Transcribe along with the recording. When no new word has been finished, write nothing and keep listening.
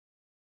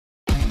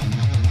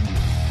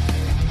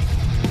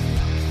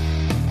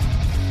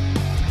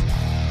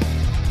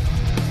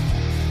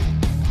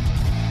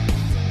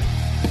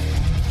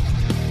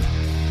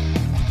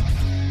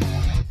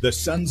The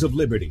Sons of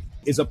Liberty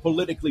is a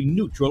politically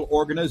neutral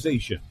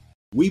organization.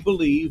 We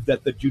believe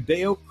that the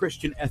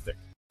Judeo-Christian ethic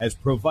has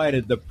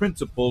provided the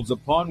principles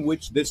upon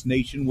which this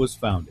nation was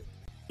founded.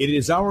 It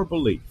is our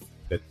belief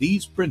that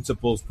these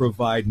principles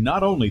provide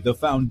not only the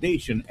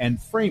foundation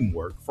and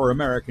framework for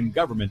American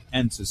government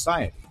and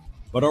society,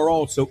 but are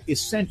also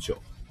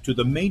essential to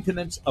the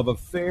maintenance of a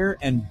fair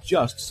and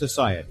just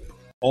society.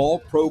 All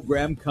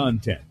program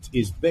content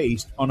is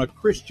based on a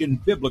Christian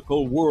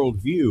biblical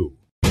worldview.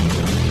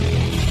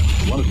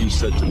 One of you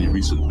said to me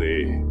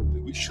recently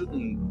that we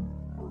shouldn't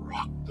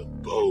rock the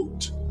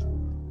boat.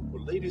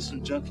 Well, ladies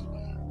and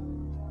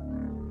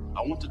gentlemen,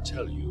 I want to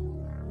tell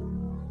you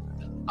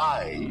that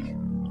I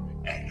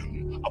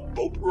am a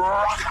boat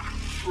rocker.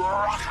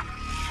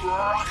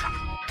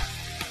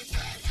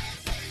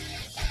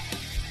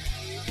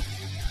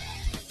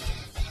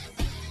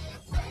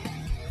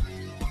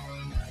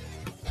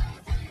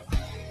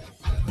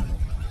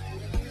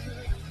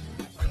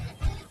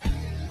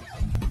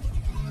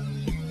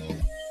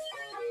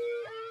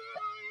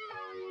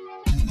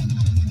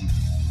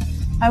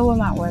 I will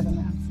not wear the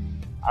mask.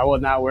 I will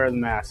not wear the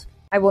mask.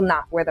 I will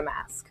not wear the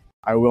mask.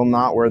 I will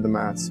not wear the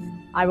mask.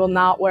 I will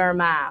not wear a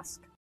mask.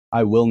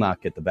 I will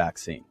not get the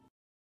vaccine.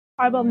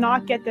 I will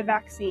not get the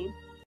vaccine.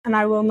 And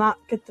I will not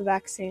get the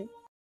vaccine.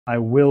 I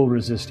will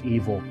resist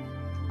evil.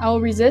 I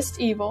will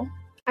resist evil.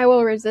 I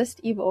will resist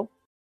evil.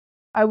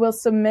 I will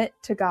submit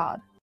to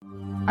God.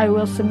 I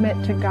will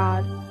submit to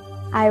God.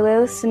 I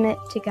will submit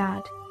to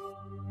God.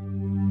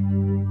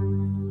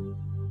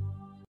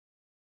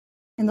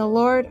 In the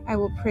Lord I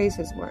will praise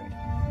his word.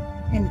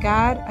 In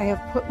God I have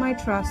put my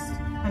trust,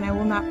 and I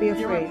will not be afraid.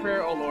 Hear my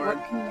prayer, O Lord,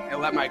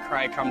 and let my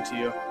cry come to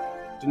you.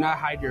 Do not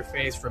hide your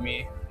face from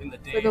me in the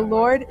day. For the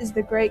Lord is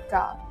the great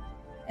God,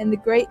 and the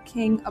great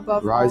King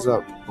above all. Rise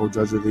up, O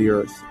judge of the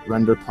earth,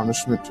 render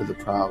punishment to the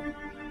proud.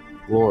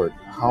 Lord,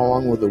 how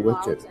long will the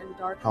wicked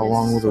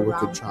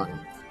triumph?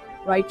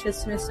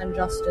 Righteousness and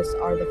justice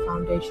are the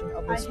foundation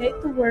of his I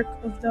hate the work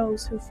of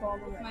those who fall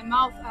away. With my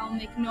mouth I will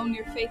make known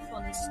your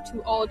faithfulness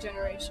to all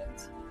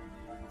generations.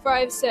 For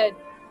I have said,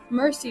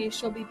 mercy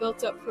shall be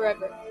built up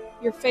forever.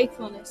 Your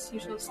faithfulness you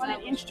shall establish.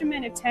 On an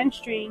instrument of 10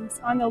 strings,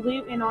 on the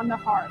lute and on the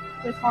harp,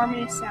 with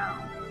harmonious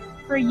sound.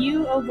 For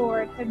you, O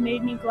Lord, have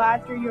made me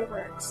glad through your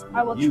works.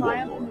 I will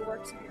triumph in the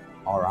works of your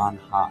hands. Are on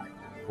high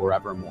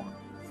forevermore.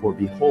 For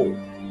behold,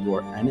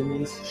 your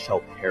enemies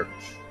shall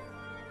perish.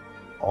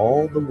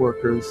 All the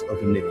workers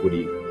of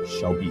iniquity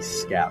shall be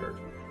scattered.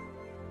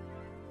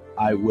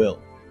 I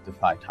will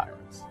defy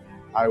tyrants.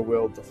 I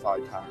will defy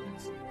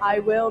tyrants. I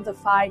will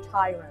defy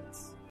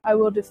tyrants. I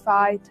will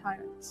defy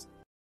tyrants.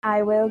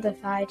 I will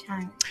defy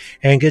tyrants.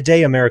 And good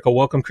day, America.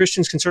 Welcome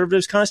Christians,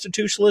 conservatives,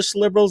 constitutionalists,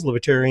 liberals,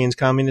 libertarians,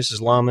 communists,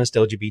 Islamists,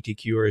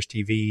 LGBTQ,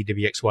 RSTV,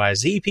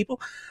 WXYZ people,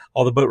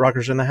 all the boat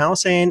rockers in the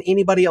house, and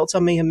anybody else I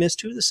may have missed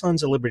to the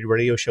Sons of Liberty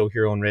radio show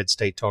here on Red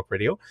State Talk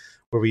Radio,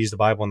 where we use the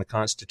Bible and the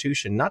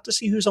Constitution, not to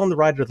see who's on the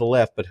right or the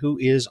left, but who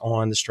is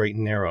on the straight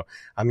and narrow.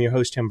 I'm your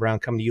host, Tim Brown,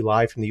 coming to you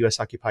live from the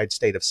U.S.-occupied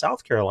state of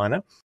South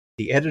Carolina,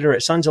 the editor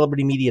at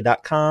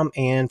sonsoflibertymedia.com,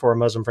 and for our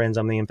Muslim friends,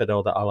 I'm the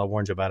infidel that Allah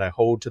warns you about. I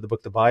hold to the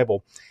book, the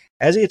Bible,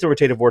 as the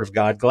authoritative word of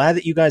God. Glad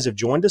that you guys have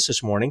joined us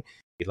this morning.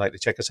 If you'd like to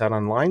check us out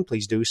online,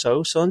 please do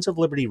so.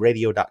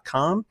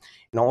 sonsoflibertyradio.com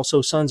and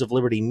also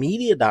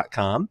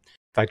sonsoflibertymedia.com.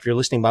 In fact, if you're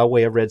listening by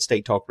way of Red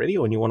State Talk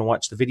Radio and you want to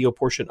watch the video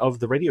portion of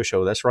the radio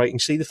show, that's right,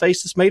 and see the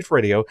face that's made for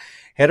radio,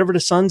 head over to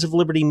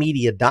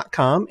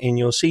sonsoflibertymedia.com and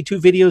you'll see two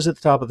videos at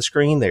the top of the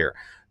screen there.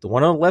 The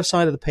one on the left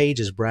side of the page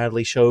is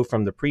Bradley's show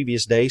from the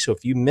previous day, so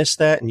if you missed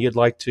that and you'd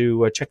like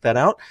to check that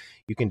out,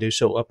 you can do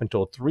so up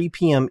until 3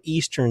 p.m.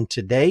 Eastern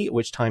today, at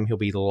which time he'll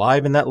be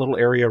live in that little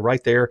area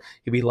right there.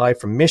 He'll be live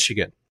from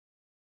Michigan.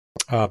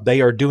 They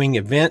are doing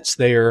events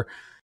there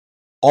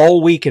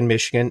all week in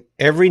Michigan,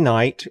 every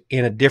night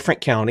in a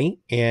different county.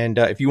 And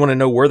if you want to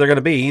know where they're going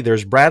to be,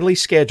 there's Bradley's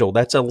schedule.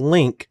 That's a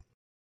link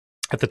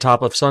at the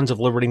top of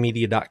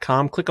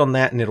sonsoflibertymedia.com. Click on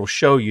that and it'll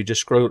show you.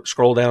 Just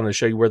scroll down and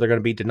show you where they're going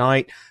to be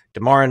tonight,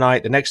 tomorrow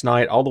night, the next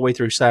night, all the way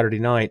through Saturday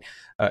night.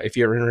 If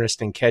you're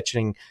interested in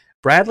catching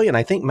Bradley, and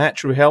I think Matt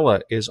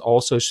Trujillo is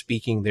also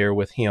speaking there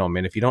with him.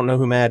 And if you don't know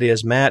who Matt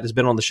is, Matt has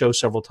been on the show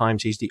several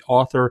times. He's the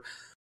author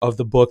of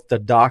the book, The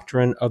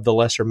Doctrine of the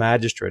Lesser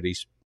Magistrate.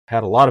 He's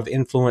had a lot of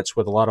influence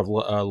with a lot of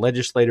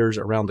legislators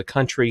around the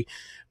country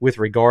with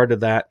regard to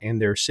that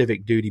and their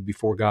civic duty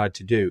before God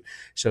to do.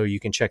 So you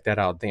can check that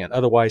out then.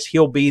 Otherwise,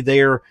 he'll be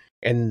there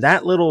in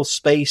that little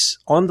space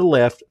on the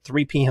left,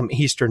 3 p.m.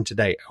 Eastern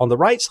today. On the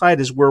right side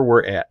is where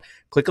we're at.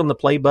 Click on the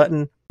play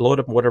button, blow it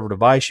up on whatever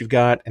device you've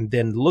got, and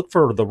then look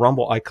for the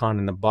Rumble icon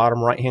in the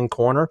bottom right-hand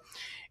corner.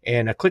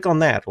 And click on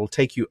that. It'll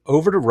take you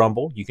over to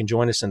Rumble. You can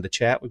join us in the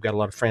chat. We've got a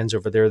lot of friends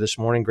over there this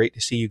morning. Great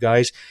to see you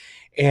guys.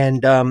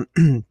 And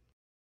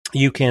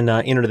you can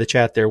enter the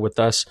chat there with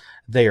us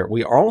there.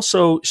 We are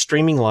also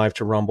streaming live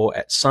to Rumble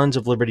at Sons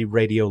of Liberty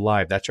Radio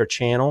Live. That's our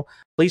channel.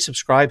 Please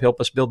subscribe. Help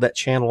us build that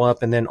channel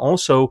up. And then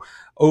also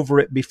over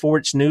at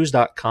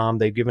beforeitsnews.com,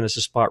 they've given us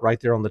a spot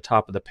right there on the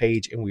top of the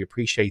page, and we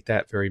appreciate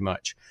that very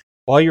much.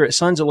 While you're at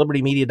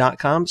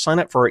sonsoflibertymedia.com, sign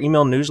up for our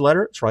email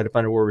newsletter. It's right up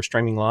under where we're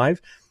streaming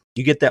live.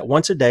 You get that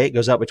once a day. It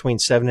goes out between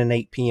 7 and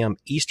 8 p.m.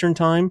 Eastern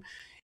time.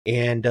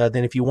 And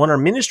then if you want our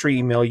ministry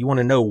email, you want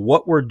to know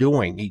what we're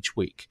doing each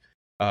week.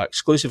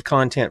 Exclusive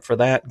content for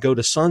that, go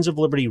to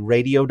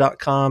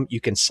sonsoflibertyradio.com. You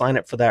can sign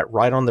up for that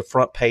right on the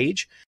front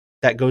page.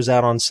 That goes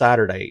out on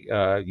Saturday.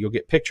 You'll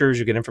get pictures,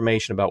 you'll get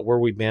information about where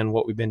we've been,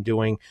 what we've been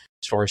doing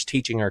as far as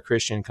teaching our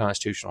Christian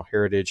constitutional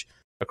heritage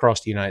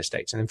across the United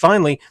States. And then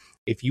finally,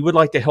 if you would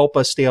like to help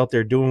us stay out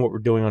there doing what we're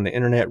doing on the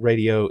internet,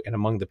 radio, and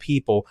among the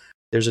people,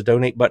 there's a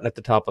donate button at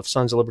the top of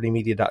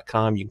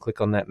sonsoflibertymedia.com. You can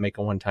click on that, make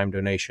a one-time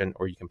donation,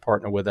 or you can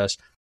partner with us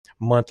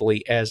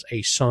monthly as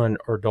a son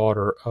or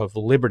daughter of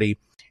liberty.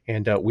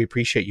 And we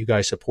appreciate you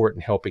guys' support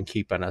and helping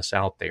keeping us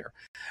out there.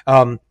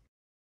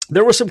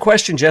 There were some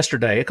questions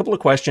yesterday, a couple of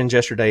questions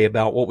yesterday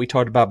about what we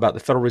talked about the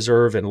Federal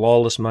Reserve and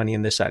lawless money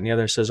and this, that, and the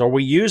other. It says, are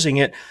we using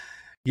it?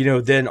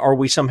 Then are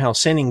we somehow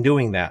sinning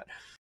doing that?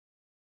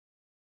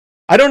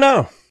 I don't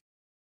know.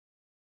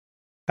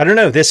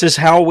 This is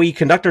how we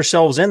conduct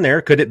ourselves in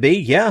there. Could it be?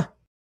 Yeah,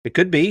 it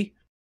could be.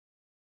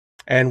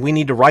 And we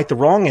need to right the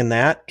wrong in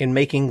that in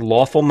making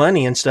lawful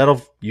money instead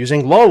of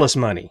using lawless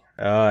money.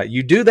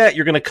 You do that,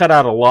 you're going to cut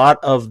out a lot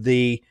of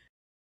the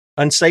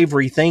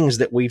unsavory things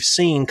that we've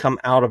seen come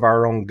out of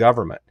our own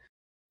government,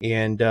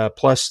 and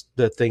plus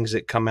the things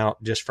that come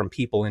out just from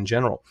people in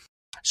general.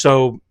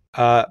 So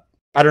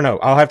I don't know.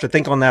 I'll have to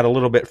think on that a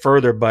little bit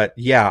further. But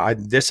yeah, I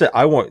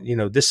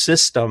want this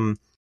system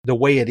the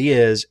way it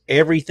is.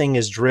 Everything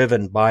is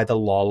driven by the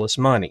lawless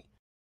money.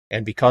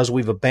 And because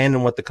we've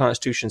abandoned what the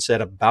Constitution said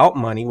about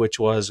money, which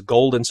was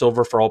gold and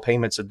silver for all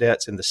payments of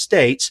debts in the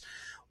states,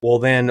 well,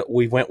 then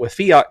we went with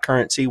fiat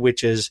currency,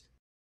 which is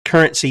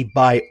currency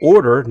by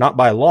order, not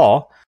by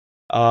law.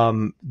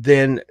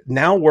 Then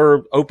now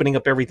we're opening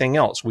up everything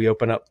else. We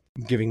open up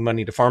giving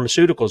money to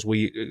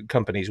pharmaceuticals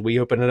companies.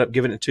 We open it up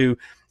giving it to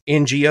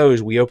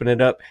NGOs. We open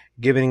it up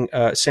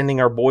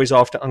sending our boys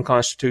off to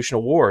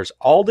unconstitutional wars.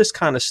 All this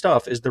kind of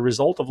stuff is the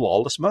result of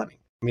lawless money.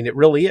 I mean, it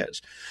really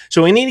is.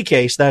 So in any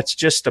case, that's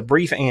just a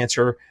brief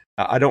answer.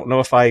 I don't know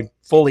if I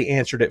fully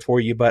answered it for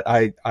you, but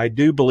I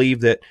do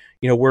believe that,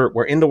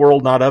 we're in the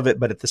world, not of it,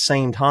 but at the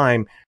same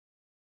time,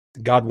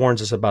 God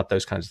warns us about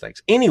those kinds of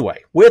things.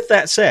 Anyway, with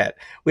that said,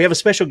 we have a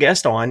special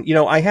guest on.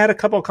 I had a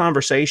couple of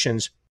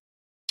conversations.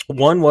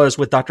 One was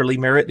with Dr. Lee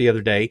Merritt the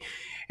other day,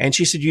 and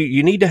she said,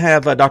 you need to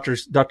have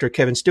Dr.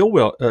 Kevin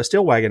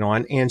Stillwagon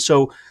on. And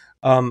so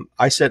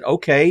I said,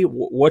 okay,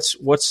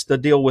 what's the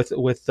deal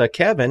with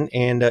Kevin?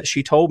 And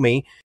she told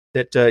me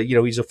that,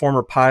 he's a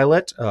former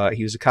pilot.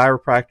 He was a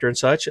chiropractor and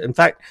such. In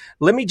fact,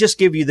 let me just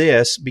give you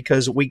this,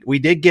 because we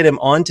did get him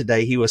on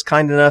today. He was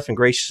kind enough and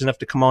gracious enough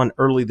to come on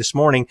early this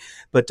morning.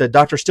 But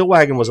Dr.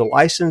 Stillwagon was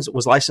licensed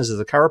as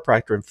a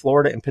chiropractor in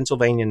Florida and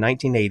Pennsylvania in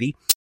 1980.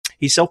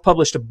 He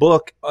self-published a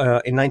book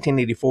in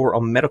 1984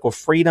 on medical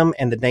freedom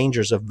and the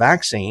dangers of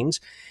vaccines.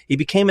 He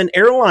became an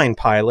airline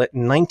pilot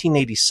in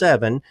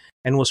 1987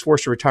 and was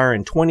forced to retire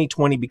in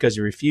 2020 because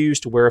he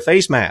refused to wear a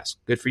face mask.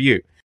 Good for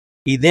you.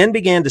 He then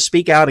began to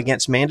speak out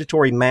against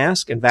mandatory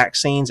masks and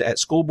vaccines at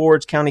school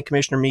boards, county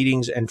commissioner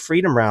meetings, and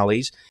freedom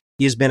rallies.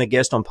 He has been a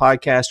guest on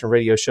podcasts and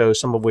radio shows,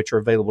 some of which are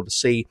available to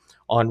see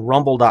on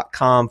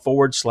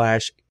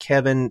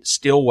rumble.com/Kevin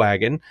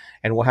Stillwagon.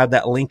 And we'll have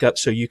that link up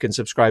so you can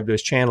subscribe to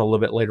his channel a little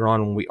bit later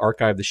on when we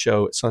archive the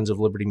show at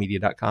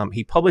sonsoflibertymedia.com.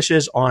 He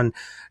publishes on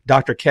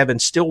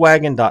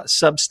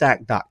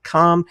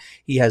drkevinstillwagon.substack.com.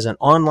 He has an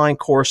online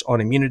course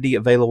on immunity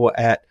available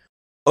at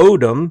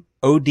odem,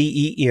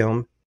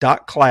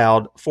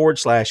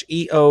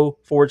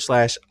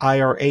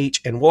 odem.cloud/EO/IRH.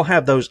 And we'll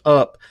have those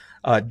up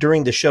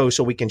during the show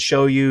so we can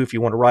show you. If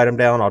you want to write them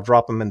down, I'll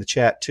drop them in the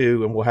chat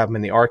too, and we'll have them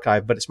in the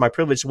archive. But it's my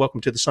privilege to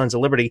welcome to the Sons of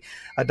Liberty,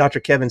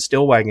 Dr. Kevin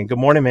Stillwagon. Good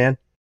morning, man.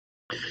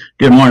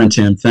 Good morning,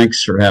 Tim.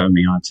 Thanks for having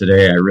me on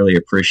today. I really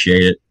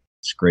appreciate it.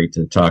 It's great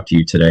to talk to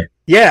you today.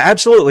 Yeah,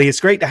 absolutely. It's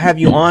great to have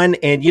you on.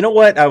 And you know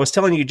what? I was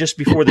telling you just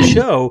before the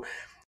show,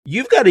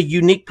 you've got a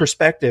unique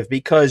perspective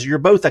because you're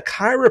both a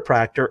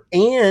chiropractor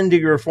and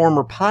you're a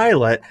former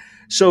pilot.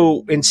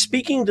 So in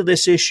speaking to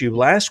this issue,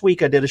 last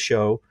week I did a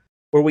show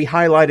where we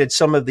highlighted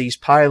some of these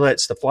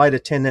pilots, the flight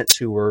attendants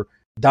who were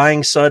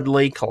dying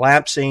suddenly,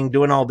 collapsing,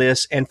 doing all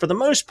this. And for the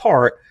most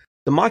part,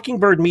 the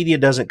Mockingbird media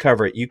doesn't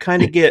cover it. You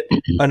kind of get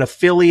an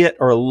affiliate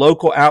or a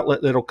local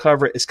outlet that'll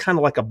cover it. It's kind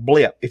of like a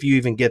blip, if you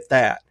even get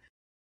that.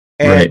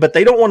 Right. But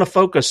they don't want to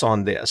focus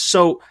on this.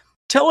 So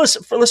tell us,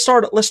 let's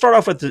start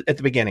off at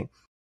the beginning.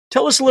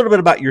 Tell us a little bit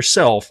about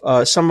yourself,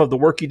 some of the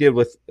work you did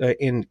with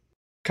in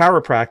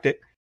chiropractic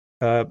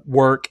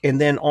work, and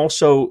then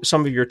also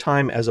some of your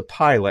time as a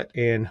pilot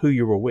and who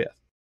you were with.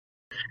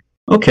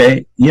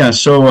 Okay, yeah,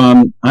 so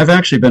I've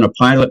actually been a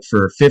pilot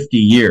for 50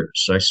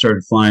 years. I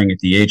started flying at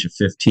the age of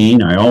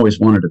 15. I always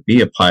wanted to be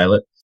a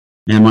pilot,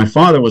 and my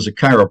father was a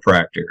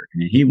chiropractor,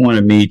 and he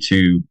wanted me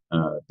to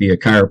be a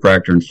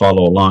chiropractor and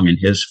follow along in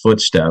his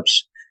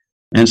footsteps.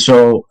 And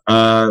so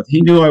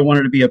he knew I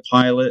wanted to be a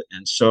pilot,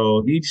 and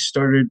so he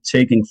started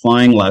taking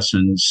flying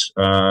lessons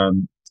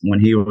when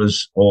he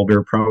was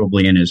older,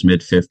 probably in his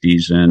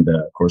mid-50s, and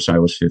of course I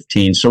was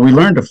 15. So we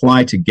learned to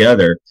fly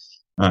together,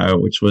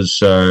 which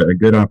was a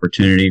good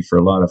opportunity for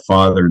a lot of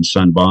father and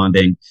son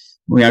bonding.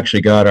 We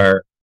actually got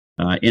our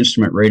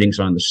instrument ratings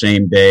on the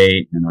same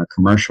day and our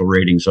commercial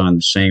ratings on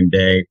the same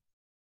day.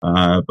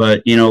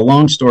 But,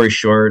 long story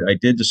short, I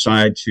did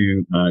decide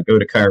to go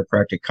to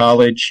chiropractic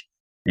college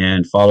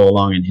and follow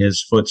along in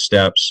his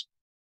footsteps.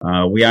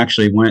 We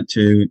actually went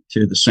to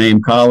the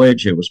same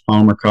college. It was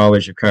Palmer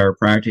College of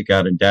Chiropractic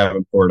out in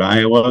Davenport,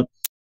 Iowa.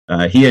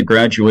 He had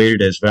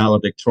graduated as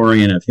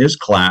valedictorian of his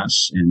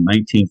class in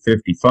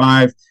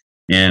 1955,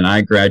 and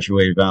I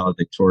graduated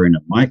valedictorian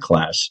of my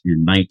class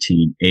in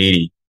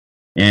 1980.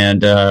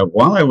 And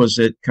while I was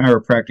at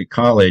chiropractic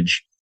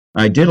college,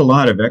 I did a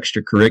lot of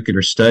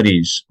extracurricular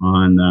studies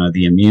on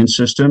the immune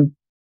system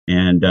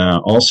and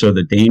also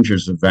the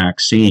dangers of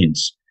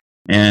vaccines.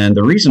 And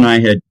the reason I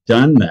had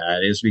done that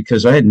is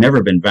because I had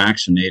never been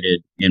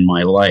vaccinated in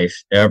my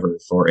life ever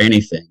for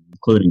anything,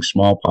 including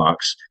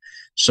smallpox.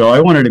 So I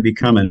wanted to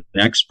become an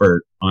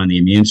expert on the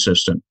immune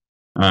system,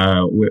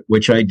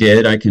 which I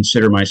did. I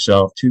consider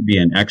myself to be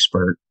an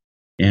expert.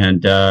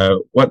 And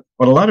what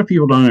a lot of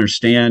people don't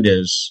understand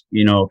is,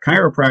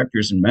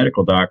 chiropractors and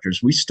medical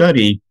doctors, we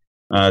study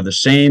the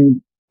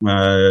same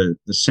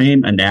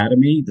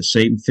anatomy, the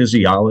same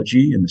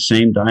physiology, and the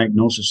same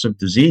diagnosis of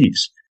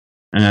disease.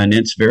 And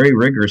it's very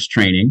rigorous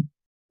training.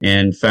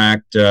 In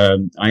fact,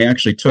 I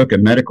actually took a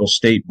medical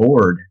state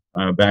board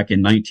back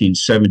in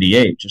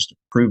 1978 just to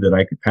prove that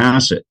I could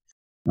pass it.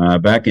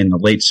 Back in the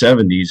late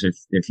 70s,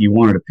 if you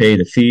wanted to pay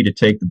the fee to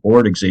take the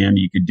board exam,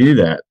 you could do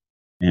that.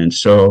 And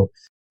so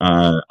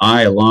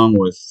I, along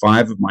with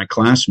 5 of my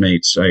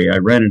classmates, I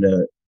rented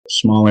a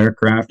small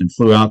aircraft and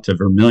flew out to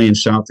Vermillion,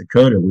 South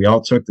Dakota. We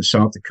all took the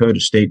South Dakota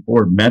State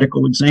Board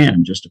medical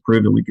exam just to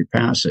prove that we could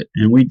pass it.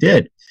 And we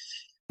did.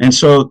 And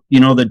so,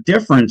 the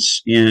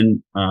difference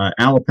in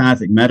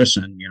allopathic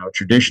medicine,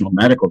 traditional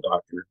medical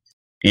doctor,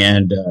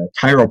 and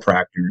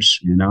chiropractors,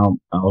 and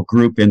I'll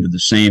group into the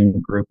same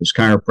group as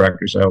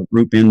chiropractors. I'll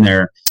group in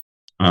there,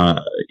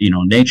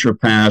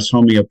 naturopaths,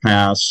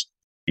 homeopaths,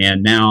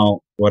 and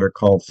now what are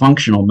called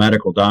functional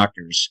medical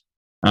doctors.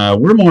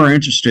 We're more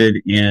interested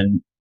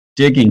in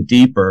digging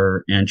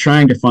deeper and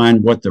trying to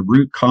find what the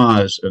root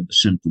cause of the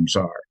symptoms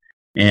are,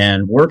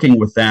 and working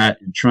with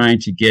that and trying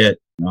to get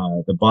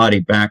the body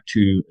back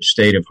to a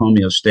state of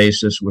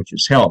homeostasis, which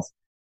is health.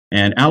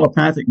 And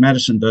allopathic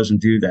medicine doesn't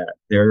do that.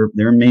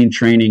 Their main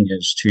training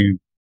is to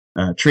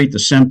treat the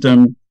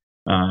symptom,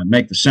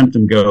 make the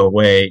symptom go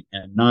away,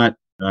 and not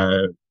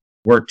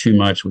work too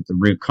much with the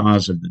root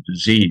cause of the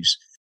disease.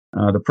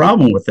 The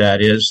problem with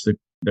that is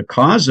the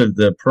cause of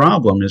the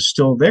problem is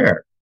still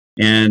there,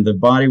 and the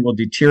body will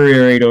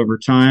deteriorate over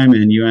time,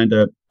 and you end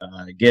up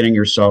getting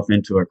yourself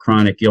into a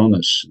chronic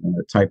illness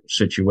type of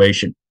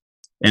situation.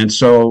 And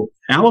so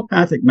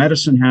allopathic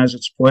medicine has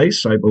its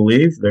place, I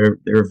believe. They're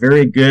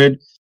very good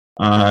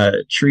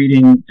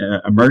treating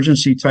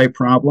emergency type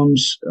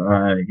problems.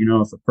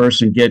 If a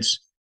person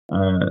gets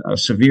a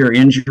severe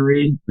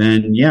injury,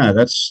 then yeah,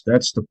 that's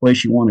the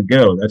place you want to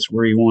go. That's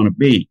where you want to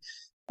be.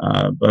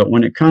 But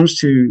when it comes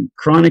to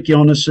chronic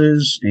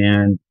illnesses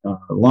and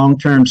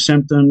long-term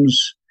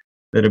symptoms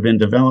that have been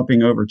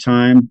developing over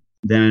time,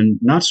 then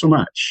not so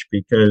much,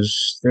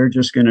 because they're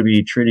just going to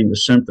be treating the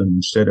symptom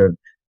instead of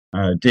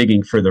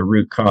digging for the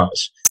root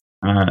cause.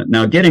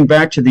 Now, getting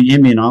back to the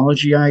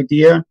immunology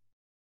idea,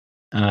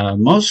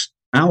 most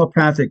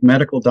allopathic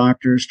medical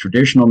doctors,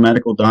 traditional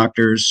medical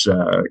doctors,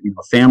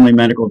 family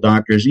medical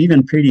doctors,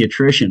 even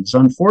pediatricians,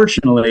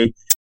 unfortunately,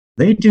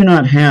 they do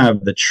not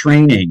have the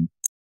training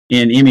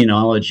in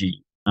immunology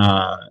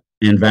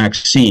and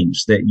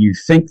vaccines that you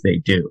think they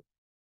do.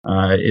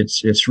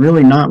 It's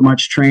really not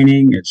much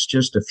training. It's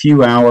just a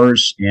few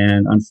hours,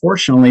 and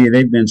unfortunately,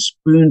 they've been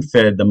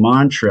spoon-fed the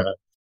mantra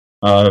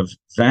of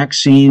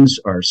vaccines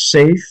are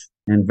safe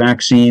and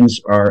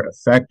vaccines are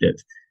effective.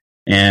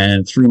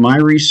 And through my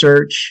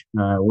research,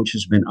 which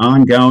has been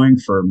ongoing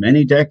for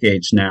many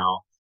decades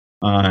now,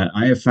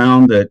 I have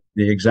found that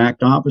the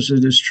exact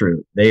opposite is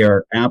true. They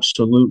are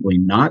absolutely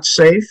not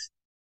safe,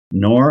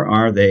 nor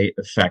are they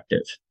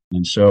effective.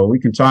 And so we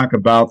can talk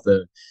about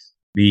the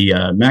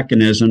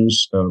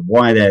mechanisms of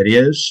why that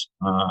is.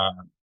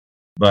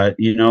 But,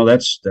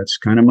 that's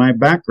kind of my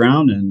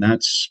background, and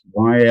that's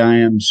why I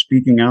am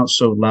speaking out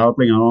so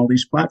loudly on all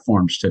these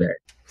platforms today.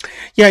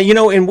 Yeah,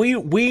 and we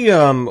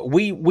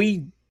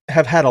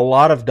have had a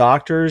lot of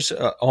doctors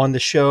on the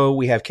show.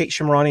 We have Kate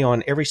Shimrani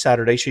on every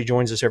Saturday. She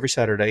joins us every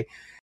Saturday,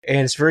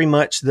 and it's very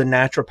much the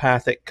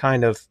naturopathic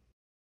kind of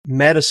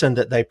medicine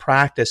that they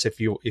practice, if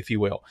you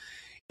will.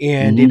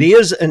 And it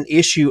is an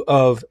issue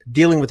of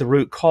dealing with the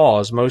root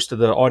cause. Most of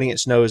the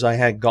audience knows I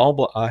had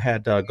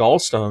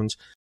gallstones.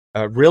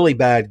 Really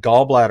bad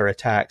gallbladder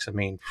attacks. I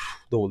mean,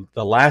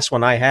 the last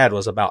one I had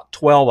was about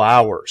 12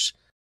 hours.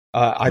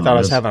 I thought I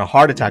was having a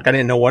heart attack. I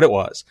didn't know what it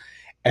was.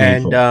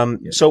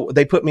 And so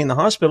they put me in the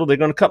hospital. They're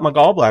going to cut my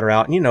gallbladder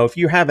out. And, if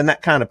you're having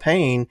that kind of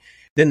pain,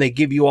 then they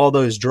give you all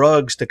those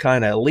drugs to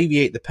kind of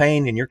alleviate the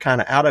pain, and you're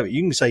kind of out of it.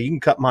 You can say, you can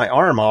cut my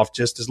arm off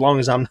just as long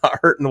as I'm not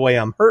hurting the way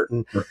I'm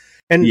hurting.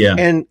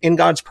 And in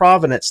God's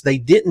providence, they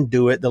didn't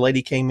do it. The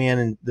lady came in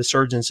and the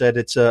surgeon said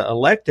it's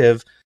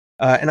elective.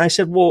 And I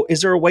said, well,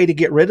 is there a way to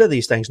get rid of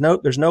these things?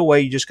 Nope, there's no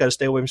way. You just got to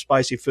stay away from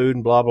spicy food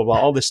and blah, blah, blah,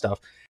 all this stuff.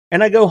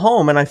 And I go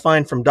home and I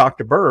find from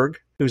Dr. Berg,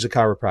 who's a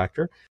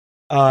chiropractor,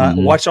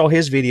 watched all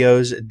his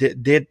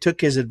videos,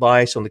 took his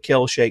advice on the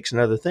kale shakes and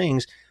other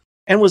things,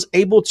 and was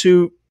able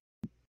to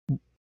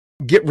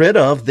get rid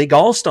of the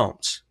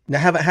gallstones. I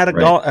haven't had a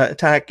gall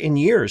attack in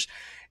years.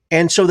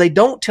 And so they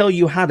don't tell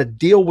you how to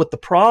deal with the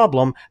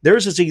problem.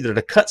 Theirs is either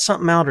to cut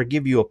something out or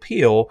give you a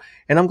pill.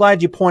 And I'm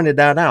glad you pointed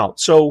that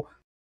out. So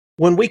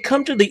when we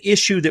come to the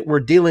issue that we're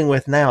dealing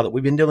with now, that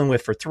we've been dealing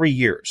with for 3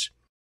 years,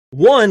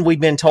 one,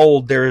 we've been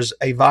told there's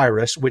a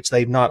virus, which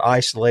they've not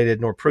isolated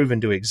nor proven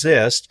to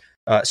exist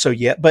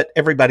yet, but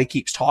everybody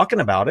keeps talking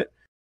about it.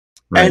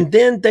 Right. And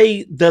then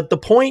the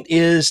point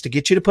is to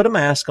get you to put a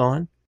mask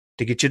on,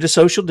 to get you to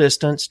social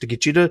distance, to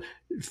get you to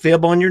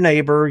fib on your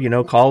neighbor,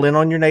 call in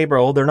on your neighbor.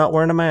 Oh, they're not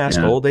wearing a mask.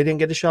 Yeah. Oh, they didn't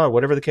get a shot,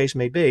 whatever the case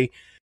may be.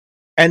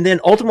 And then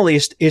ultimately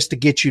is to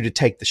get you to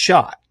take the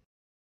shot.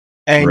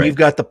 And you've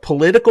got the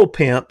political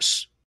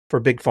pimps for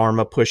Big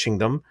Pharma pushing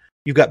them.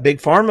 You've got Big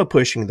Pharma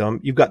pushing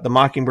them. You've got the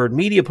Mockingbird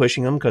media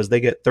pushing them because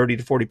they get 30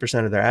 to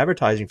 40% of their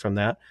advertising from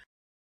that.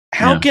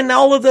 How can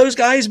all of those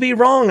guys be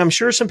wrong? I'm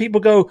sure some people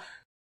go,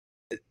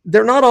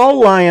 they're not all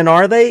lying,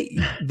 are they?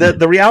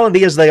 The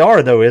reality is they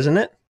are, though, isn't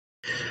it?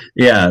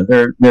 Yeah,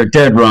 they're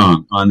dead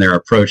wrong on their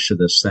approach to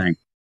this thing.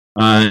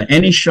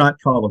 Any shot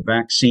called a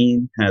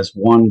vaccine has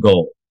one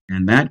goal,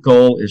 and that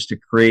goal is to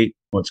create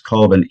what's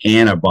called an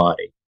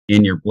antibody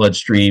in your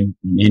bloodstream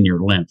and in your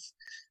lymph.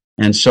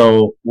 And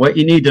so what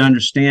you need to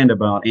understand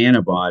about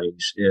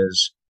antibodies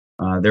is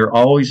they're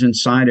always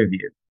inside of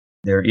you.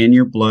 They're in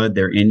your blood.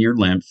 They're in your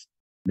lymph.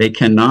 They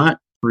cannot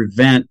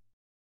prevent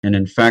an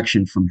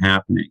infection from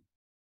happening.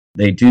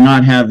 They do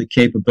not have the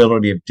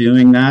capability of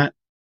doing that,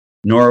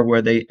 nor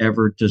were they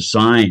ever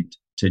designed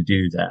to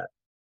do that.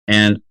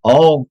 And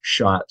all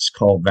shots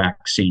called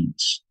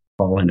vaccines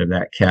fall into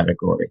that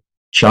category.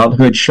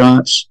 Childhood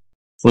shots,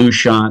 flu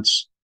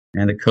shots,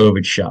 and the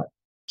COVID shot.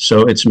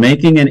 So it's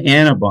making an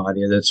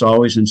antibody that's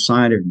always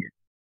inside of you.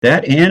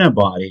 That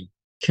antibody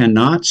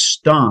cannot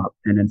stop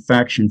an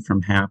infection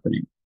from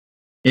happening.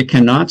 It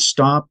cannot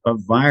stop a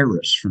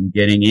virus from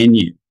getting in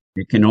you.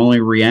 It can only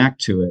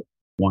react to it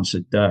once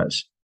it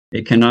does.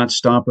 It cannot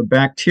stop a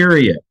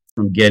bacteria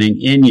from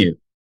getting in you.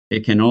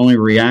 It can only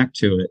react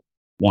to it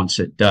once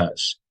it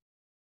does.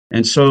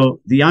 And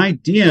so the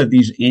idea of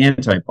these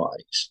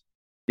antibodies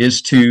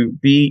is to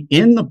be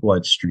in the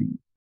bloodstream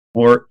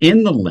or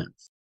in the lymph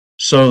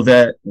so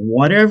that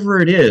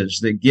whatever it is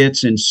that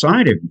gets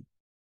inside of you,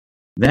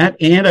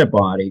 that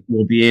antibody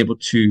will be able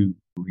to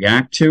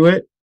react to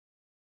it,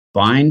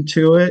 bind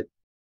to it,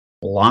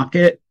 block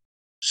it,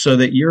 so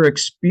that your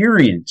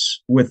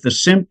experience with the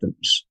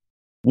symptoms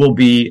will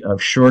be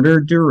of shorter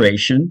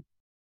duration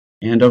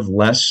and of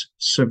less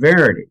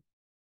severity.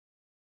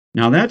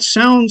 Now that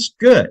sounds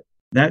good.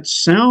 That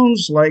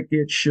sounds like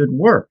it should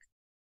work.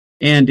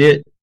 And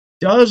it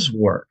does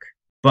work,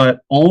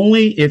 but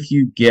only if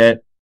you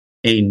get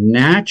a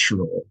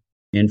natural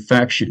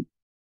infection.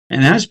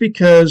 And that's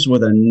because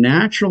with a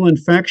natural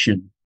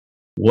infection,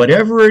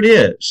 whatever it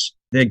is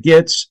that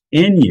gets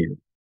in you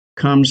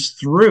comes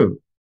through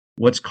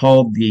what's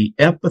called the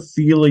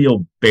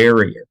epithelial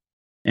barrier.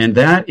 And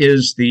that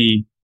is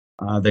the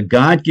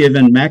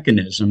God-given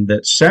mechanism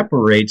that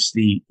separates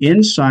the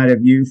inside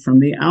of you from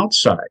the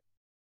outside.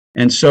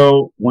 And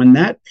so when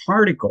that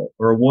particle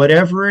or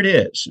whatever it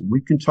is, and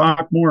we can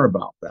talk more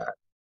about that,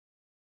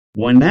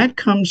 when that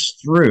comes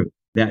through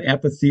that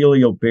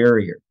epithelial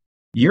barrier,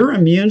 your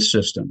immune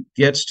system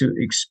gets to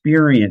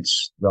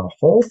experience the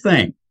whole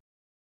thing,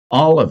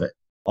 all of it,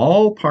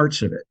 all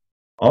parts of it,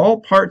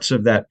 all parts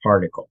of that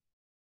particle,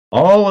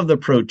 all of the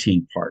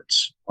protein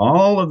parts,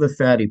 all of the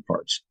fatty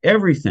parts,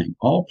 everything,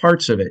 all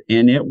parts of it,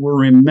 and it will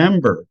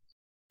remember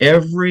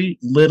every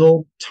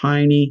little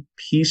tiny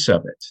piece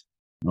of it,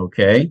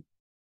 okay?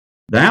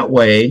 That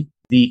way,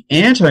 the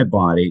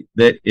antibody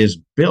that is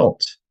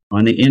built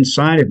on the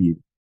inside of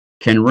you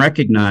can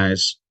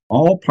recognize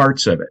all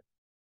parts of it.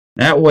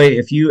 That way,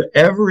 if you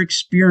ever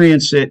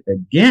experience it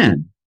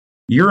again,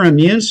 your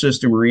immune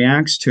system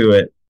reacts to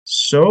it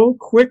so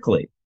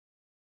quickly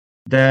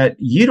that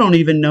you don't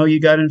even know you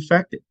got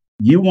infected.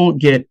 You won't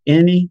get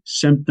any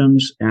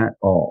symptoms at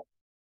all.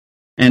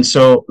 And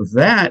so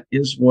that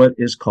is what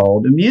is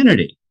called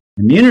immunity.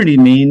 Immunity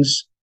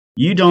means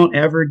you don't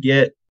ever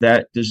get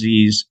that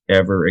disease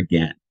ever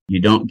again. You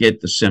don't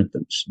get the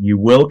symptoms. You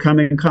will come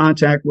in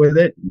contact with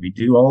it. We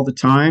do all the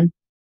time.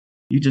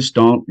 You just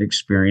don't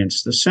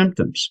experience the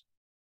symptoms.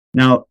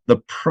 Now, the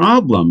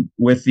problem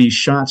with these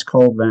shots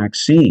called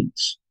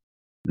vaccines,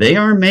 they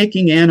are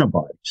making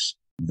antibodies.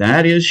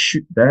 That is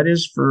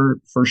for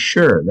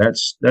sure.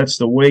 That's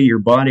the way your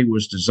body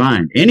was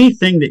designed.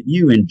 Anything that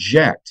you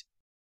inject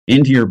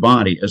into your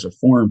body as a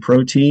foreign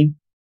protein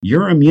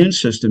your immune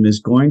system is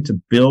going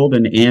to build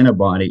an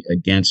antibody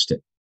against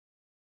it.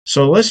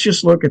 So let's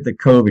just look at the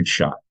COVID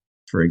shot,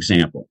 for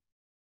example.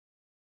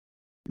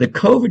 The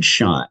COVID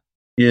shot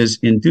is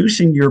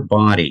inducing your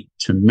body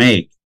to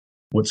make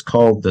what's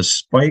called the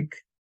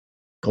spike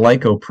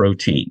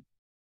glycoprotein.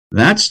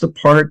 That's the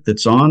part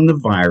that's on the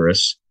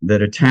virus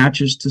that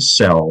attaches to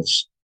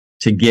cells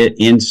to get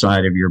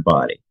inside of your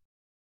body.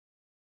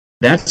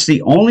 That's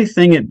the only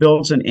thing it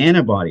builds an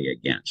antibody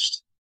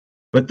against.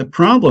 But the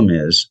problem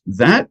is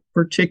that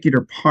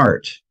particular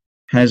part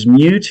has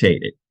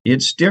mutated.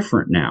 It's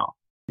different now.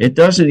 It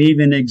doesn't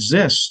even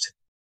exist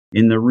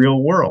in the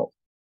real world.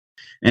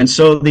 And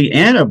so the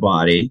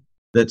antibody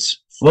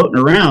that's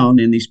floating around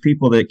in these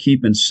people that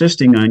keep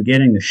insisting on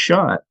getting the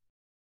shot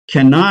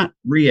cannot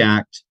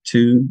react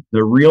to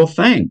the real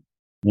thing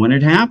when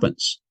it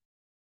happens.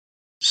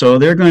 So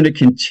they're going to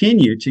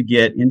continue to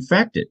get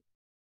infected.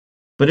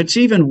 But it's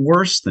even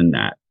worse than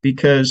that,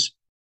 because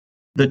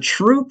the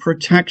true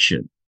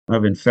protection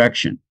of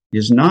infection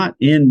is not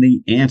in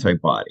the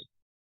antibody.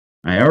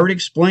 I already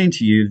explained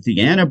to you that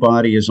the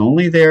antibody is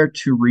only there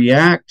to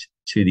react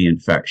to the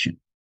infection.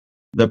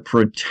 The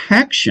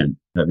protection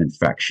of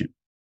infection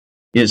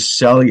is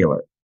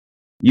cellular.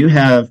 You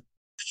have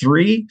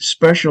 3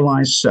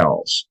 specialized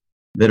cells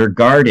that are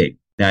guarding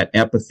that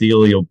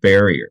epithelial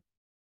barrier,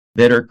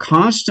 that are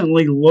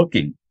constantly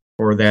looking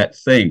for that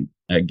thing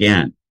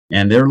again.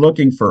 And they're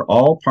looking for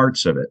all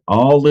parts of it,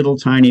 all little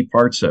tiny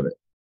parts of it.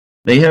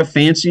 They have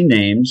fancy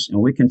names,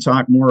 and we can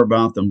talk more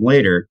about them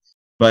later,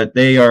 but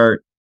they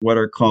are what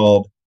are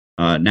called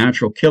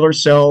natural killer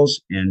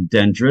cells and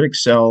dendritic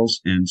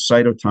cells and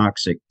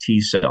cytotoxic T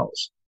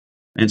cells.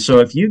 And so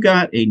if you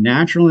got a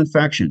natural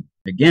infection,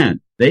 again,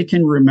 they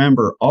can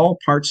remember all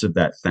parts of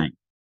that thing.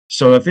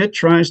 So if it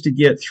tries to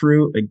get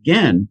through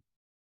again,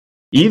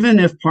 even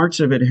if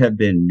parts of it have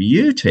been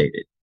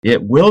mutated,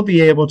 it will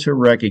be able to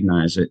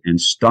recognize it and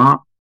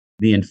stop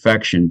the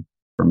infection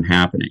from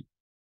happening.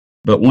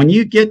 But when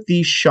you get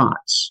these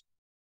shots,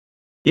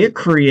 it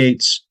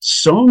creates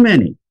so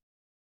many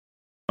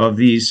of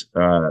these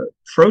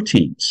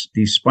proteins,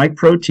 these spike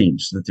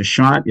proteins that the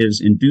shot is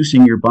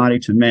inducing your body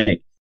to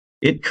make.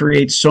 It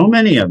creates so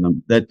many of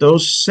them that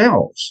those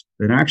cells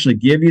that actually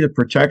give you the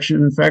protection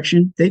of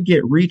infection, they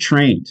get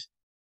retrained.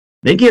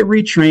 They get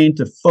retrained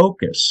to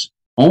focus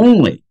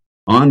only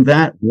on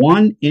that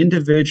one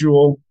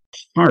individual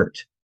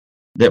part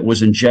that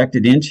was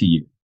injected into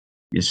you,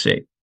 you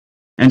see.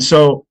 And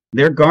so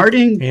they're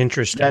guarding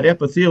that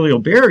epithelial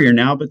barrier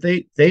now, but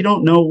they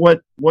don't know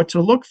what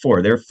to look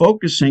for. They're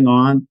focusing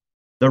on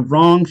the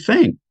wrong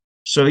thing.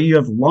 So you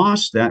have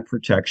lost that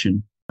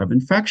protection of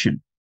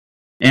infection.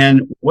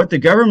 And what the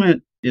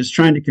government is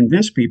trying to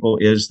convince people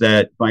is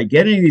that by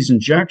getting these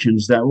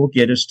injections, that will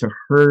get us to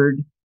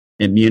herd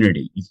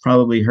immunity. You've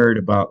probably heard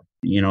about,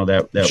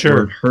 that Sure.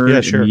 word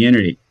herd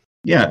immunity.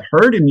 Yeah,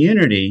 herd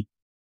immunity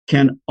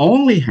can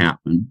only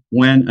happen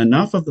when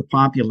enough of the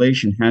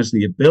population has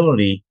the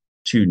ability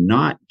to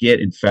not get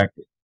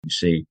infected. You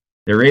see,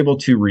 they're able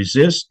to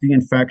resist the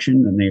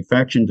infection, and the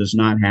infection does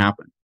not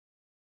happen.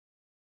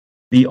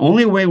 The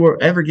only way we'll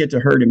ever get to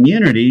herd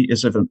immunity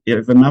is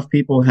if enough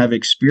people have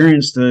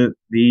experienced the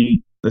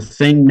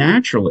thing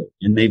naturally,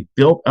 and they've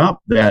built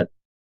up that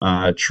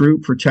true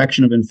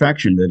protection of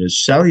infection that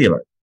is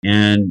cellular,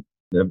 and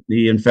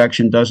the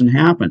infection doesn't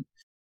happen.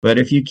 But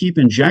if you keep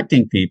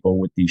injecting people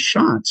with these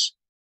shots,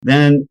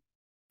 then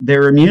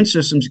their immune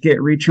systems get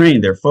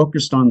retrained. They're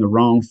focused on the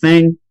wrong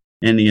thing,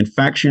 and the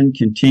infection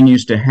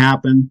continues to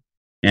happen.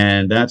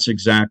 And that's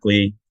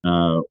exactly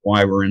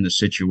why we're in the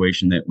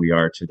situation that we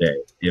are today.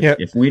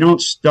 If we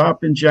don't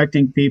stop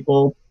injecting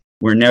people,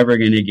 we're never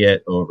going to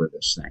get over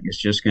this thing. It's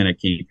just going to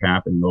keep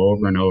happening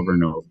over and over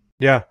and over.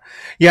 Yeah.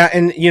 Yeah.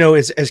 And,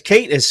 as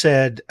Kate has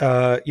said,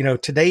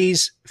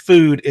 today's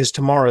food is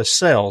tomorrow's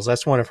cells.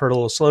 That's one of her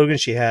little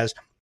slogans she has.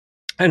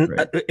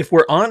 And if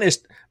we're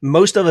honest,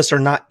 most of us are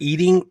not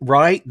eating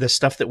right. The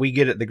stuff that we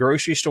get at the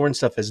grocery store and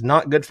stuff is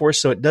not good for us.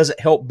 So it doesn't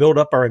help build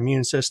up our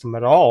immune system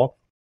at all.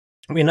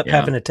 We end up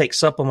having to take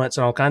supplements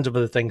and all kinds of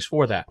other things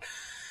for that.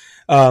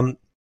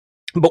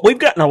 But we've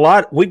got a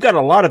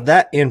lot of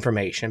that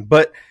information.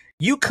 But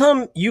you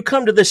come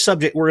to this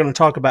subject we're going to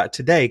talk about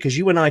today, because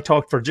you and I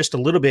talked for just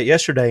a little bit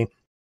yesterday,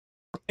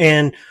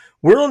 and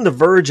we're on the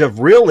verge of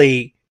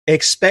really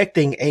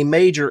expecting a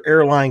major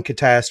airline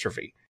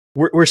catastrophe.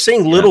 We're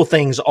seeing little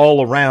things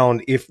all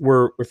around if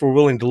we're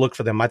willing to look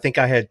for them. I think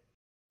I had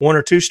 1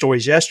 or 2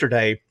 stories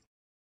yesterday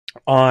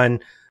on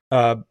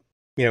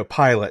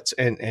pilots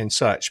and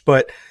such.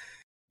 But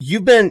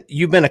you've been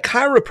a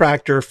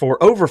chiropractor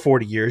for over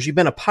 40 years. You had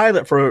been a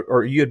pilot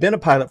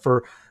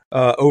for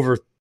over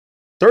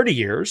 30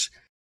 years.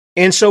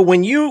 And so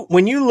when you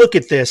look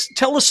at this,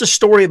 tell us a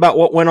story about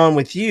what went on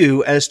with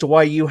you as to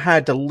why you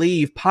had to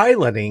leave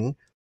piloting.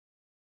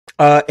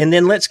 And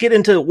then let's get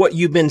into what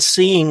you've been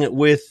seeing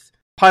with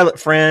pilot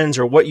friends,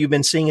 or what you've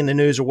been seeing in the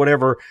news, or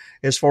whatever,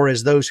 as far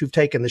as those who've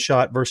taken the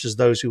shot versus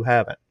those who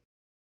haven't.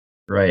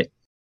 Right.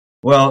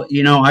 Well,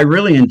 I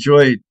really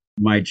enjoyed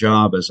my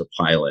job as a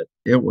pilot.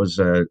 It was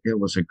a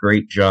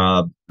great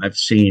job. I've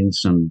seen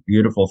some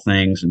beautiful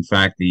things. In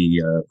fact,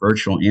 the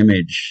virtual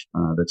image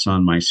that's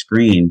on my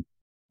screen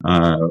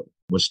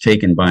was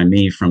taken by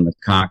me from the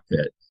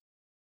cockpit.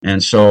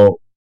 And so,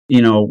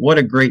 what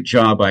a great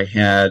job I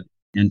had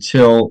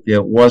until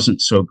it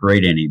wasn't so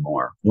great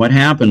anymore. What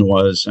happened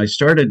was I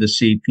started to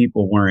see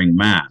people wearing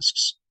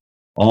masks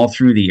all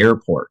through the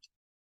airport,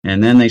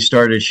 and then they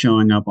started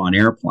showing up on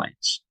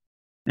airplanes.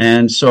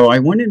 And so I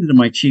went into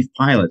my chief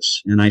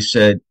pilots and I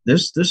said,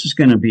 this is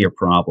going to be a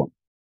problem.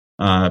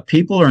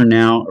 People are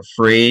now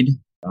afraid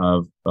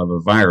of a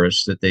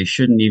virus that they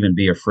shouldn't even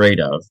be afraid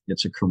of.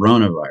 It's a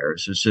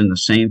coronavirus. It's in the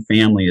same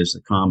family as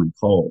the common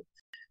cold.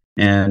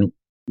 And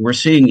we're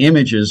seeing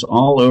images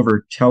all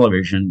over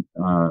television,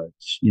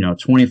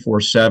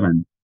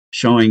 24/7,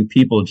 showing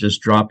people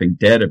just dropping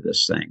dead of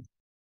this thing.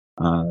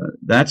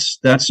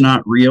 That's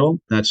not real.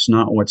 That's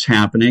not what's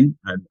happening.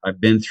 I've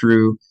been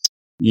through,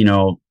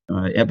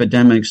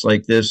 epidemics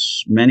like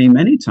this many,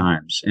 many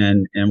times,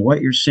 and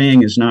what you're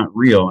seeing is not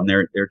real. And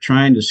they're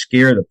trying to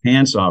scare the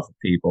pants off of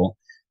people.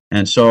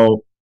 And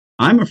so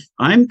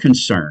I'm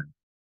concerned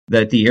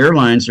that the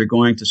airlines are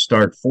going to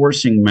start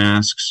forcing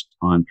masks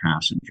on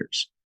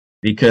passengers,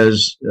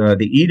 because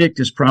the edict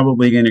is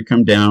probably going to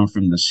come down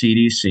from the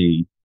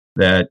CDC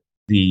that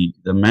the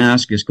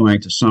mask is going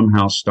to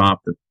somehow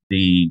stop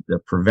the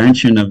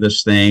prevention of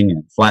this thing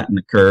and flatten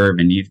the curve.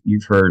 And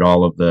you've heard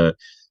all of the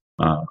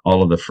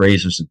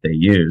phrases that they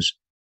use.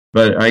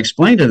 But I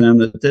explained to them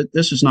that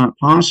this is not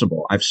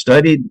possible. I've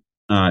studied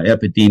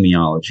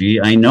epidemiology.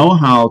 I know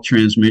how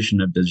transmission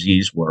of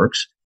disease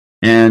works,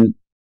 and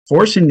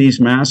forcing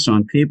these masks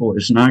on people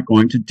is not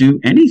going to do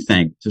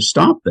anything to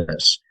stop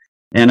this.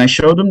 And I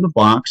showed them the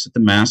box that the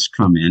masks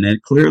come in, and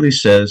it clearly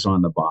says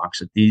on the box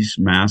that these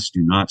masks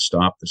do not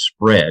stop the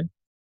spread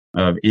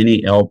of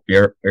any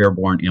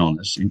airborne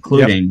illness,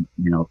 including,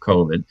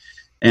 COVID.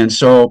 And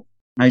so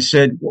I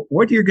said,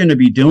 what you're going to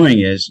be doing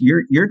is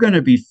you're going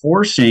to be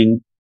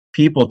forcing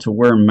people to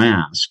wear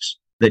masks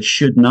that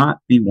should not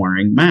be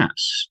wearing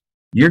masks.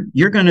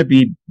 You're going to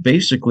be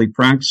basically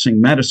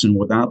practicing medicine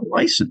without a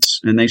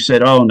license. And they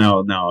said, oh,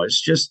 no,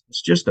 it's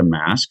just a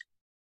mask.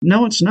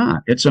 No, it's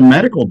not. It's a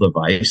medical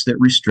device that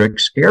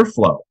restricts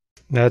airflow.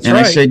 That's and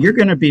right. I said, you're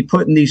going to be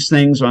putting these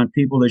things on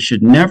people that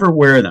should never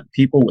wear them.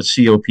 People with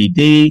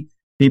COPD,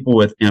 people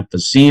with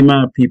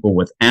emphysema, people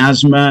with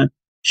asthma,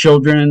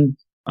 children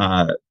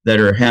that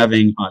are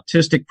having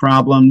autistic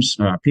problems,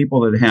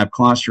 people that have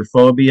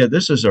claustrophobia.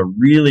 This is a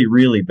really,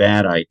 really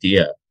bad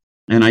idea.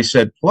 And I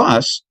said,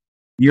 plus,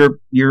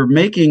 you're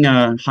making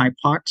a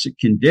hypoxic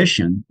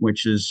condition,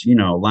 which is,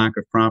 lack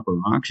of proper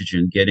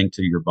oxygen getting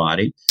to your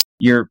body.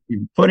 You're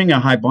putting a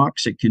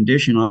hypoxic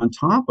condition on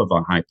top of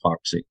a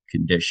hypoxic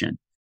condition.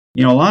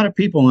 A lot of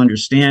people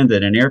understand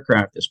that an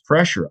aircraft is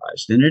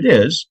pressurized, and it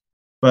is,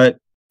 but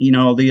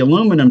the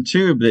aluminum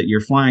tube that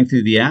you're flying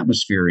through the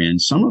atmosphere in,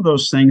 some of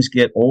those things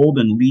get old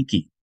and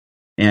leaky.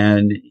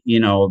 And,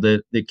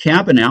 the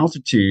cabin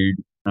altitude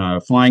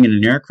flying in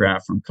an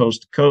aircraft from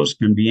coast to coast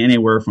can be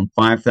anywhere from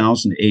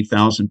 5,000 to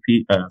 8,000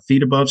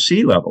 feet above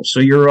sea level. So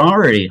you're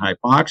already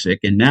hypoxic,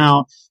 and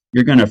now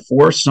you're going to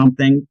force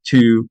something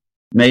to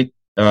make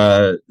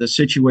the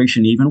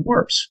situation even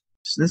worse.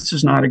 So this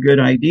is not a good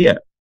idea.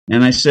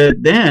 And I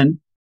said,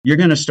 then you're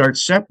going to start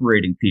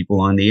separating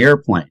people on the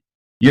airplane.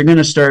 You're going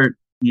to start,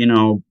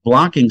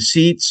 blocking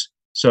seats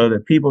so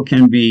that people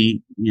can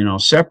be,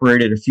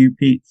 separated a few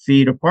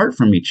feet apart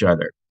from each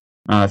other,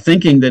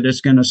 thinking that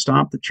it's going to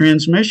stop the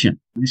transmission.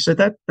 I said,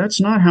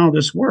 that's not how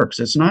this works.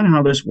 That's not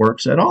how this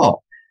works at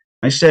all.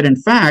 I said, in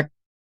fact,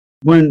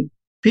 when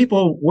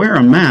people wear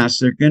a mask,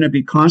 they're going to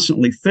be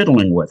constantly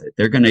fiddling with it.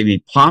 They're going to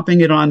be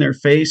popping it on their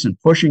face and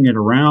pushing it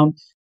around.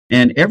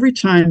 And every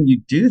time you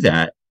do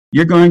that,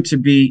 you're going to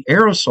be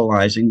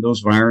aerosolizing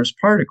those virus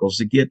particles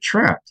that get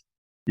trapped,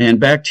 and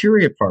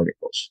bacteria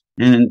particles.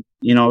 And,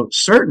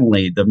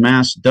 certainly the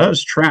mask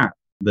does trap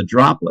the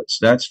droplets.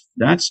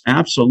 That's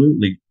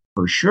absolutely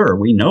for sure.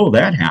 We know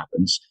that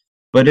happens,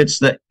 but it's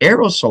the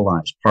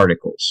aerosolized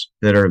particles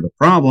that are the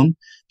problem.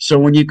 So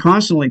when you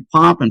constantly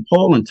pop and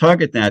pull and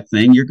tug at that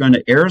thing, you're going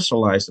to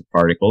aerosolize the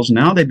particles.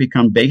 Now they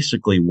become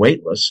basically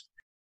weightless.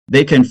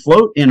 They can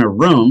float in a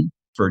room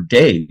for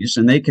days,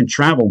 and they can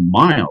travel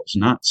miles,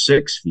 not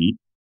 6 feet.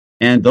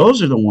 And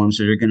those are the ones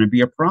that are going to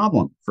be a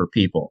problem for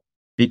people,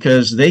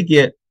 because they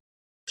get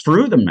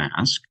through the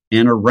mask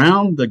and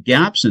around the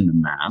gaps in the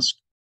mask,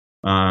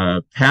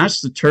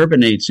 past the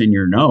turbinates in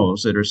your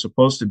nose that are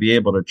supposed to be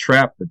able to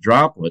trap the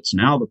droplets.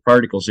 Now the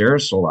particles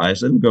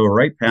aerosolize, they'll go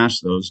right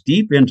past those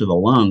deep into the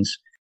lungs.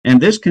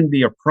 And this can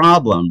be a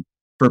problem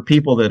for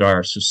people that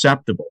are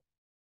susceptible.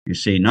 You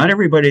see, not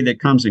everybody that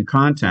comes in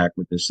contact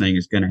with this thing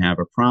is going to have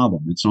a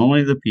problem. It's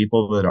only the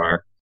people that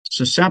are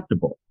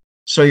susceptible.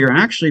 So you're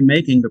actually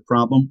making the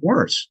problem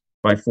worse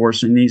by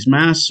forcing these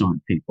masks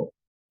on people.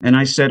 And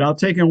I said, I'll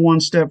take it one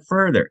step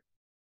further.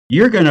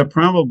 You're going to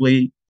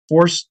probably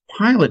force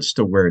pilots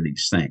to wear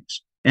these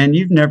things, and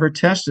you've never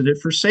tested it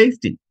for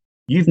safety.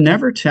 You've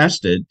never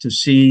tested to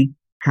see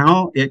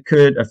how it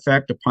could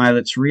affect a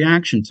pilot's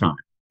reaction time,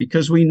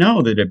 because we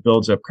know that it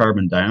builds up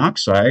carbon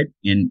dioxide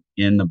in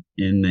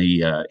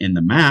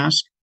the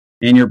mask,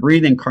 and you're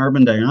breathing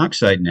carbon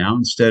dioxide now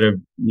instead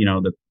of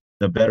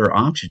the better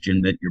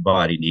oxygen that your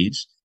body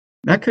needs.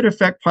 That could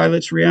affect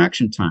pilots'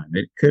 reaction time.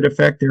 It could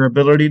affect their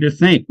ability to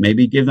think,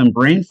 maybe give them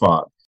brain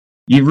fog.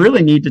 You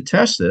really need to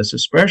test this,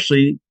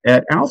 especially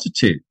at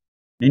altitude,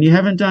 and you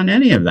haven't done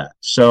any of that.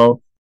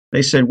 So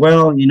they said,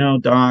 well,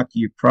 Doc,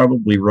 you're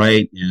probably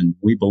right, and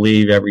we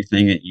believe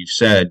everything that you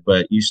said,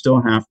 but you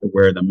still have to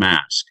wear the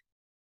mask.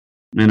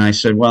 And I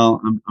said,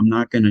 well, I'm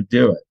not going to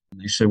do it.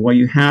 And they said, well,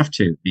 you have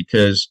to,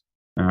 because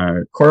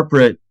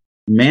corporate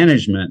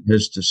management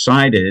has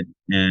decided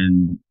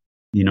and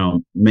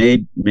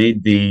made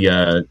the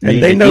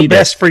and they know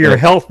best for your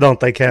health, don't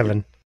they,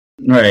 Kevin?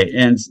 Right.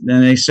 And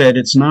then they said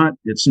it's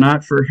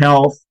not for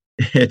health,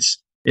 it's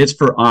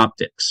for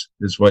optics,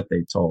 is what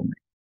they told me.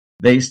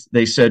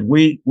 They said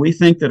we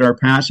think that our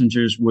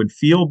passengers would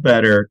feel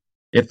better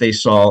if they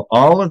saw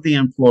all of the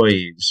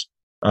employees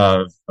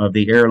of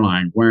the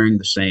airline wearing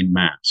the same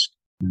mask.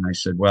 And I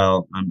said,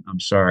 well, I'm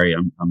sorry,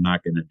 I'm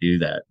not going to do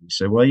that. He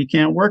said, well, you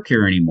can't work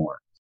here anymore.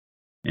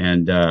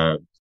 And I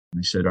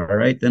said, all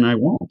right, then I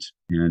won't.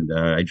 And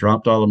I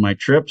dropped all of my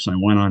trips. I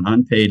went on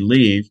unpaid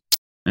leave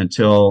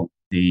until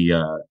the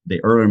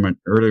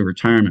early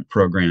retirement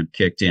program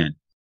kicked in.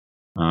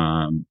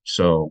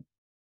 So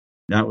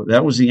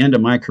that was the end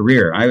of my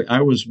career.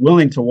 I was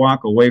willing to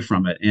walk away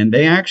from it, and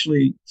they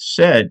actually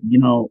said,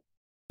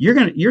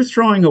 you're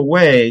throwing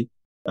away,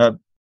 the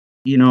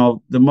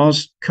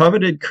most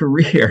coveted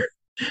career,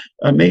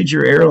 a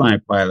major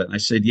airline pilot. And I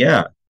said,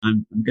 yeah,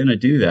 I'm going to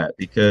do that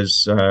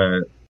because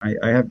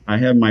I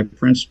have my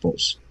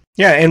principles.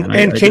 Yeah,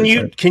 and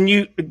can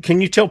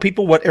you tell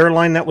people what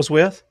airline that was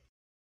with?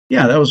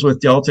 Yeah, that was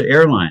with Delta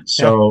Airlines.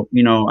 So,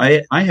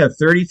 I have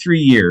 33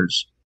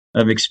 years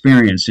of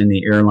experience in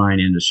the airline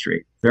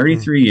industry,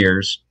 33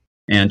 years,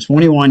 and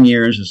 21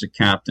 years as a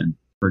captain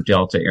for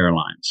Delta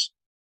Airlines.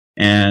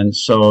 And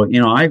so,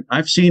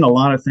 I've seen a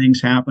lot of things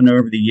happen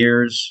over the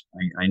years.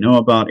 I know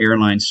about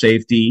airline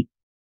safety,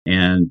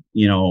 and,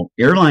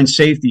 airline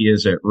safety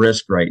is at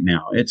risk right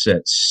now. It's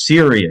at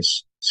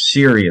serious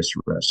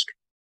risk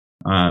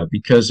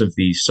because of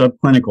the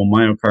subclinical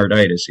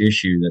myocarditis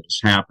issue that has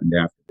happened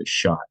after the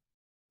shot.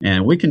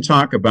 And we can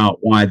talk about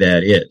why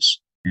that is.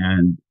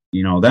 And,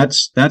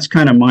 that's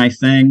kind of my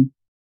thing.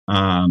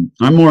 I'm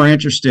more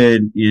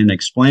interested in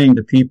explaining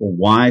to people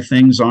why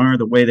things are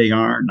the way they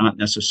are, not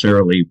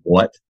necessarily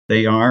what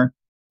they are.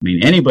 I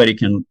mean, anybody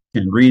can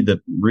read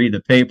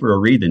the paper or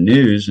read the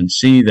news and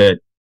see that,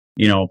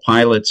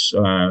 pilots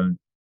are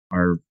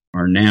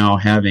now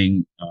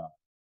having,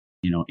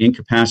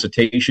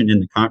 incapacitation in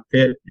the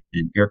cockpit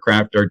and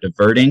aircraft are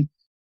diverting.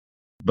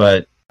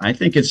 But I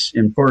think it's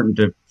important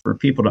for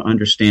people to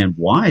understand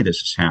why this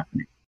is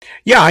happening.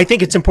 Yeah, I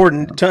think it's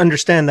important to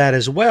understand that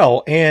as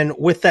well. And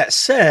with that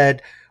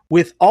said,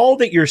 with all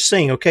that you're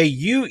seeing, okay,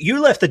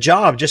 you left the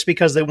job just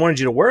because they wanted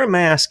you to wear a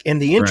mask.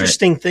 And the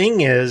interesting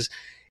thing is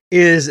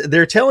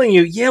they're telling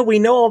you, yeah, we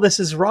know all this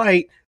is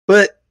right,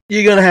 but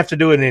you're going to have to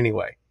do it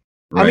anyway.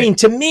 Right. I mean,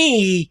 to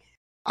me,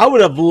 I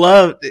would have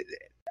loved,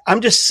 I'm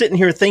just sitting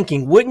here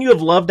thinking, wouldn't you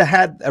have loved to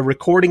have a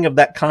recording of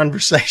that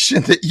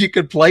conversation that you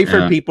could play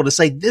for people to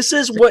say, this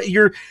is what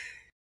you're,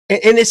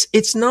 and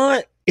it's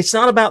not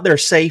about their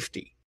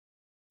safety.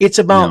 It's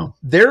about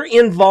they're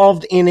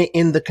involved in it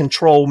in the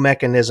control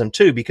mechanism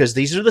too, because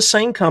these are the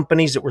same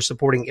companies that were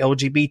supporting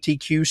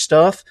LGBTQ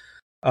stuff,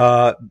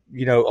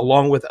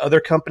 along with other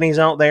companies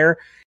out there.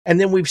 And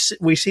then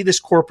we see this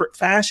corporate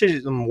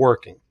fascism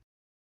working,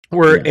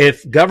 where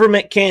if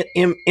government can't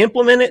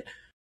implement it,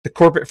 the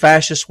corporate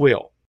fascists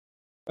will.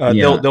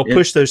 They'll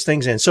push those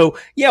things in. So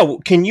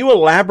can you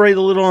elaborate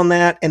a little on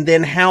that, and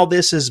then how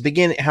this is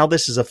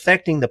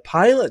affecting the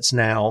pilots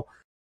now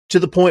to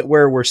the point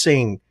where we've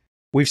seen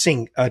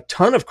a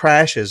ton of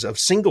crashes of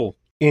single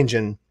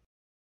engine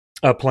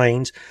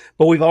planes,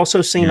 but we've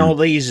also seen all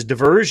these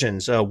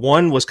diversions.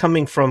 One was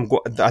coming from,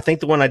 I think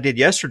the one I did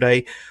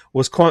yesterday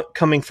was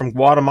coming from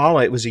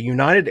Guatemala. It was a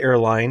United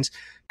Airlines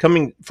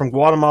coming from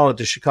Guatemala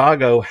to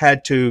Chicago,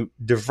 had to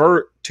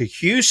divert to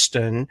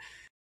Houston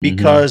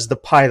because the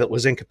pilot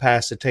was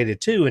incapacitated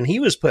too, and he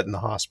was put in the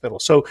hospital.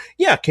 So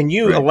can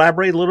you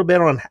elaborate a little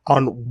bit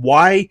on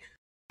why,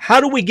 how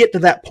do we get to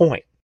that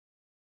point?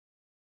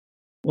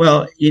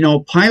 Well,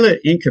 pilot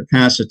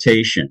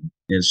incapacitation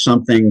is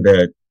something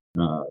that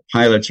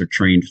pilots are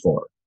trained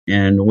for.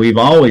 And we've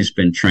always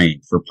been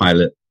trained for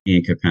pilot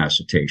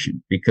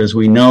incapacitation because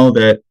we know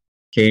that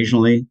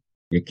occasionally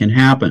it can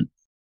happen.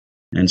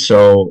 And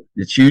so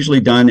it's usually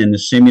done in the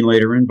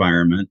simulator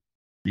environment,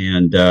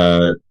 and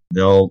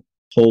they'll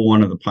pull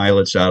one of the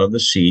pilots out of the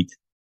seat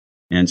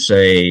and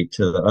say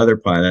to the other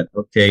pilot,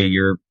 okay,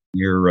 your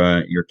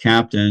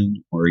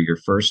captain or your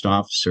first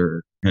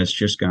officer has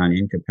just gotten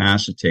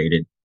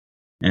incapacitated.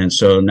 And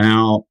so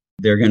now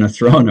they're going to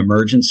throw an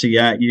emergency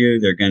at you.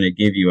 They're going to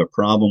give you a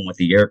problem with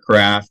the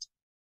aircraft.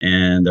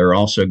 And they're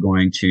also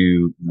going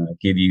to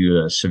give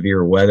you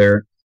severe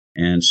weather.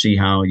 and see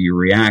how you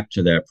react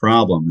to that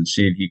problem and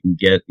see if you can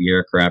get the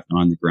aircraft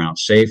on the ground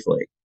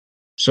safely.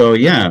 So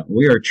yeah,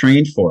 we are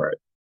trained for it.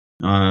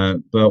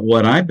 But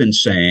what I've been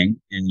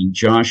saying, and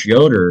Josh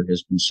Yoder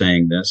has been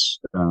saying this,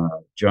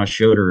 Josh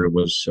Yoder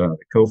was the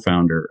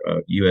co-founder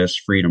of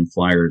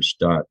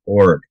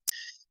usfreedomflyers.org.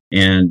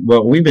 And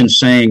what we've been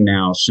saying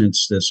now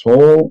since this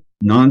whole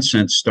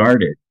nonsense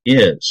started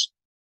is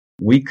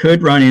we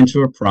could run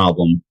into a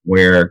problem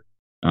where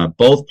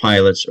both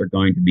pilots are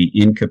going to be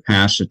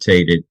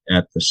incapacitated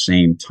at the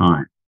same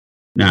time.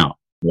 Now,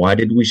 why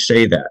did we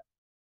say that?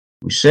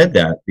 We said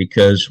that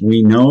because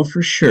we know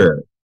for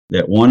sure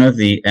that one of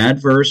the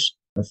adverse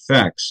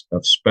effects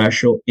of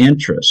special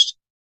interest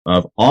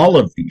of all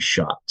of these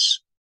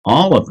shots,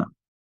 all of them,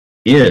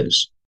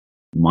 is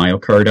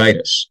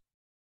myocarditis.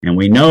 And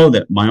we know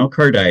that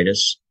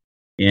myocarditis,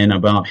 in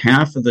about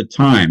half of the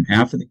time,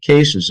 half of the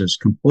cases, is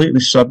completely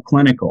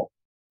subclinical.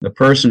 The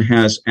person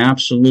has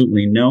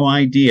absolutely no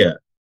idea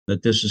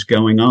that this is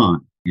going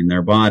on in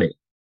their body.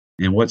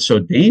 And what's so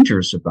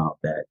dangerous about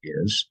that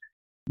is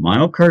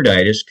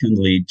myocarditis can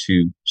lead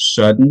to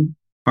sudden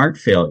heart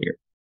failure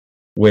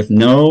with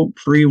no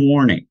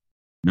pre-warning,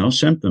 no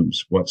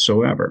symptoms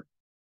whatsoever.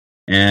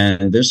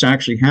 And this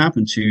actually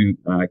happened to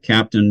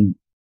Captain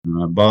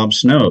Bob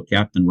Snow,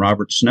 Captain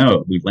Robert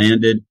Snow, who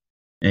landed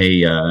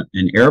an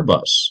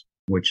Airbus,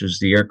 which is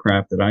the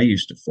aircraft that I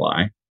used to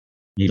fly.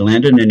 He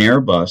landed an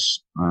Airbus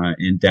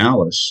in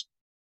Dallas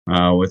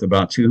with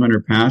about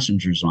 200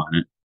 passengers on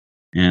it.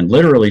 And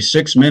literally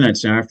 6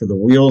 minutes after the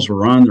wheels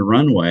were on the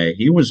runway,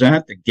 he was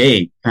at the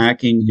gate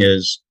packing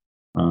his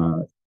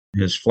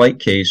flight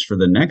case for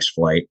the next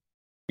flight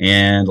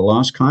and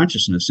lost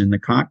consciousness in the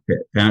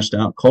cockpit, passed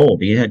out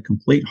cold. He had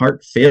complete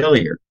heart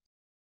failure.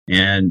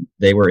 And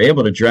they were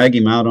able to drag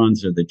him out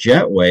onto the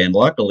jetway. And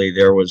luckily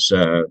there was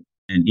an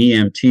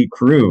EMT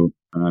crew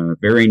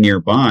very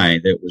nearby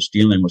that was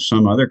dealing with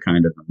some other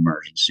kind of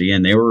emergency.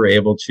 And they were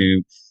able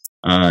to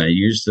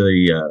use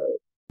the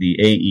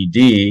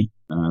AED,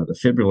 the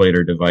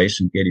defibrillator device,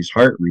 and get his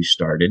heart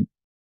restarted.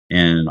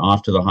 And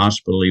off to the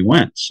hospital he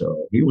went.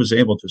 So he was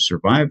able to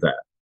survive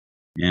that.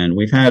 And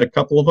we've had a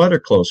couple of other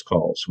close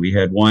calls. We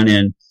had one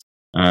in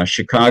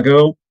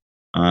Chicago.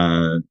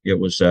 It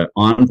was an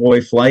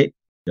envoy flight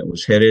that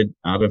was headed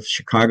out of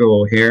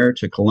Chicago O'Hare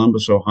to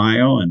Columbus,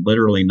 Ohio. And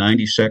literally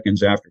 90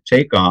 seconds after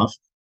takeoff,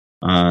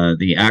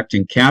 the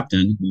acting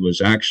captain, who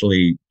was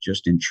actually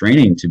just in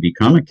training to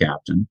become a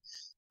captain,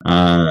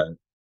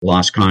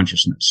 lost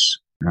consciousness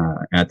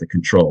at the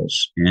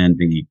controls. And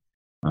the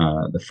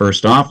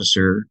first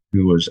officer,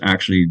 who was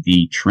actually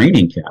the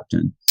training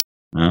captain,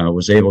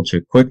 was able to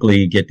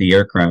quickly get the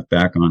aircraft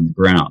back on the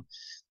ground.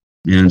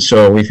 And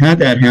so we've had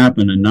that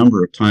happen a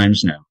number of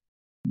times now.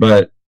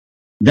 But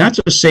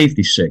that's a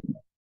safety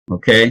signal,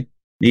 okay?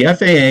 The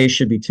FAA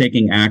should be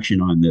taking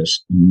action on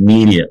this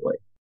immediately.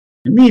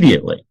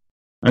 Immediately.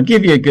 I'll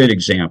give you a good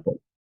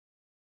example.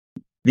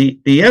 The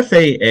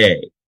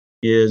FAA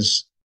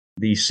is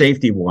the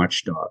safety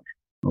watchdog,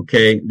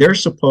 okay? They're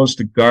supposed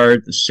to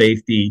guard the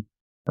safety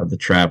of the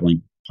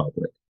traveling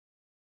public.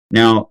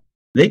 Now,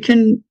 they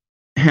can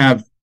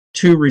have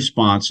two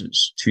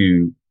responses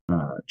to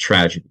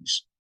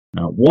tragedies.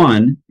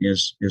 One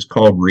is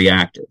called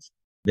reactive.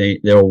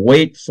 They'll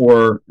wait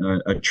for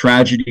a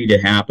tragedy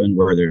to happen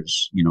where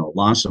there's,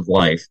 loss of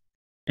life,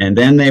 and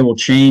then they will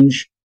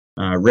change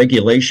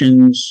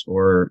regulations,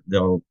 or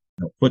they'll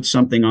put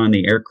something on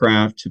the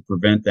aircraft to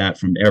prevent that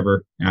from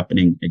ever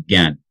happening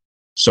again.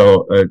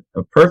 So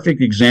a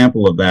perfect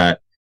example of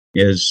that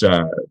is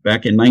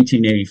back in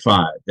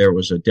 1985, there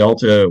was a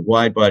Delta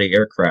wide-body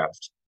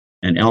aircraft,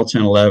 an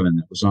L-1011,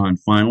 that was on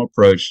final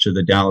approach to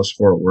the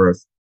Dallas-Fort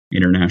Worth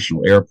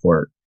International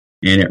Airport,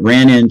 and it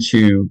ran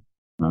into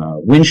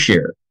wind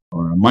shear,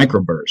 or a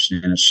microburst,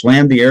 and it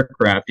slammed the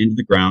aircraft into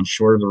the ground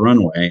short of the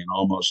runway, and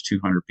almost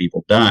 200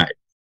 people died.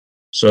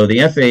 So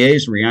the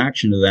FAA's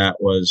reaction to that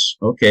was,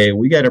 okay,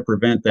 we got to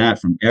prevent that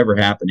from ever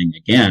happening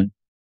again.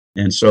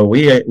 And so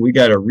we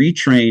got to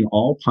retrain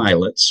all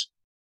pilots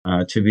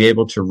to be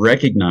able to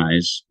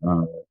recognize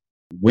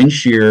wind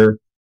shear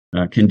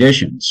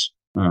conditions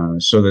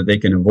so that they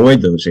can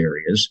avoid those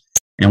areas.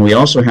 And we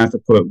also have to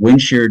put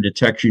wind shear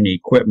detection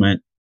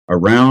equipment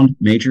around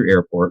major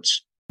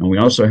airports. And we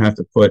also have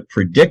to put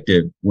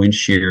predictive wind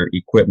shear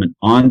equipment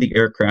on the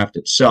aircraft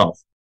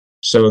itself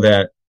so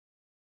that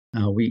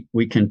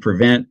we can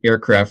prevent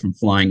aircraft from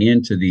flying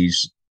into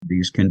these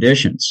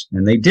conditions.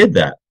 And they did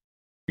that.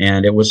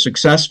 And it was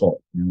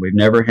successful. And we've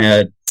never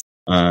had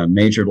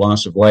major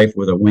loss of life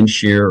with a wind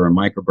shear or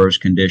microburst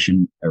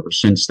condition ever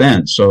since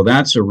then. So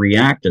that's a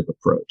reactive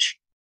approach.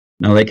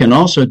 Now, they can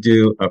also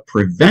do a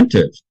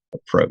preventive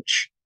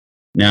approach.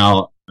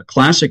 Now, a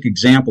classic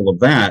example of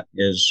that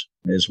is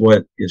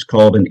what is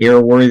called an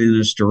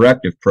airworthiness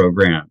directive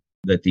program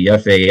that the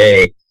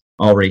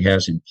FAA already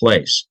has in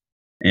place.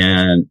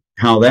 And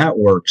how that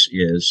works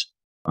is,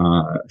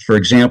 for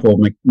example,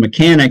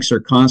 mechanics are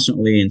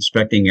constantly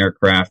inspecting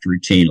aircraft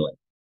routinely.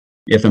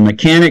 If a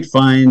mechanic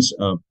finds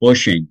a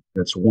bushing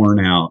that's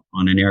worn out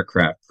on an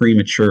aircraft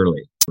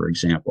prematurely, for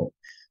example,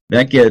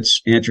 that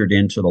gets entered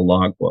into the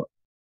logbook.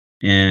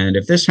 And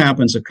if this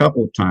happens a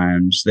couple of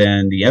times,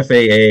 then the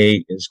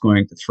FAA is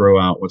going to throw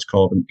out what's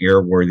called an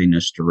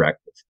airworthiness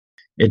directive.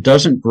 It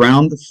doesn't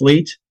ground the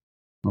fleet,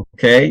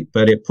 okay,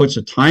 but it puts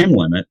a time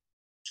limit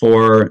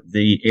for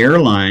the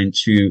airline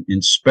to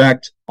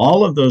inspect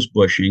all of those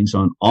bushings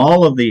on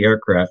all of the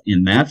aircraft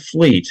in that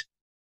fleet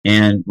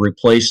and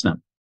replace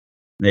them.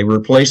 They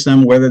replace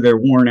them whether they're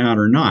worn out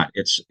or not.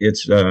 It's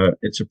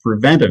a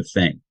preventive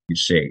thing, you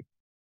see.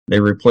 They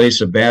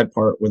replace a bad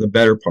part with a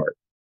better part,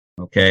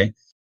 okay?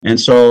 And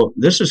so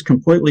this is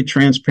completely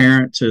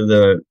transparent to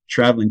the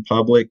traveling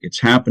public. It's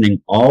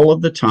happening all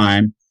of the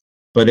time,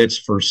 but it's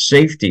for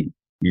safety,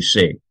 you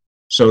see.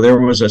 So there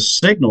was a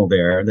signal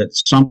there that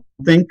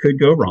something could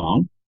go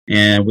wrong,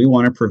 and we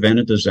want to prevent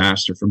a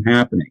disaster from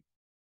happening.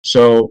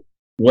 So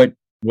what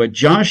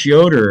Josh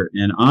Yoder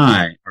and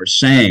I are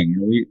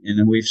saying,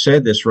 and we've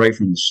said this right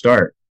from the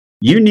start,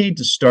 you need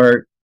to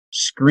start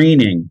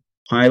screening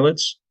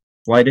pilots,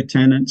 flight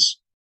attendants,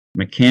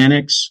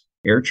 mechanics,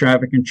 air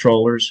traffic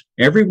controllers,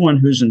 everyone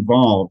who's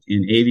involved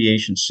in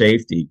aviation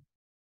safety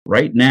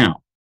right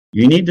now.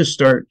 You need to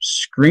start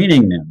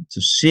screening them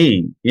to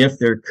see if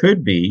there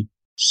could be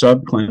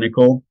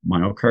subclinical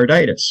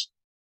myocarditis.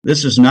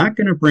 This is not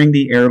going to bring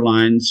the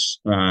airlines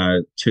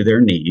to their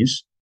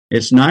knees.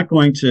 It's not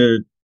going to,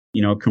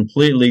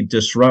 completely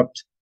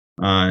disrupt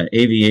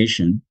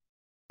aviation,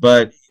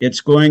 but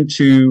it's going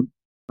to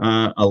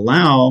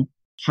allow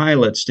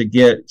pilots to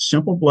get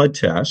simple blood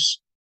tests,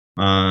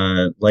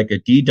 like a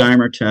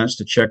D-dimer test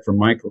to check for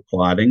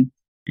microclotting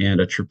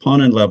and a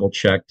troponin level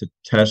check to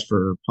test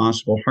for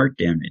possible heart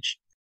damage.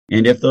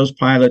 And if those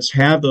pilots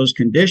have those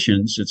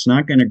conditions, it's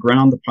not going to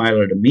ground the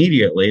pilot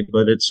immediately,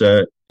 but it's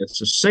a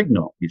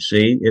signal, you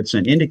see. It's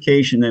an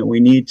indication that we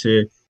need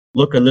to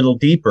look a little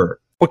deeper.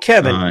 Well,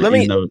 Kevin, let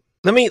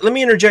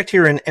me interject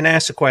here and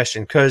ask a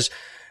question, because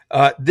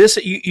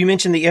you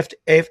mentioned the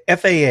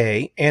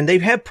FAA, and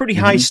they've had pretty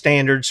high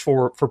standards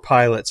for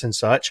pilots and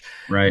such.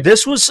 Right.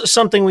 This was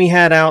something we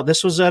had out.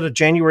 This was out of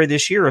January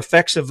this year.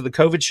 Effects of the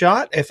COVID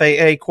shot.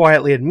 FAA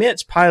quietly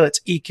admits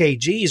pilots'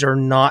 EKGs are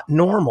not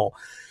normal.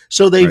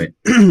 So they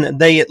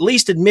at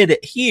least admit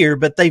it here,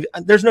 but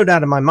there's no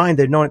doubt in my mind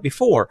they've known it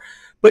before.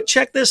 But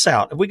check this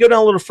out. If we go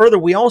down a little further,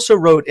 we also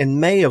wrote in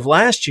May of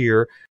last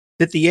year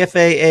that the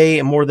FAA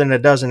and more than a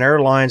dozen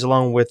airlines,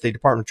 along with the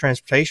Department of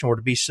Transportation, were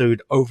to be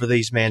sued over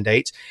these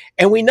mandates.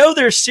 And we know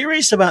they're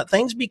serious about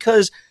things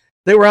because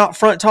they were out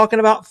front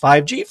talking about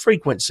 5G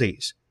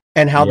frequencies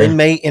and how they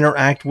may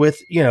interact with,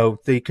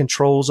 the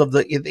controls of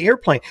the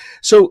airplane.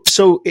 So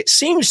it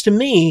seems to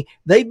me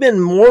they've been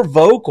more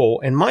vocal,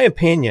 in my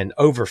opinion,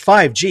 over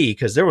 5G,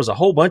 because there was a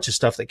whole bunch of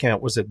stuff that came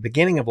out. Was it the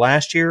beginning of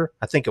last year?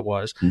 I think it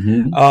was.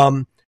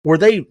 Where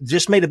they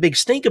just made a big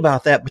stink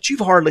about that, but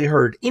you've hardly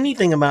heard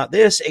anything about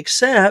this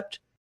except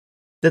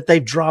that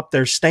they've dropped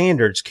their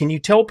standards. Can you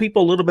tell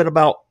people a little bit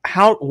about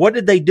what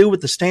did they do with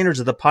the standards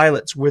of the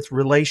pilots with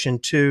relation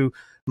to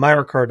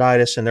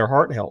myocarditis and their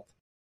heart health?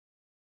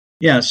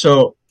 Yeah,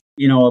 so,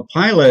 a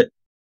pilot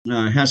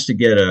has to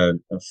get a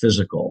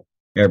physical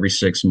every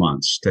 6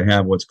 months to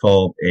have what's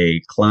called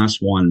a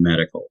Class 1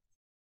 medical.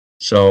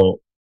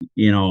 So,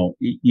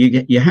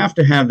 you have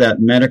to have that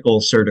medical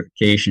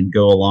certification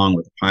go along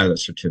with the pilot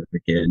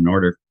certificate in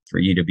order for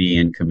you to be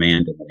in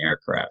command of an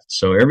aircraft.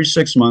 So every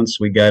 6 months,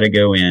 we got to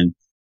go in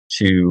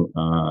to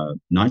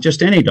not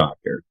just any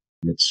doctor.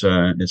 It's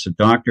a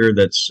doctor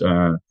that's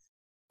an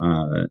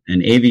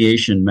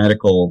aviation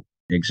medical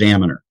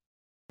examiner.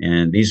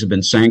 And these have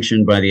been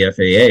sanctioned by the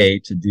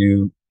FAA to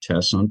do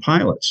tests on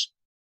pilots.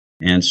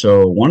 And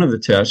so one of the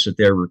tests that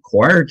they're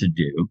required to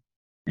do,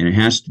 and it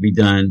has to be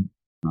done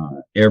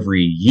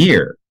every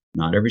year,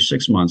 not every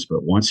 6 months,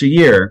 but once a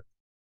year,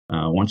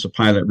 once a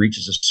pilot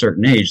reaches a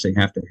certain age, they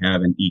have to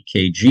have an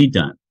EKG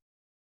done.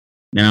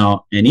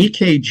 Now, an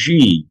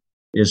EKG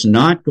is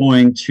not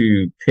going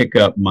to pick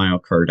up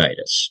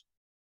myocarditis,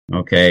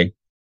 okay?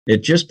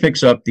 It just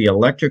picks up the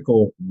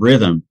electrical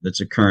rhythm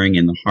that's occurring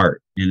in the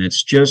heart, and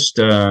it's just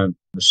a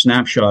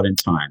snapshot in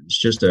time. It's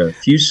just a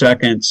few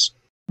seconds.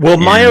 Will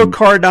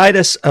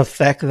myocarditis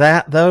affect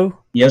that, though?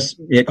 Yes,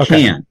 it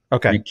can.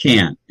 Okay. It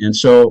can. And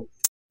so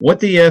what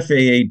the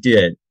FAA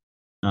did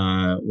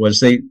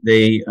was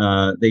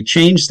they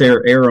changed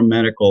their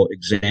aeromedical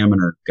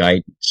examiner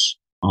guidance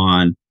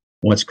on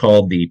what's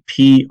called the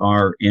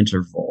PR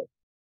interval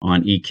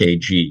on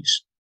EKGs.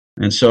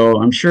 And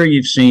so I'm sure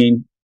you've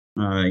seen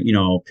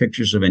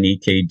pictures of an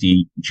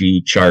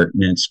EKG chart,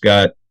 and it's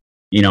got,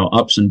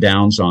 ups and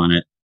downs on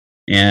it.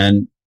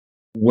 And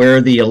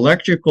where the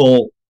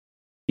electrical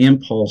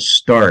impulse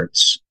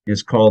starts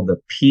is called the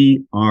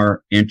PR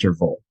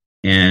interval.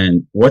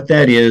 And what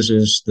that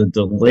is the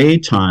delay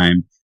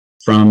time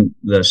from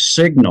the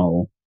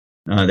signal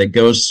that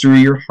goes through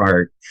your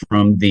heart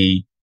from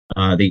the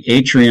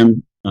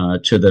atrium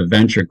to the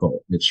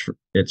ventricle.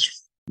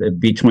 It's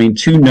between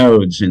two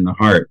nodes in the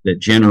heart that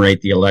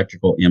generate the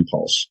electrical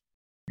impulse,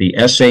 the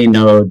SA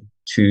node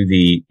to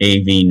the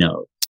AV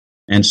node.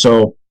 And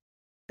so,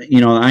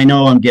 I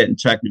know I'm getting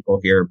technical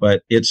here,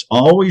 but it's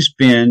always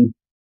been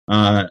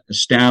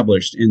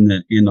established in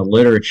the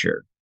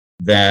literature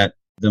that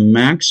the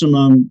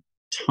maximum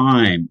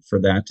time for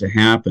that to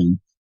happen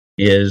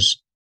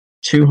is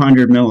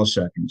 200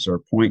 milliseconds or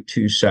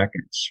 0.2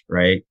 seconds,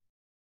 right?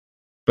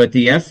 But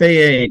the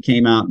FAA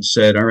came out and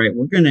said, all right,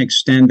 we're going to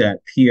extend that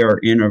PR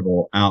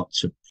interval out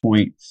to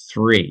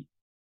 0.3.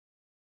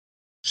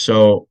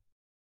 So,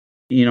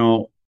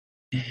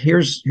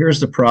 here's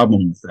the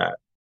problem with that.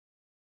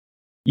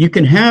 You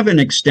can have an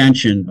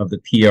extension of the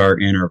PR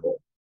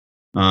interval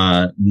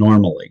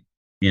normally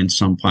in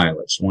some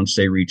pilots once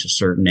they reach a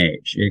certain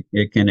age.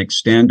 It can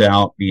extend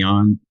out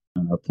beyond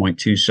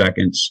 0.2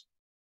 seconds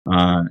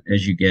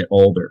as you get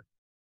older.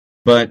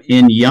 But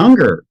in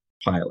younger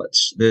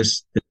pilots,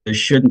 this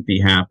shouldn't be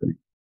happening,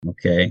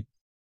 okay?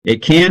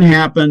 It can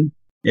happen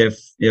if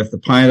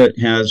the pilot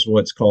has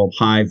what's called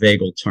high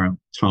vagal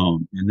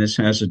tone, and this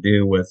has to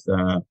do with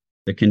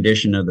the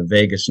condition of the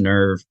vagus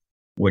nerve,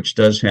 which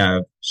does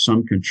have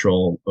some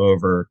control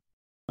over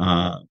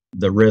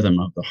the rhythm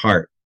of the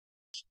heart.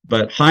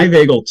 But high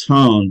vagal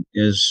tone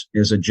is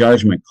a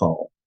judgment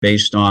call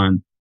based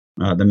on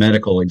the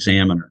medical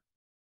examiner.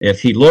 If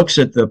he looks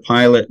at the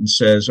pilot and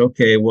says,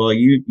 okay, well,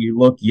 you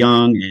look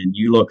young and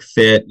you look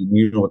fit and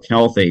you look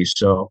healthy,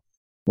 so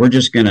we're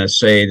just going to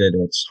say that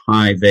it's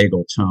high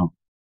vagal tone.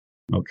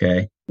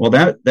 Okay. Well,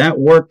 that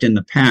worked in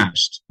the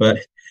past, but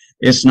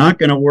it's not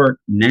going to work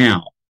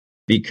now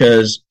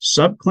because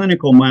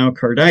subclinical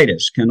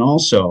myocarditis can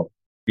also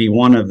be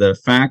one of the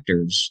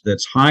factors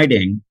that's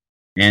hiding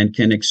and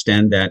can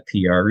extend that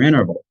PR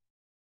interval.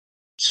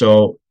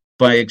 So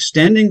by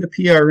extending the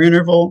PR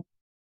interval,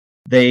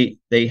 they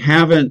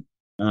haven't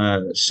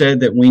said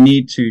that we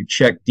need to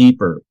check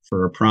deeper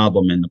for a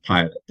problem in the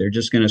pilot. They're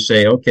just going to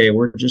say, okay,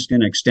 we're just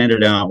going to extend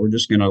it out. We're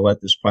just going to let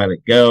this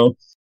pilot go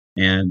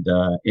and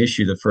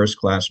issue the first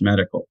class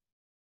medical.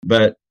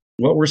 But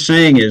what we're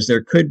saying is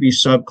there could be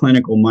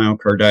subclinical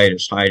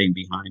myocarditis hiding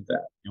behind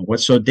that. And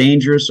what's so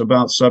dangerous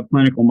about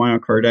subclinical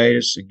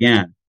myocarditis?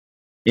 Again,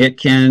 it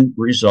can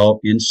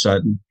result in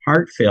sudden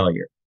heart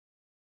failure.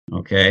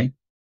 Okay?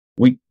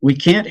 We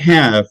can't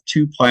have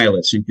two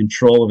pilots in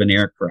control of an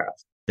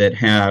aircraft that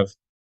have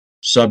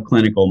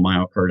subclinical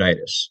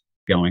myocarditis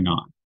going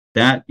on.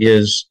 That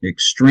is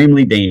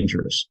extremely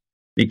dangerous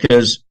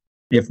because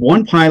if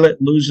one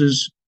pilot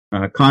loses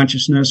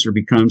consciousness or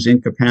becomes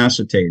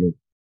incapacitated,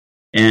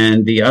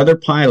 and the other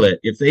pilot,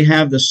 if they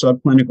have the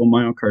subclinical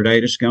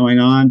myocarditis going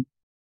on,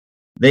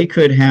 they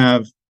could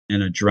have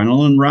an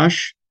adrenaline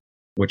rush,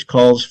 which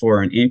calls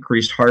for an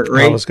increased heart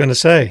rate. I was going to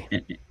say,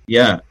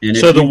 yeah. And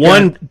so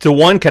the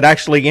one could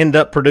actually end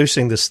up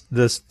producing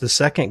the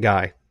second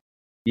guy.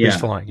 Yeah, who's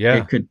flying.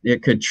 Yeah,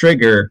 it could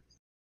trigger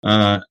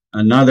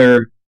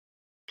another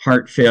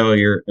heart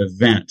failure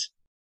event,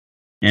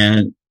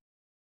 and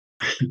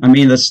I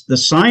mean the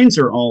signs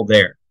are all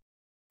there.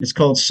 It's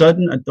called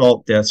sudden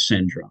adult death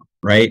syndrome,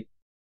 right?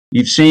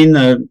 You've seen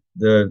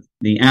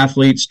the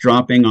athletes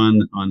dropping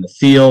on the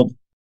field,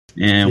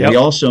 and yep. we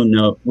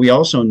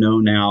also know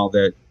now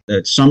that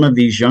some of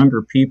these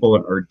younger people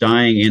are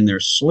dying in their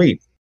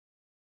sleep.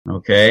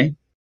 Okay,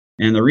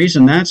 and the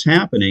reason that's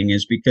happening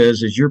is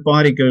because as your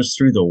body goes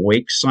through the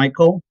wake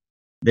cycle,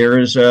 there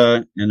is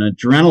an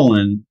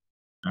adrenaline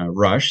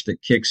rush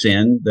that kicks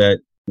in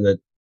that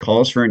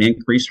calls for an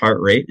increased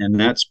heart rate, and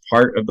that's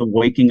part of the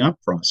waking up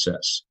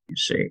process, you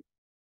see.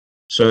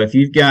 So if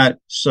you've got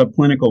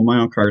subclinical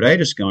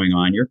myocarditis going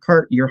on,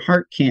 your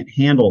heart can't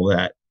handle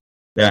that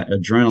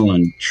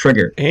adrenaline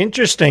trigger.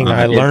 Interesting.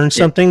 I learned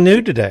something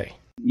new today.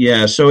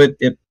 Yeah, so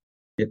it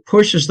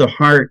pushes the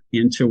heart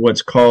into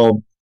what's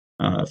called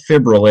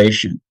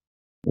fibrillation,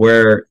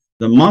 where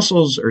the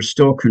muscles are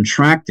still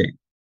contracting.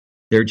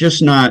 They're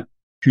just not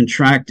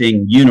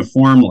contracting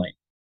uniformly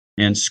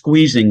and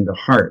squeezing the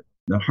heart.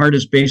 The heart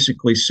is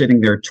basically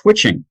sitting there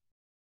twitching.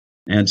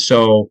 And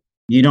so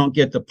you don't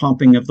get the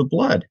pumping of the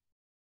blood.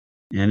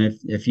 And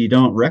if you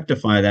don't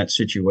rectify that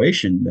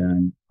situation,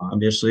 then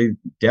obviously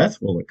death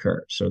will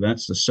occur. So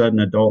that's the sudden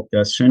adult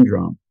death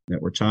syndrome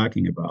that we're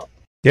talking about.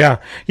 Yeah.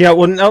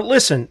 Well, now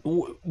listen,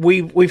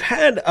 we've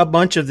had a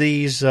bunch of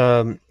these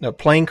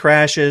plane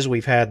crashes.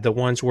 We've had the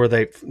ones where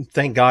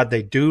thank God,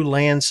 they do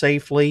land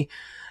safely.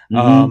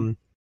 Mm-hmm.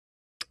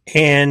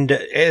 And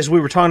as we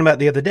were talking about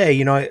the other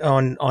day,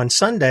 on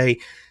Sunday,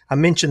 I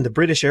mentioned the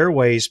British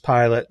Airways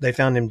pilot. They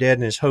found him dead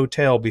in his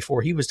hotel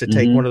before he was to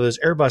take one of those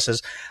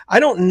Airbuses. I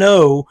don't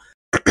know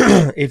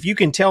if you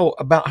can tell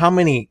about how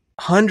many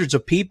hundreds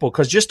of people,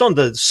 because just on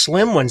the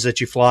slim ones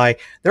that you fly,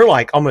 they're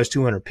like almost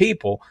 200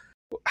 people.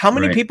 How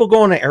many people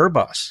go on an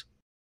Airbus?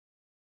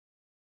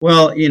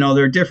 Well,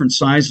 there are different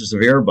sizes of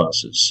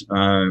Airbuses.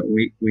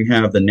 We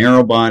have the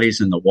narrow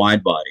bodies and the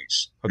wide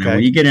bodies. Okay. And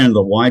when you get into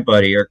the wide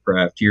body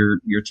aircraft, you're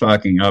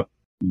talking up,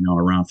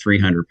 around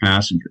 300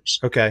 passengers.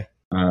 Okay.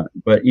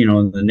 But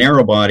the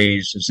narrow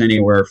bodies is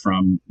anywhere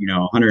from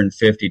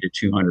 150 to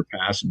 200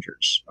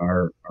 passengers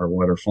are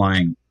what are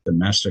flying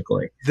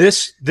domestically.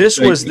 This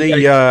was the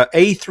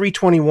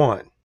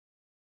A321.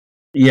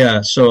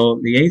 Yeah.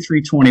 So the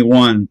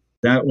A321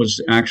 that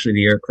was actually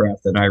the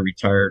aircraft that I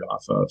retired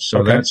off of. So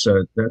Okay.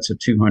 that's a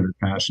 200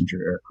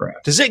 passenger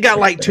aircraft. Does it got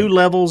like two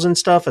levels and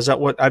stuff? Is that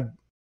what I've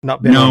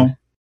not been No, on?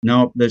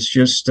 no, that's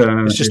just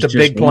It's just a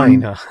big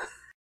plane, huh?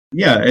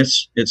 Yeah,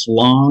 it's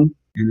long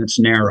and it's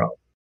narrow.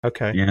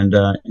 Okay. And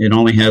it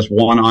only has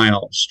one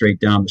aisle straight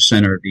down the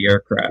center of the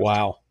aircraft.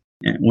 Wow.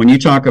 And when you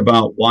talk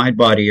about wide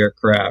body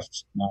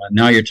aircraft,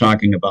 now you're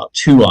talking about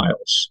two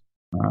aisles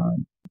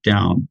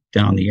down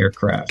the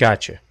aircraft.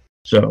 Gotcha.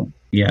 So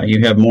yeah,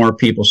 you have more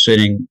people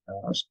sitting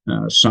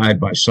side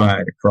by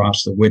side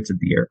across the width of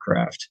the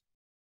aircraft.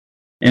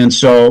 And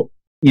so,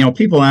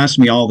 people ask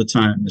me all the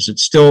time, is it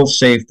still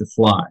safe to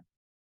fly?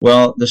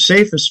 Well, the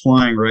safest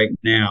flying right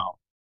now,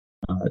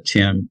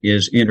 Tim,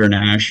 is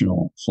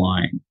international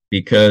flying,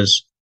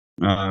 because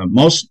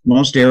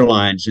most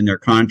airlines in their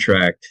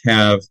contract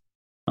have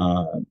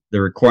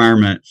the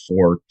requirement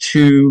for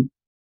two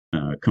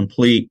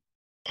complete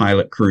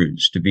pilot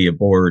crews to be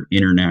aboard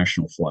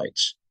international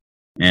flights.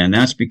 And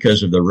that's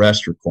because of the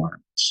rest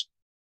requirements.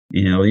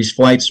 These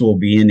flights will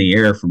be in the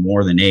air for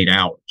more than 8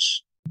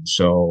 hours.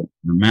 So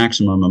the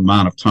maximum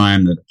amount of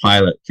time that a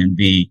pilot can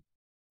be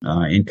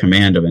in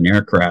command of an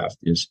aircraft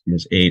is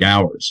 8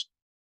 hours.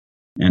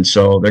 And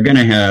so they're going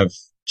to have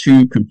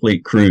two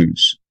complete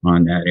crews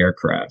on that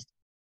aircraft.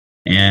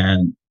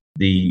 And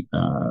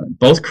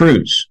both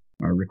crews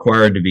are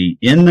required to be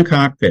in the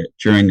cockpit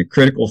during the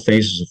critical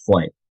phases of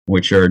flight,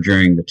 which are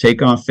during the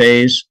takeoff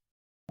phase,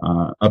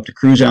 up to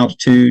cruise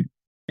altitude,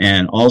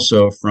 and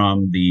also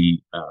from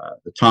the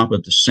top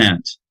of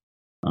descent,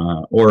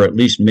 or at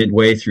least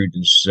midway through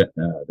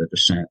the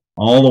descent,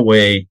 all the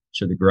way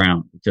to the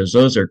ground, because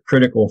those are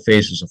critical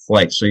phases of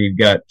flight. So you've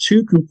got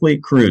two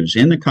complete crews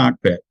in the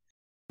cockpit.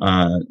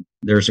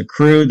 There's a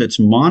crew that's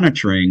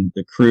monitoring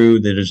the crew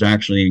that is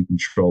actually in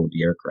control of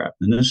the aircraft.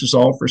 And this is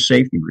all for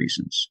safety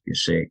reasons, you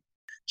see.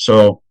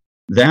 So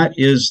that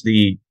is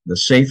the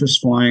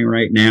safest flying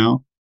right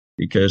now,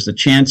 because the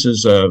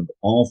chances of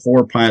all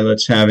four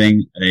pilots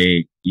having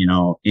a,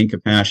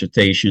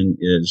 incapacitation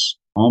is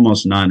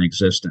almost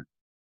non-existent.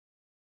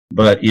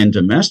 But in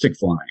domestic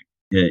flying,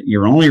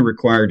 you're only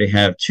required to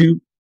have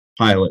two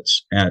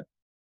pilots at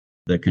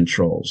the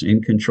controls,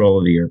 in control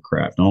of the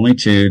aircraft, only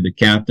two, the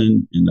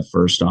captain and the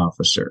first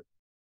officer.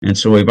 And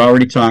so we've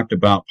already talked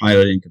about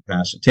pilot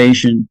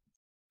incapacitation.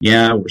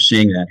 Yeah, we're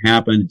seeing that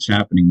happen. It's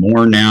happening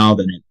more now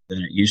than it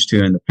used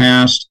to in the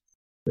past.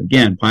 But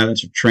again,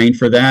 pilots are trained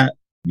for that.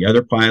 The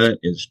other pilot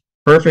is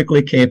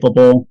perfectly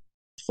capable of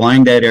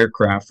flying that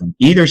aircraft from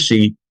either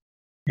seat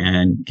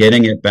and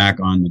getting it back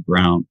on the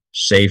ground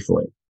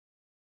safely.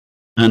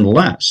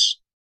 Unless,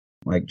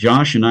 like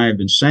Josh and I have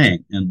been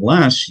saying,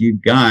 unless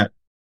you've got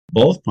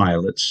both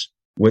pilots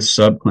with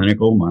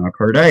subclinical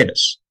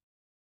myocarditis.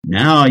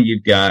 Now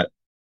you've got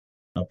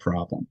a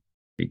problem,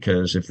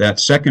 because if that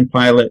second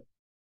pilot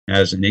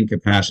has an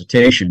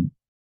incapacitation,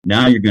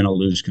 now you're going to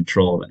lose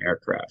control of an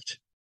aircraft.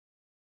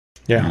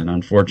 Yeah. And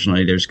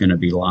unfortunately, there's going to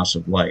be loss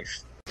of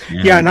life.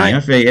 And Yeah, and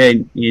the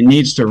FAA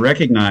needs to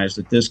recognize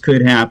that this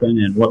could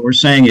happen. And what we're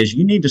saying is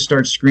you need to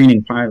start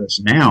screening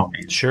pilots now,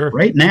 man. Sure.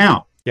 Right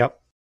now.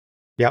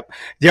 Yep.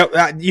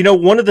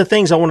 One of the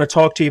things I want to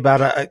talk to you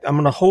about, I'm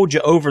going to hold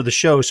you over the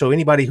show. So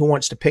anybody who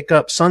wants to pick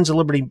up Sons of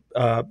Liberty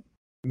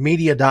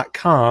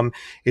media.com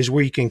is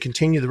where you can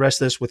continue the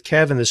rest of this with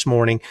Kevin this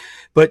morning.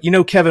 But,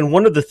 Kevin,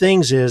 one of the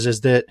things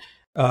is that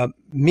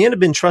men have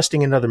been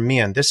trusting in other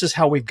men. This is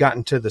how we've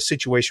gotten to the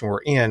situation we're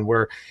in,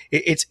 where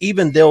it's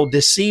even they'll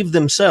deceive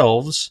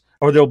themselves,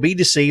 or they'll be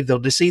deceived. They'll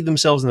deceive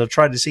themselves and they'll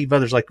try to deceive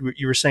others. Like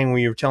you were saying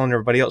when you were telling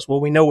everybody else,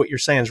 well, we know what you're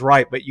saying is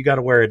right, but you got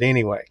to wear it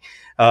anyway.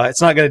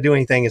 It's not going to do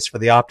anything. It's for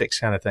the optics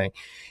kind of thing.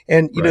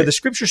 And, the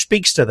scripture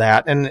speaks to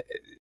that. And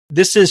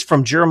this is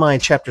from Jeremiah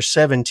chapter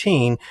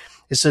 17.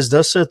 It says,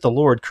 "Thus saith the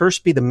Lord,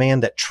 cursed be the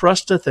man that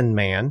trusteth in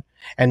man,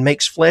 and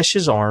makes flesh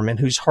his arm, and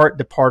whose heart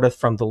departeth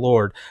from the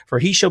Lord. For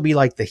he shall be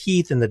like the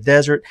heath in the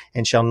desert,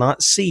 and shall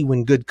not see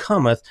when good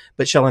cometh,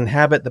 but shall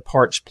inhabit the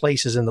parched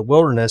places in the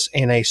wilderness,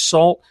 in a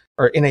salt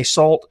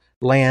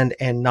land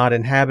and not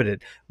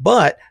inhabited.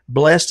 But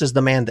blessed is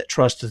the man that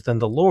trusteth in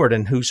the Lord,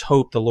 and whose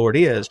hope the Lord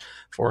is.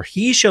 For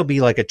he shall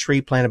be like a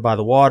tree planted by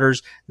the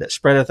waters, that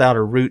spreadeth out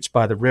her roots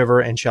by the river,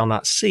 and shall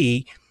not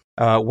see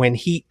when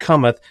heat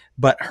cometh,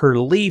 but her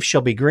leaf shall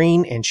be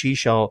green, and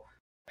shall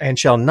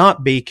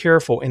not be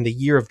careful in the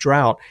year of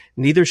drought,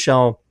 neither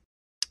shall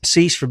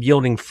cease from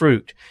yielding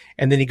fruit."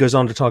 And then he goes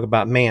on to talk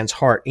about man's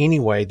heart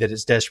anyway, that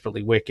it's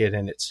desperately wicked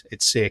and it's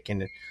sick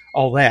and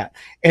all that.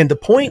 And the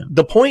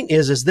point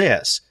is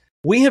this: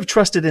 we have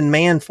trusted in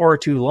man far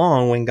too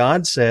long, when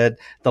God said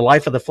the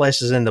life of the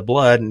flesh is in the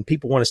blood, and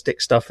people want to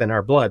stick stuff in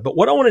our blood. But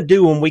what I want to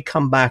do when we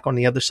come back on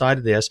the other side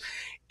of this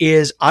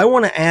is I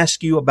want to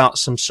ask you about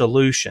some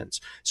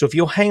solutions. So if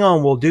you'll hang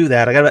on, we'll do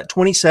that. I got about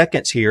 20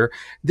 seconds here.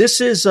 This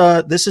is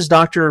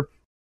Dr.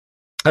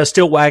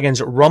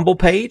 Stillwagon's Rumble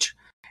page,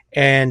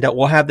 and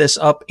we'll have this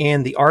up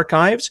in the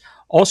archives.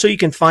 Also, you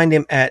can find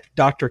him at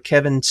Dr.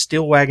 Kevin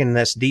Stillwagon, and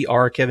that's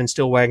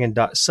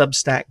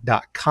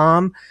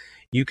drkevinstillwagon.substack.com.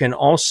 You can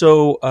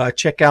also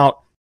check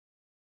out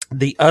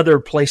the other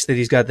place that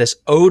he's got this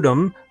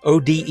odem,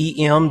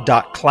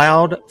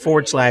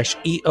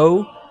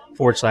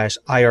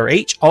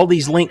 odem.cloud/EO/IRH. All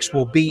these links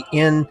will be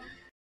in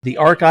the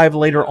archive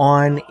later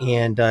on,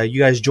 and you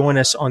guys join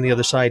us on the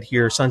other side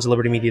here,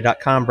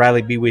 sonsoflibertymedia.com.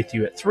 Bradley be with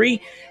you at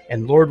 3,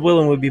 and Lord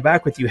willing, we'll be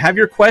back with you. Have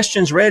your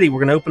questions ready. We're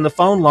going to open the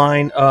phone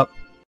line up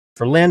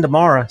for Lynn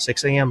tomorrow,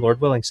 6 a.m.,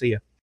 Lord willing. See you.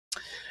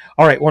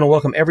 All right, want to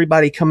welcome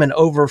everybody coming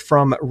over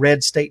from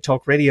Red State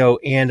Talk Radio.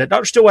 And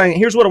Dr. Stillwagon,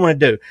 here's what I want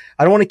to do.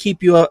 I don't want to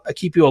keep you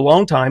a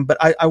long time, but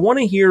I want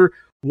to hear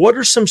what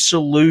are some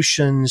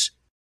solutions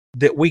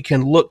that we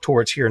can look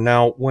towards here.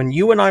 Now, when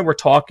you and I were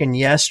talking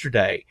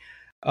yesterday,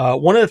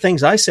 one of the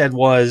things I said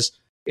was,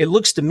 it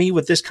looks to me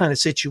with this kind of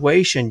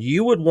situation,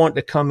 you would want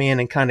to come in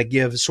and kind of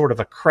give sort of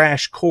a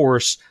crash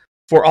course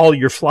for all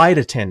your flight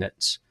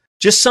attendants.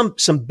 Just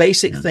some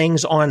basic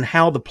things on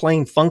how the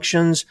plane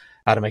functions,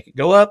 how to make it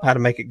go up, how to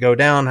make it go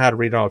down, how to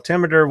read an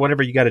altimeter,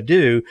 whatever you got to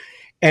do,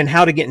 and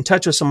how to get in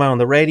touch with somebody on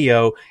the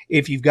radio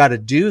if you've got to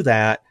do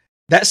that.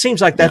 That seems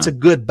like that's a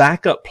good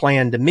backup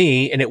plan to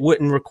me, and it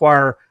wouldn't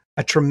require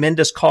a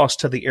tremendous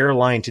cost to the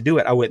airline to do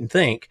it, I wouldn't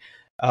think.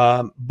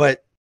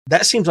 But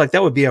that seems like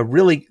that would be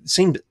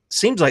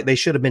seems like they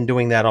should have been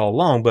doing that all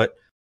along. But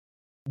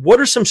what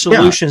are some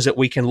solutions that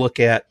we can look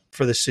at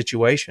for this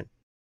situation?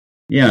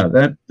 Yeah,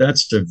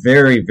 that's a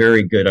very,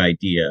 very good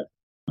idea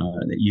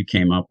that you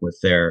came up with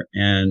there.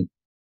 And,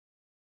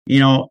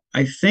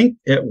 I think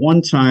at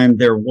one time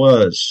there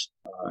was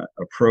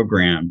a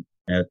program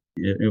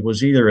it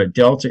was either at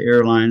Delta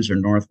Airlines or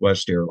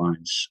Northwest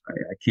Airlines.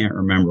 I can't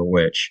remember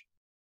which,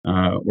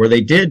 where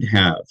they did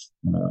have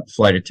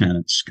flight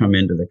attendants come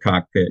into the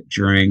cockpit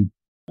during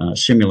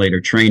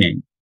simulator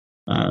training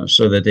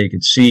so that they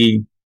could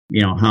see,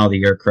 how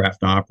the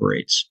aircraft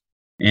operates.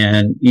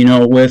 And,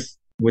 with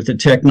the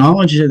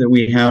technology that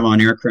we have on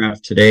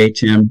aircraft today,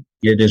 Tim,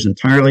 it is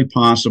entirely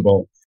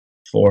possible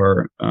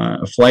for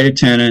a flight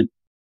attendant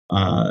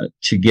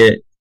to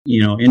get,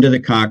 into the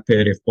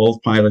cockpit if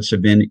both pilots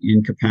have been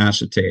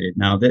incapacitated.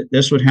 Now,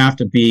 this would have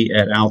to be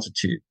at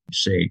altitude, you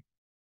see.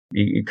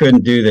 You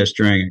couldn't do this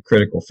during a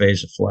critical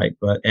phase of flight,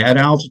 but at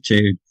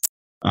altitude,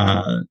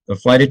 the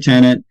flight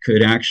attendant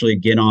could actually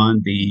get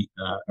on the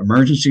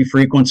emergency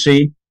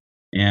frequency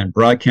and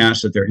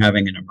broadcast that they're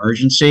having an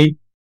emergency.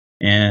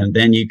 And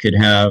then you could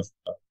have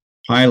a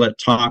pilot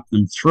talk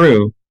them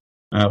through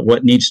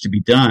what needs to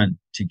be done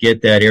to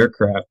get that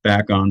aircraft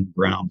back on the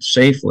ground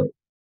safely.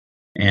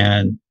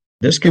 And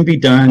this can be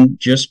done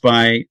just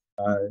by,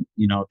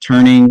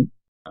 turning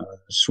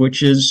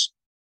switches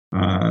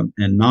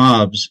and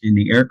knobs in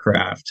the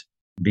aircraft,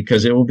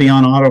 because it will be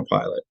on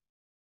autopilot.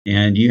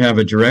 And you have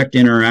a direct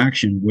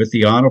interaction with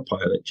the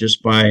autopilot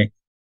just by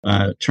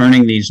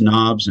turning these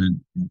knobs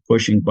and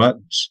pushing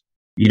buttons.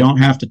 You don't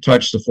have to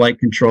touch the flight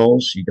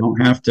controls. You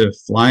don't have to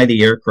fly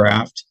the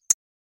aircraft.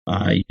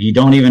 You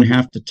don't even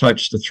have to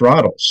touch the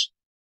throttles.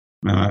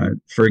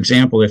 For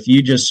example, if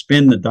you just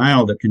spin the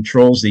dial that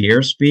controls the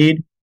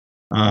airspeed,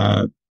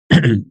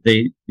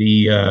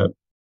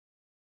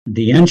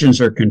 the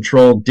engines are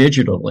controlled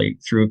digitally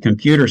through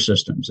computer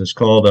systems. It's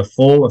called a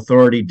full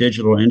authority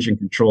digital engine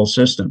control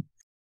system.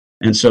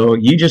 And so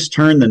you just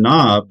turn the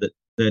knob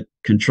that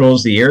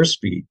controls the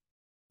airspeed.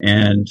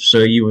 And so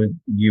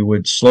you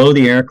would slow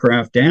the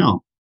aircraft down.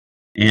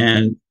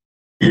 And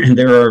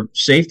there are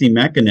safety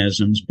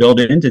mechanisms built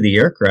into the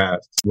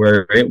aircraft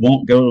where it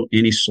won't go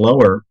any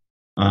slower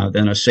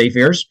than a safe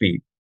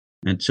airspeed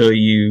until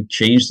you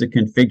change the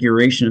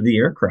configuration of the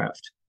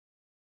aircraft.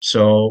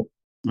 So,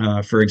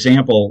 for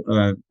example,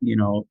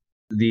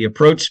 the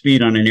approach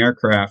speed on an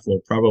aircraft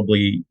will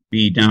probably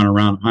be down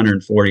around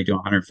 140 to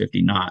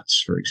 150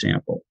 knots, for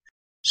example.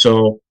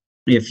 So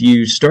if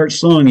you start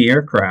slowing the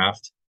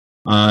aircraft,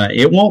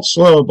 it won't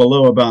slow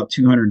below about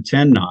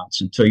 210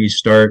 knots until you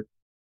start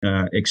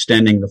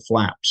extending the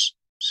flaps.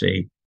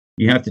 See,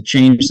 you have to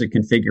change the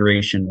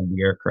configuration of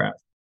the aircraft.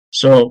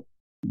 So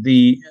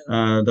the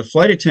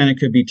flight attendant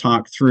could be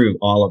talked through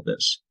all of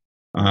this.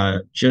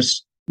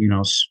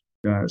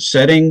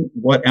 Setting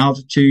what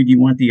altitude you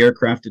want the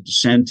aircraft to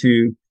descend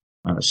to,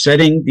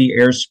 setting the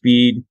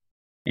airspeed,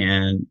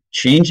 and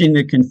changing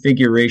the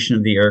configuration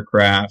of the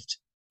aircraft,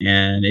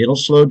 and it'll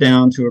slow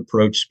down to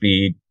approach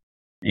speed.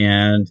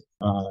 And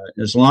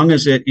as long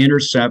as it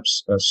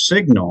intercepts a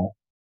signal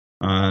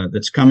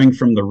that's coming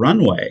from the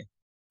runway,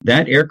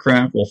 that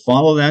aircraft will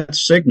follow that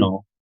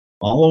signal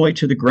all the way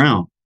to the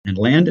ground and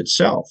land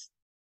itself.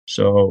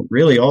 So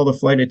really all the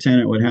flight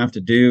attendant would have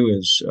to do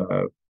is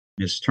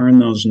turn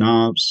those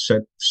knobs,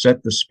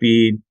 set the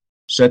speed,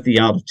 set the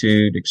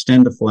altitude,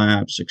 extend the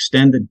flaps,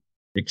 extend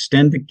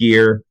the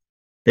gear.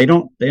 They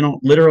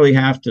don't literally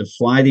have to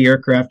fly the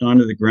aircraft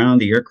onto the ground.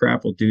 The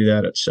aircraft will do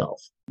that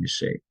itself, you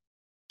see.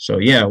 So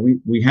yeah,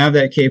 we have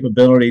that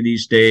capability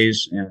these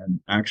days, and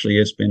actually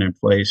it's been in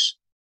place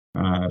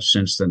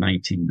since the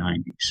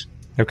 1990s.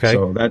 Okay.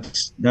 So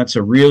that's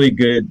a really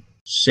good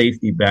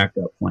safety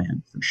backup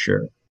plan for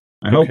sure.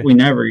 I hope we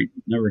never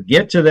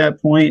get to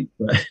that point,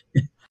 but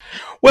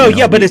well,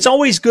 yeah, but it's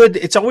always good.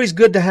 It's always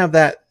good to have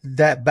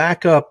that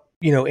backup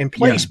in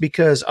place,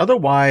 because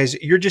otherwise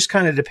you're just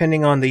kind of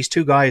depending on these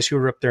two guys who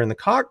are up there in the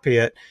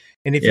cockpit.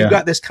 And if you've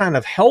got this kind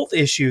of health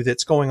issue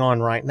that's going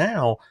on right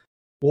now,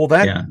 well,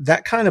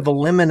 that kind of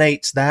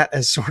eliminates that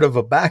as sort of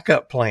a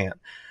backup plan.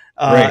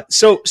 Right.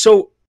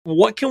 So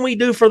what can we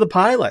do for the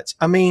pilots?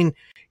 I mean,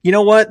 you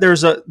know what?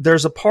 There's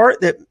a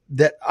part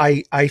that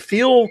I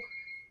feel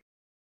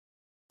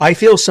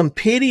some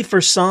pity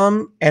for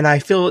some, and I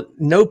feel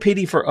no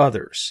pity for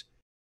others.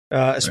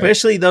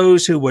 Especially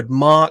those who would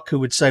mock, who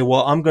would say,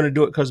 well, I'm going to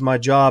do it because of my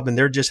job, and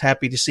they're just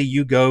happy to see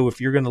you go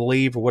if you're going to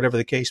leave or whatever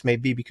the case may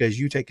be because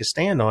you take a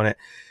stand on it.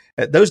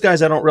 Those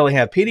guys I don't really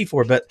have pity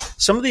for, but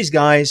some of these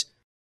guys,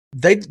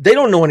 they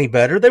don't know any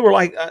better. They were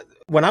like,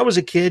 when I was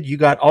a kid, you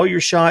got all your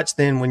shots.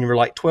 Then when you were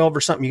like 12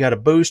 or something, you got a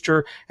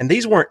booster, and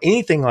these weren't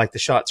anything like the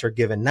shots are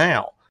given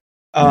now.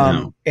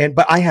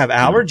 But I have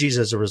allergies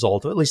as a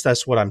result of it. At least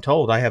that's what I'm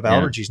told. I have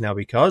allergies now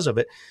because of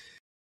it.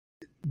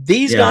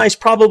 These guys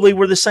probably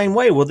were the same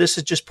way. Well, this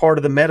is just part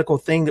of the medical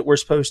thing that we're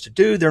supposed to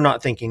do. They're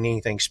not thinking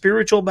anything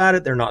spiritual about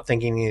it. They're not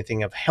thinking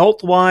anything of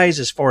health-wise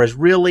as far as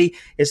really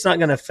it's not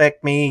going to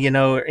affect me,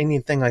 or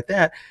anything like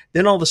that.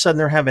 Then all of a sudden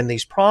they're having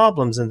these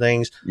problems and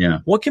things. Yeah.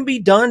 What can be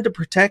done to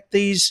protect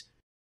the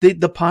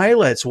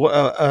pilots?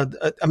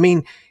 I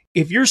mean,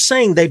 if you're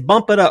saying they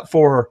bump it up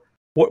for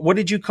what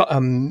did you call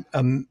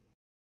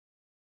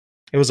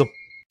it was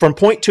from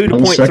 0.2 to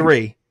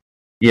 0.3.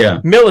 Yeah.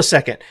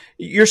 Millisecond.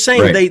 You're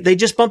saying they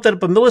just bumped it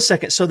up a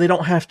millisecond so they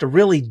don't have to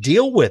really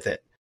deal with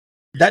it.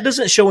 That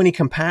doesn't show any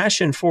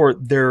compassion for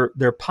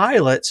their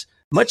pilots,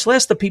 much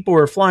less the people who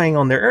are flying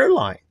on their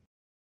airline.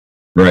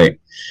 Right.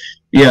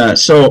 Yeah.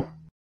 So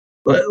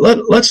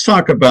let's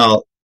talk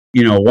about,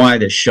 why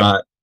this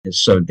shot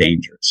is so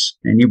dangerous.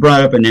 And you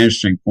brought up an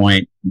interesting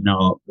point.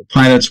 The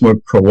pilots were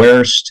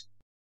coerced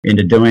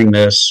into doing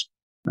this.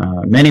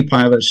 Many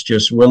pilots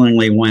just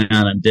willingly went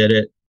out and did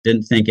it,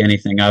 didn't think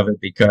anything of it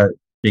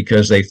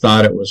because they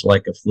thought it was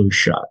like a flu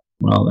shot.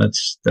 Well,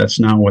 that's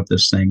not what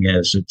this thing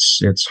is.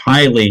 It's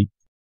highly,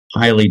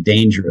 highly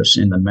dangerous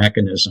in the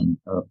mechanism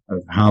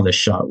of how the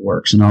shot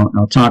works. And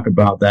I'll talk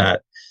about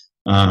that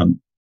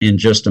in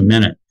just a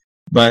minute.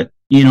 But,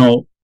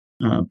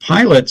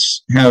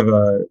 pilots have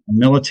a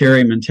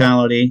military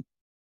mentality.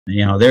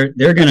 They're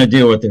going to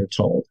do what they're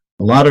told.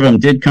 A lot of them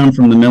did come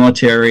from the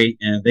military,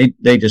 and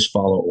they just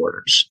follow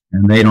orders,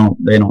 and they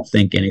don't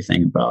think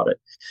anything about it.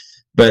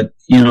 But,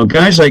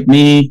 guys like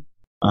me,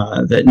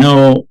 that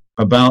know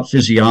about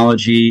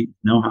physiology,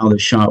 know how the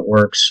shot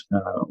works,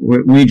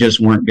 we just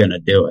weren't going to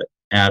do it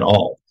at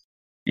all.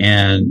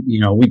 And,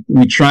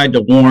 we tried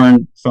to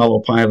warn fellow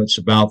pilots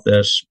about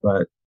this,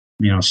 but,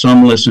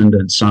 some listened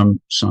and some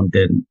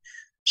didn't.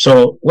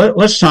 So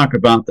let's talk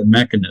about the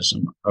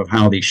mechanism of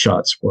how these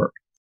shots work.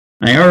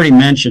 I already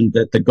mentioned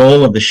that the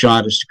goal of the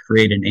shot is to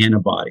create an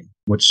antibody,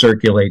 which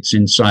circulates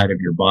inside of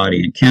your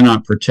body and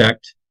cannot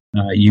protect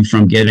you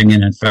from getting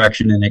an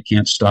infection, and it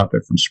can't stop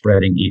it from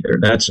spreading either.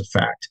 That's a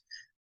fact.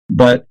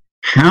 But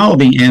how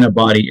the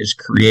antibody is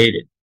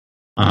created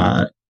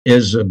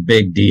is a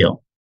big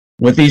deal.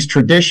 With these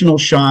traditional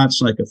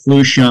shots, like a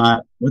flu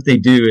shot, what they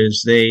do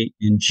is they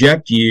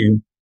inject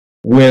you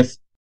with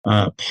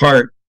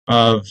part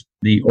of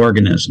the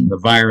organism, the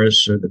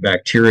virus or the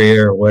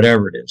bacteria or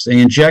whatever it is.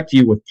 They inject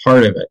you with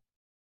part of it,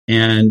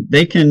 and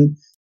they can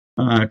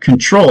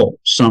control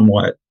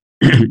somewhat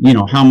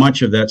how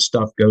much of that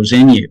stuff goes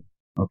in you,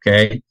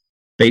 okay,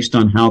 based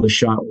on how the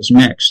shot was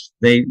mixed.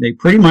 They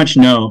pretty much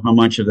know how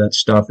much of that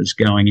stuff is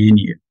going in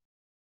you.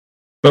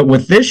 But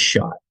with this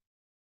shot,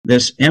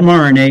 this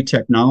mRNA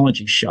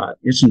technology shot,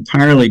 it's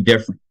entirely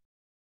different.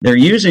 They're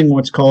using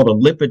what's called a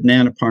lipid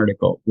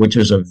nanoparticle, which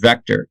is a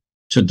vector,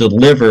 to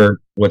deliver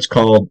what's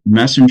called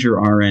messenger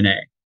RNA.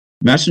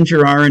 Messenger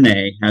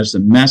RNA has the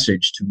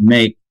message to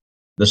make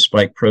the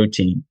spike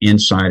protein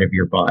inside of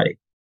your body.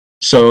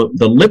 So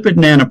the lipid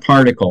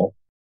nanoparticle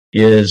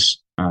is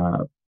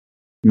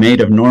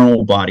made of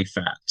normal body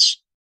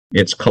fats.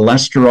 It's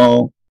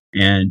cholesterol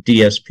and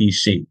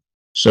DSPC.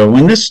 So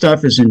when this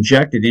stuff is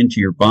injected into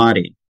your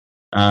body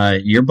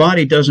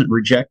doesn't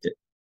reject it.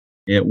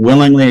 It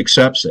willingly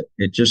accepts it.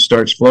 It just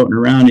starts floating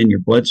around in your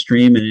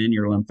bloodstream and in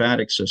your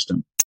lymphatic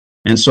system.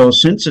 And so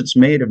since it's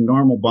made of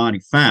normal body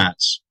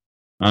fats,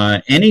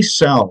 any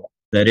cell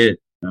that it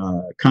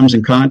comes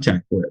in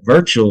contact with,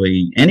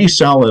 virtually any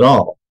cell at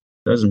all,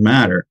 doesn't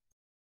matter,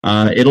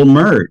 it'll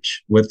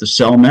merge with the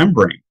cell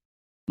membrane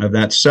of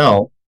that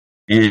cell,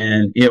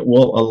 and it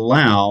will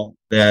allow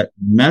that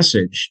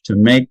message to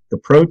make the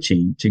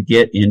protein to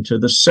get into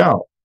the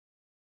cell.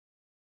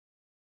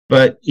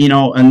 But,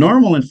 a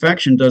normal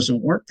infection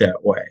doesn't work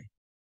that way.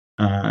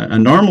 A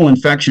normal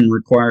infection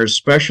requires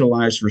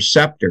specialized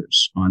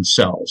receptors on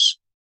cells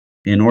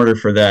in order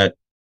for that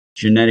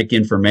genetic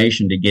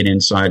information to get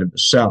inside of the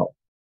cell.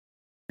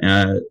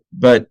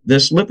 But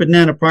this lipid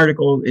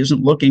nanoparticle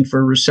isn't looking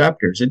for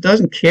receptors. It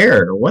doesn't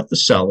care what the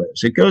cell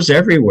is. It goes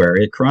everywhere.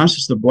 It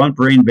crosses the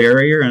blood-brain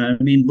barrier, and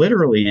I mean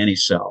literally any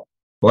cell.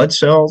 Blood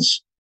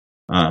cells,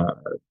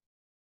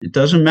 it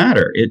doesn't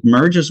matter. It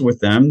merges with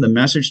them. The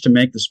message to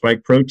make the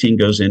spike protein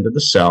goes into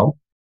the cell,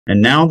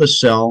 and now the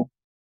cell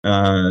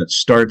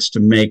starts to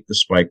make the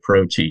spike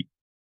protein.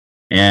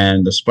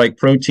 And the spike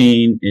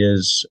protein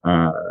is,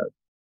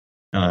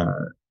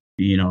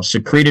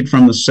 secreted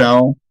from the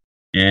cell,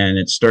 and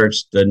it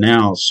starts to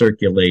now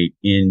circulate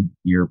in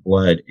your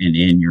blood and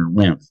in your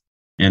lymph.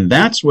 And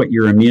that's what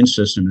your immune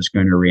system is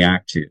going to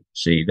react to.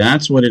 See,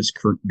 that's what it's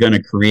going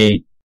to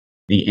create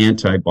the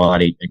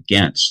antibody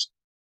against.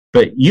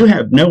 But you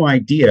have no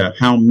idea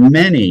how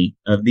many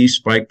of these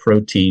spike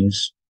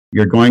proteins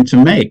you're going to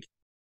make.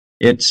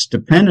 It's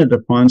dependent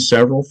upon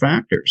several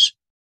factors.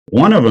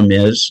 One of them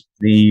is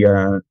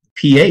the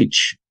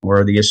pH,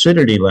 or the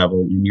acidity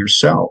level in your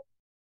cell.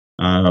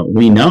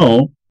 We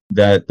know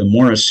that the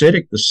more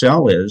acidic the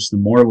cell is, the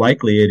more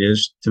likely it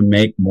is to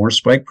make more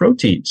spike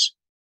proteins.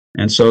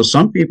 And so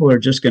some people are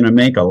just going to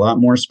make a lot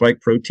more spike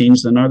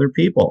proteins than other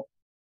people.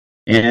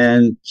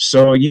 And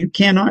so you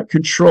cannot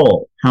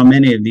control how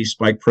many of these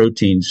spike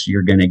proteins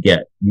you're going to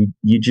get.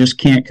 You just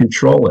can't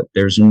control it.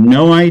 There's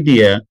no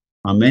idea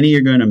how many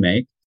you're going to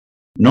make,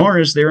 nor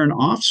is there an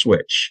off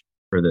switch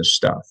for this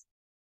stuff.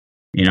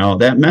 You know,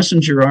 that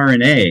messenger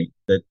RNA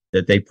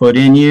that they put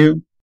in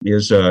you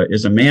is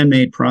a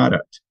man-made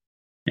product.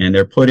 And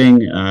they're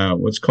putting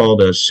what's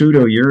called a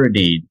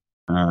pseudouridine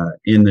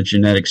in the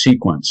genetic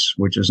sequence,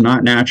 which is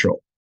not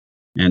natural.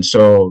 And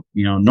so,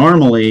 you know,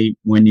 normally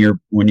when your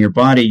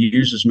body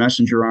uses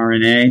messenger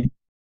RNA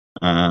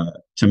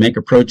to make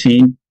a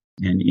protein,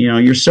 and you know,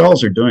 your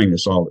cells are doing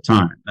this all the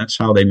time. That's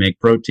how they make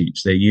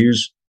proteins. They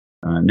use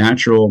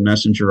natural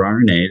messenger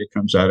RNA that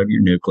comes out of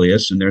your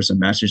nucleus, and there's a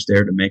message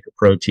there to make a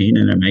protein,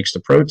 and it makes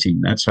the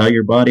protein. That's how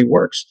your body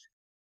works.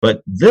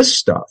 But this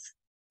stuff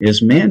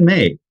is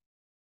man-made.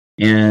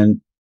 And,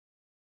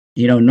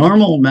 you know,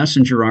 normal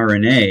messenger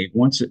RNA,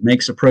 once it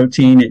makes a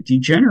protein, it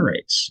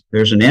degenerates.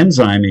 There's an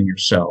enzyme in your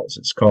cells.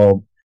 It's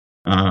called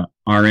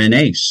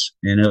RNase,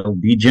 and it'll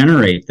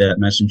degenerate that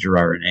messenger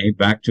RNA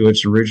back to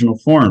its original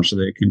form so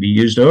that it can be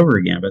used over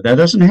again. But that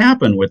doesn't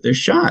happen with this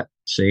shot.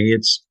 See,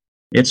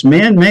 it's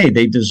man-made.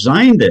 They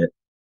designed it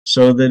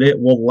so that it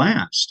will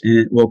last, and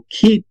it will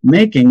keep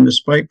making the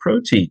spike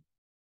protein.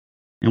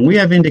 And we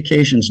have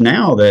indications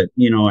now that,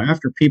 you know,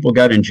 after people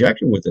got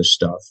injected with this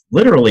stuff,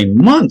 literally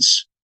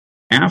months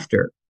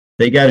after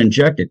they got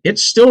injected,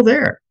 it's still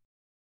there.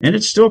 And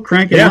it's still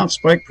cranking out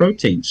spike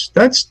proteins.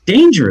 That's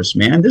dangerous,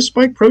 man. This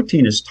spike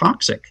protein is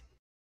toxic.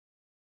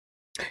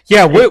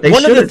 Yeah,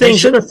 they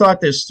should have thought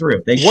this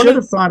through. They should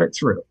have thought it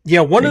through. Yeah,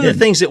 one of the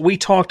things that we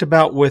talked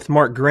about with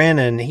Mark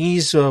Grannon,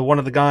 he's one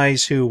of the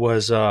guys who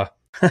was,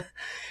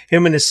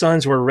 him and his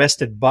sons were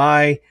arrested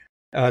by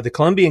the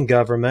Colombian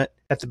government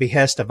at the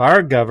behest of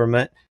our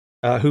government,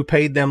 who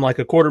paid them like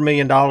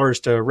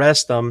 $250,000 to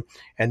arrest them,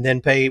 and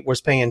then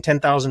was paying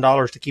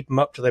 $10,000 to keep them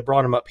up till they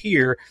brought them up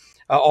here,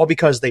 all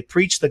because they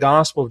preached the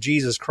gospel of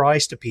Jesus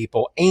Christ to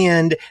people,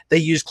 and they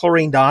used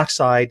chlorine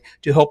dioxide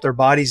to help their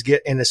bodies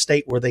get in a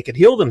state where they could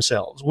heal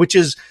themselves, which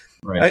is,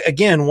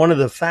 again, one of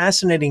the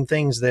fascinating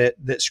things that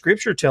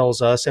Scripture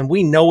tells us, and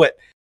we know it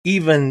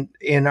even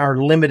in our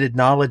limited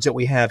knowledge that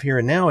we have here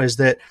and now, is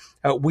that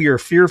we are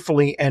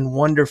fearfully and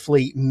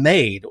wonderfully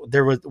made.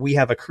 We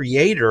have a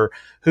creator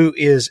who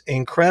is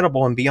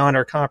incredible and beyond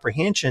our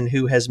comprehension,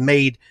 who has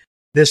made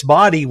this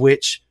body,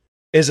 which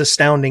is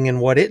astounding in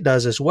what it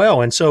does as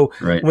well. And so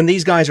when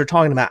these guys are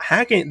talking about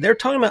hacking, they're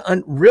talking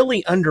about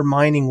really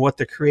undermining what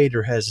the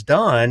creator has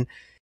done.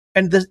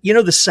 And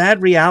the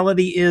sad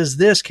reality is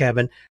this,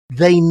 Kevin,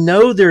 they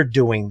know they're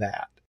doing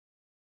that.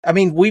 I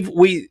mean,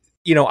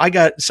 I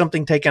got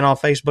something taken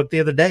off Facebook the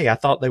other day. I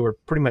thought they were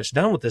pretty much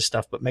done with this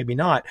stuff, but maybe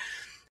not.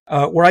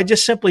 Where I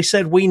just simply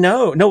said, we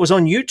know. No, it was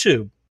on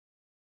YouTube.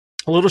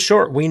 A little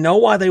short. We know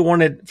why they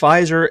wanted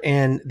Pfizer,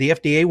 and the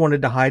FDA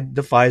wanted to hide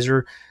the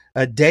Pfizer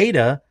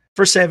data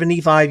for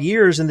 75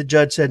 years. And the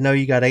judge said, no,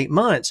 you got 8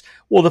 months.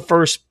 Well, the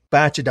first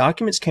batch of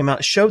documents came out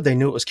and showed they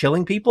knew it was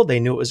killing people. They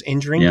knew it was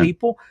injuring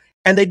people,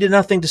 and they did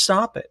nothing to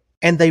stop it.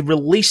 And they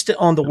released it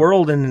on the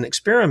world in an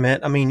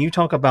experiment. I mean, you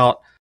talk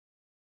about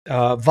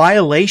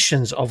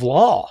violations of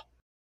law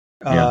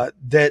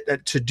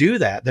that to do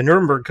that, the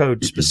Nuremberg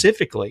Code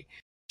specifically.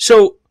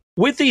 So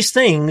with these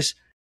things,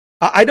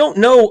 I don't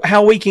know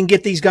how we can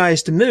get these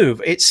guys to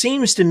move. It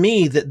seems to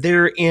me that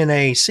they're in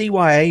a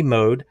CYA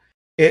mode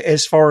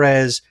as far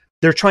as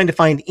they're trying to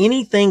find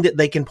anything that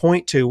they can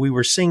point to. We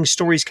were seeing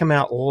stories come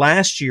out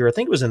last year, I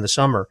think it was in the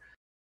summer,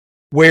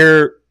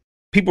 where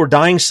people were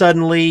dying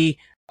suddenly,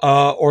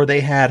 or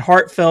they had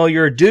heart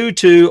failure due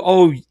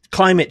to,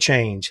 climate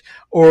change,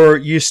 or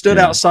you stood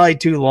outside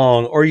too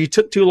long, or you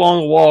took too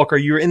long a walk, or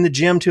you were in the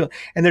gym too,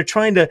 and they're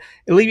trying to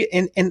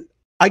alleviate. And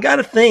I got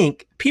to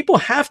think people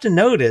have to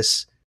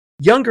notice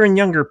younger and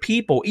younger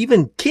people,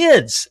 even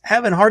kids,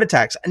 having heart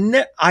attacks.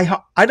 I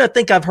don't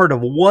think I've heard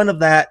of one of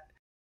that,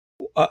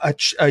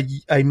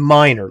 a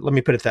minor, let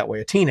me put it that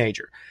way, a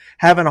teenager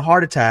having a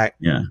heart attack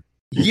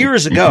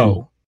years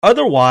ago.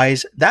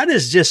 Otherwise, that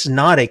is just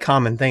not a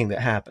common thing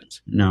that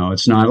happens. No,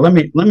 it's not. Let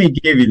me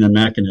give you the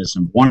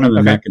mechanism, one of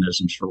the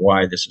mechanisms for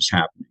why this is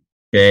happening.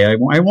 Okay,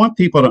 I want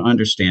people to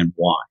understand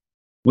why.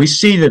 We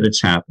see that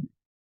it's happening.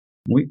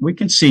 We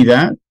can see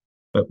that,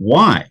 but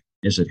why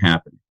is it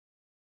happening?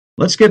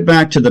 let's get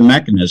back to the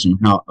mechanism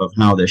of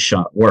how this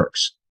shot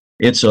works.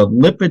 It's a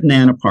lipid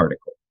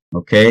nanoparticle,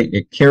 okay?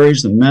 It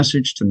carries the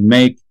message to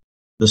make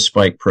the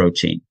spike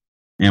protein.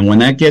 And when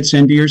that gets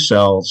into your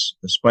cells,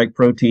 the spike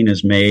protein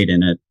is made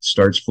and it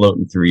starts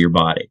floating through your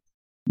body.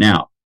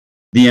 Now,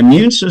 the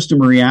immune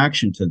system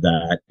reaction to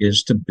that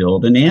is to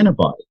build an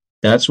antibody.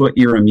 That's what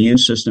your immune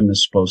system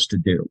is supposed to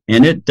do.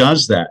 And it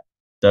does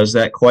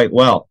that quite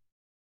well.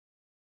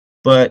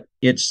 But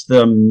it's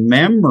the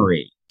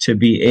memory to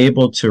be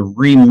able to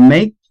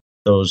remake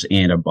those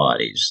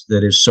antibodies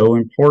that is so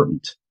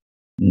important,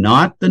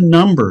 not the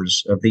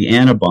numbers of the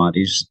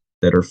antibodies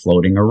that are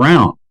floating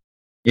around.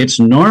 It's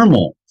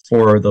normal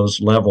for those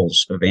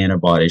levels of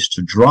antibodies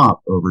to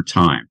drop over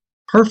time.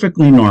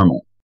 Perfectly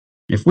normal.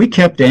 If we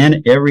kept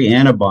every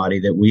antibody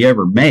that we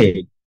ever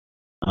made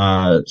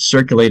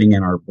circulating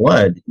in our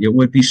blood, it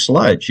would be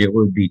sludge. It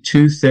would be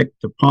too thick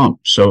to pump.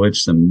 So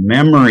it's the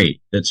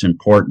memory that's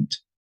important.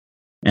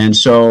 And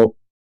so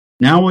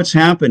now what's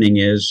happening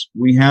is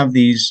we have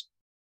these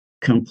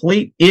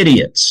complete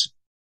idiots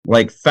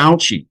like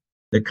Fauci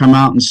that come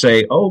out and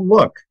say, oh,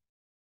 look,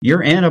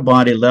 your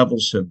antibody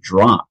levels have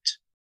dropped.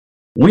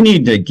 We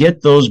need to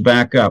get those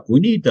back up.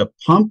 We need to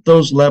pump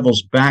those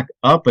levels back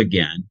up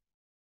again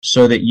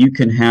so that you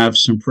can have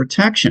some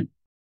protection.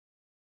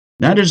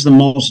 That is the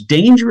most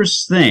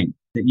dangerous thing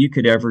that you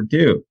could ever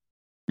do.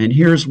 And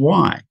here's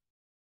why.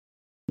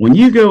 When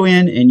you go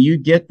in and you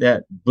get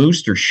that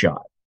booster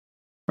shot,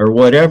 or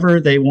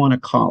whatever they want to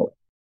call it,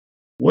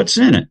 what's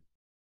in it?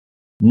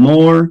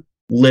 More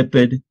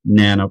lipid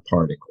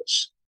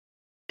nanoparticles.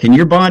 Can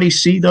your body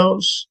see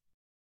those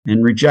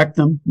and reject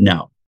them?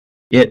 No.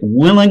 It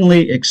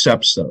willingly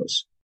accepts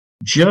those,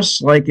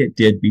 just like it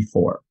did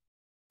before.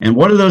 And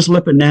what are those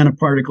lipid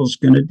nanoparticles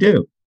going to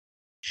do?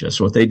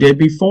 Just what they did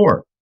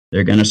before.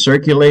 They're going to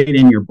circulate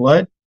in your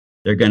blood.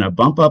 They're going to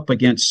bump up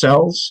against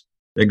cells.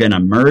 They're going to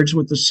merge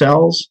with the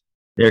cells.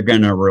 They're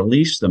going to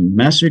release the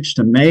message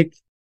to make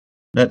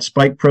that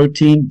spike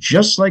protein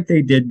just like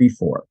they did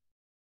before.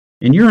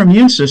 And your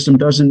immune system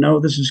doesn't know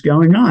this is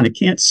going on. It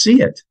can't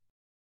see it.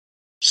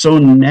 So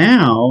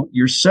now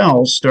your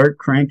cells start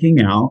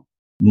cranking out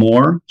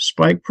more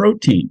spike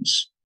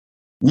proteins,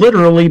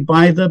 literally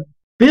by the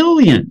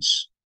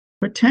billions,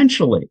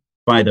 potentially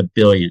by the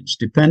billions,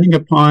 depending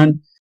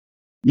upon,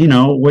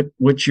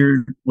 what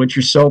your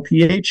cell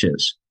pH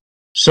is.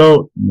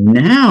 So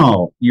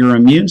now your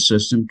immune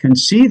system can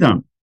see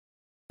them.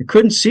 It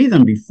couldn't see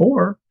them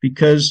before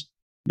because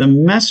the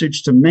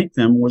message to make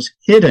them was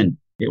hidden.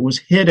 It was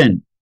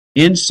hidden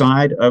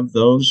inside of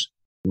those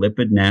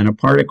lipid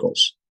nanoparticles.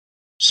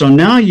 So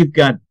now you've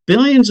got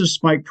billions of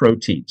spike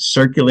proteins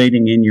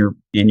circulating in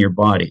your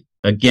body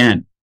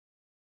again.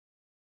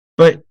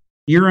 But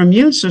your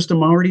immune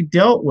system already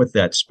dealt with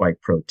that spike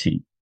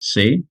protein.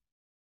 See?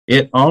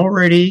 It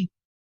already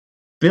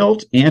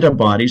built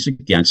antibodies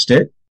against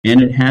it,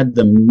 and it had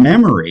the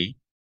memory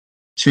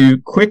to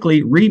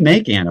quickly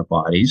remake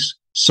antibodies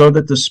so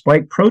that the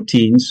spike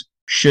proteins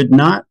should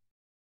not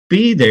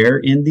be there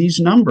in these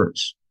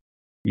numbers.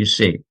 You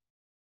see,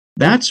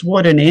 that's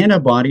what an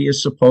antibody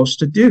is supposed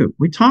to do.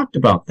 We talked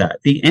about that.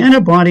 The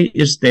antibody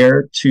is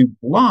there to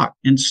block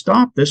and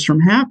stop this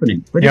from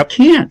happening, but It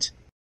can't.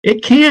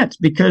 It can't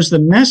because the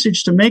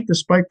message to make the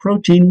spike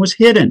protein was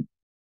hidden.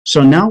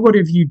 So now what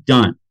have you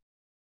done?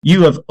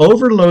 You have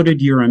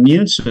overloaded your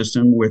immune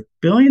system with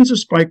billions of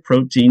spike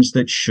proteins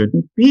that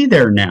shouldn't be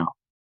there now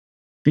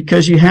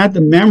because you had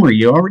the memory.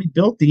 You already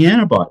built the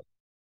antibody.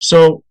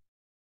 So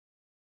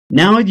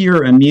now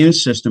your immune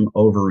system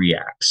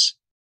overreacts.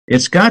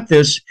 It's got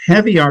this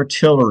heavy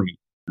artillery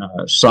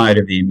side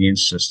of the immune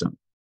system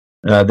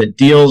that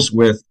deals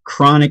with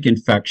chronic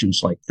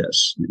infections like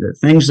this, the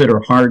things that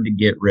are hard to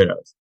get rid of.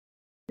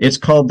 It's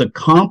called the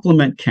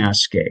complement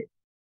cascade.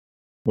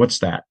 What's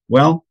that?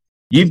 Well,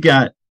 you've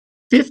got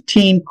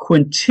 15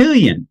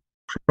 quintillion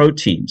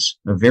proteins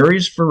of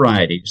various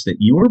varieties that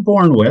you were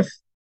born with,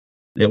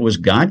 that was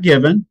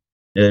God-given.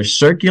 They're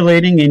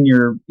circulating in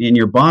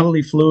your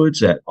bodily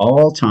fluids at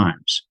all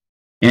times.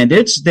 And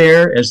it's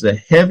there as the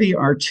heavy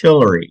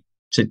artillery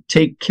to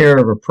take care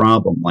of a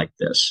problem like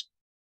this.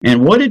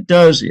 And what it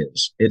does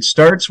is it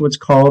starts what's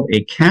called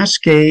a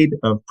cascade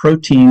of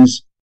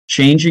proteins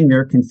changing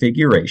their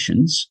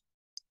configurations,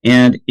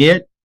 and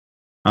it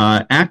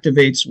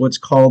activates what's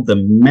called the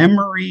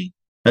memory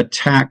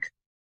attack,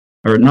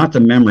 or not the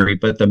memory,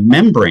 but the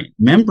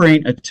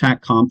membrane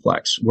attack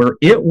complex, where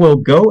it will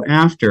go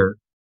after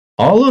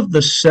all of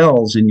the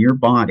cells in your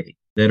body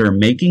that are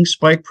making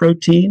spike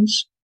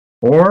proteins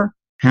or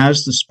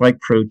has the spike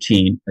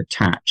protein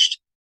attached.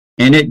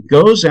 And it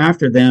goes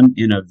after them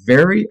in a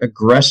very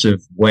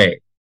aggressive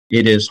way.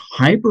 It is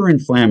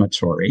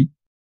hyperinflammatory.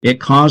 It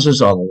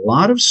causes a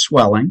lot of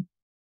swelling.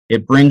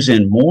 It brings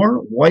in more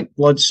white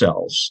blood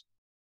cells,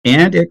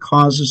 and it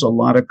causes a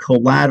lot of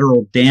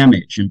collateral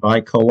damage. And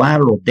by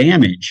collateral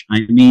damage,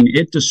 I mean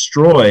it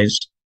destroys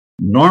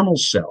normal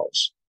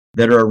cells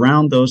that are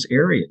around those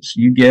areas.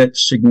 You get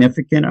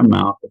significant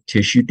amount of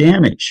tissue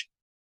damage.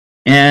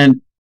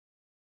 And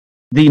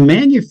the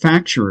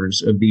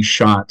manufacturers of these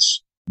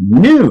shots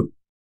knew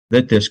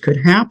that this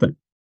could happen.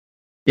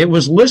 It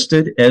was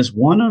listed as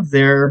one of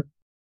their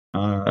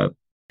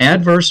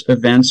adverse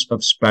events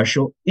of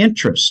special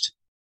interest,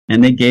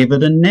 and they gave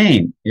it a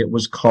name. It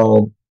was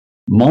called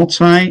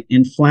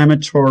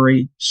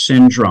multi-inflammatory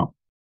syndrome,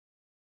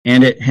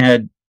 and it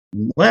had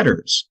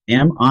letters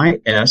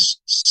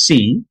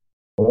MISC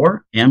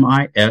or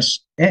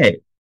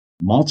MISA.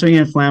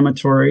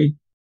 Multi-inflammatory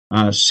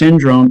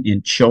syndrome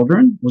in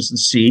children was the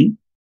C,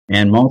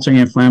 and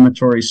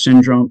multi-inflammatory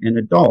syndrome in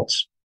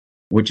adults,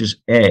 which is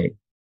A.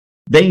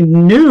 They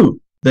knew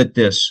that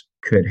this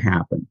could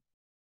happen,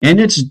 and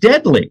it's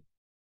deadly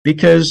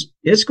because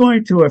it's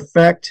going to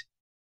affect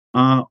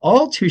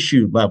all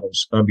tissue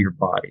levels of your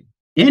body,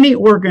 any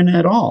organ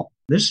at all.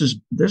 This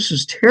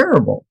is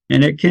terrible,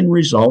 and it can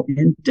result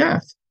in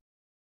death.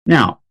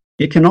 Now,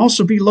 it can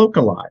also be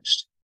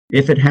localized.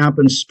 If it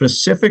happens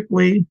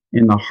specifically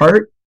in the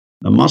heart,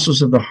 the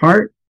muscles of the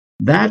heart,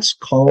 that's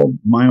called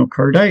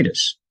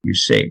myocarditis, you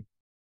see.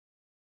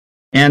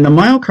 And the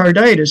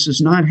myocarditis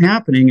is not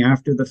happening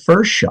after the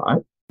first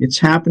shot. It's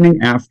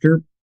happening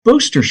after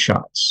booster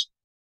shots.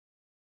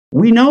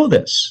 We know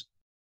this.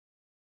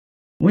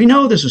 We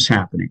know this is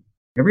happening.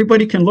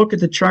 Everybody can look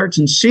at the charts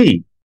and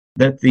see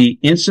that the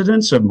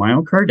incidence of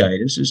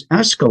myocarditis is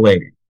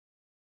escalating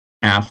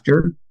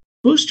after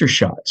booster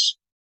shots.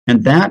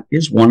 And that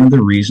is one of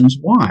the reasons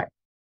why.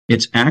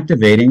 It's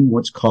activating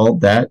what's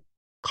called that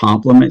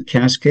complement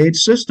cascade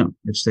system.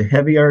 It's the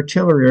heavy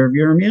artillery of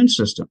your immune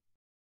system.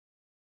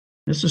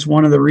 This is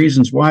one of the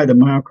reasons why the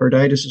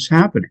myocarditis is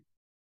happening.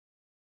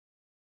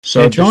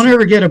 So don't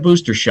ever get a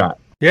booster shot.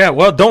 Yeah,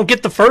 well, don't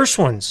get the first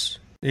ones.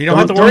 You don't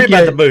have to worry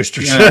about the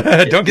boosters.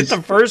 Yeah, don't get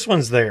the first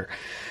ones there.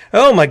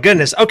 Oh my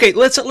goodness. Okay,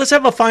 let's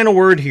have a final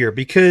word here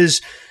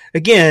because,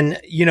 again,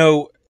 you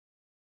know,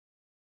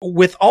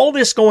 with all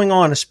this going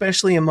on,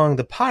 especially among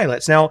the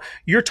pilots, now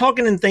you're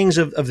talking in things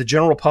of the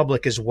general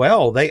public as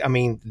well.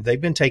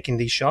 They've been taking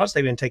these shots,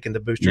 they've been taking the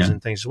boosters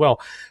and things as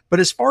well. But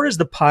as far as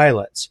the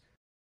pilots,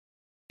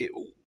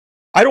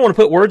 I don't want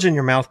to put words in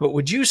your mouth, but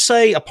would you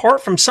say,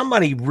 apart from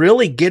somebody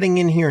really getting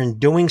in here and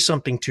doing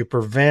something to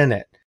prevent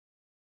it,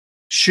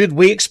 should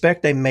we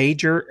expect a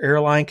major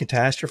airline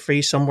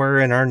catastrophe somewhere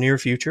in our near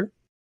future?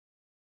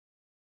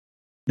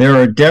 There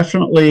are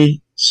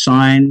definitely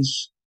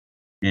signs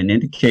and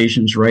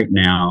indications right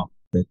now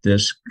that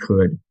this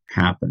could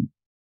happen.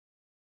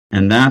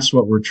 And that's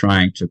what we're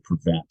trying to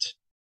prevent.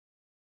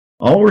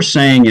 All we're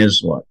saying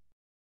is, look,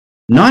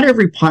 not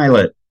every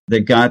pilot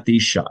that got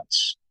these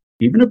shots,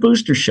 even a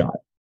booster shot,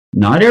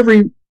 not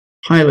every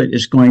pilot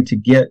is going to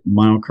get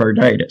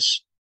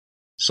myocarditis,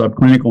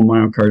 subclinical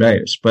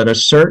myocarditis, but a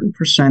certain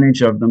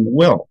percentage of them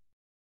will.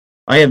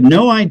 I have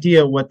no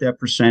idea what that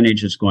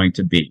percentage is going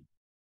to be.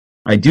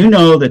 I do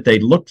know that they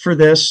looked for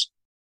this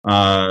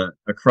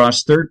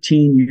across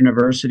 13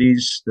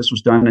 universities. This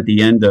was done at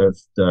the end of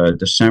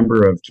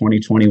December of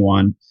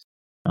 2021,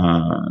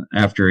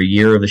 after a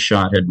year of the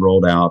shot had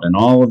rolled out, and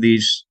all of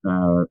these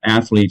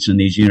athletes in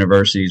these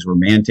universities were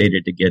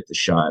mandated to get the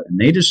shot, and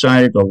they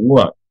decided to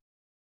look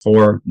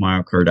for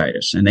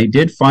myocarditis, and they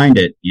did find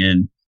it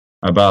in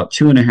about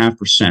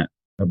 2.5%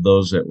 of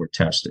those that were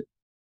tested.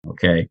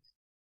 Okay.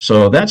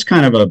 So that's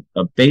kind of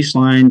a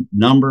baseline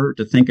number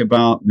to think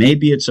about.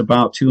 Maybe it's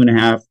about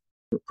 2.5%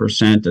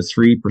 to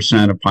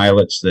 3% of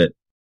pilots that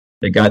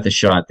got the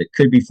shot that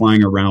could be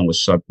flying around with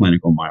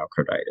subclinical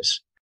myocarditis.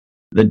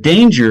 The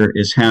danger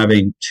is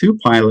having two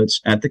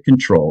pilots at the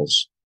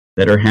controls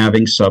that are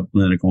having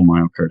subclinical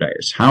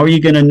myocarditis. How are you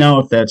going to know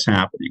if that's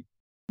happening?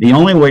 The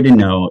only way to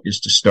know is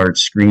to start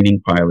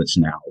screening pilots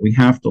now. We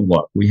have to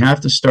look. We have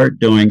to start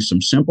doing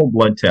some simple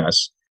blood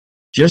tests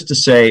just to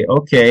say,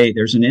 okay,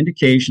 there's an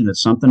indication that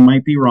something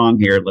might be wrong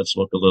here. Let's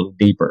look a little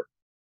deeper.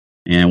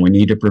 And we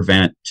need to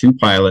prevent two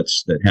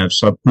pilots that have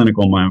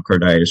subclinical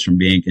myocarditis from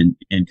being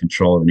in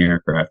control of an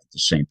aircraft at the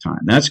same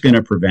time. That's going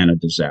to prevent a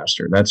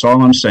disaster. That's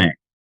all I'm saying.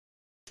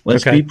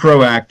 Let's be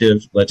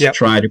proactive. Let's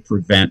try to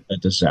prevent a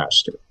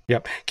disaster.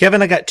 Yep.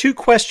 Kevin, I got two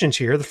questions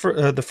here.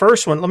 The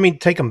first one, let me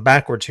take them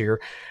backwards here.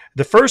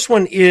 The first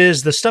one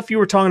is the stuff you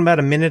were talking about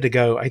a minute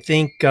ago. I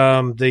think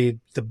the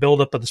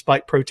buildup of the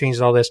spike proteins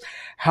and all this.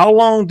 How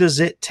long does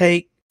it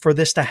take for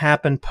this to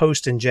happen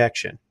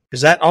post-injection?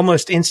 Is that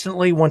almost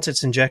instantly once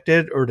it's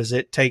injected, or does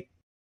it take?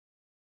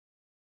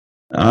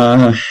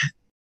 I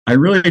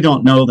really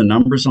don't know the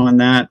numbers on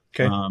that.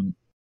 Okay.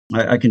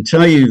 I can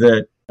tell you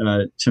that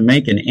to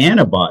make an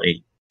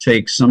antibody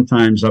takes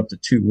sometimes up to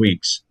 2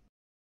 weeks.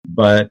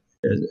 But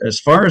as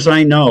far as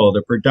I know,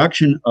 the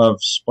production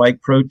of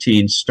spike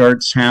protein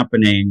starts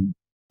happening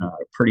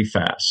pretty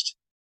fast.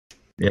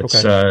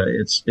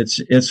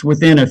 It's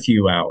within a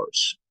few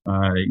hours.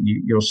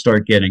 You'll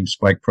start getting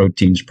spike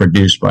proteins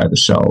produced by the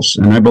cells,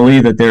 and I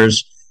believe that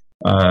there's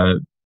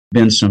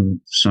been some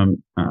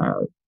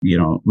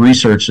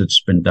research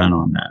that's been done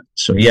on that.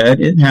 So yeah,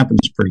 it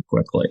happens pretty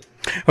quickly.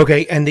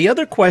 Okay, and the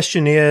other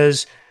question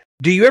is,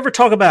 do you ever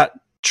talk about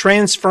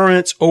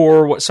transference,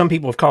 or what some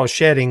people have called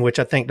shedding, which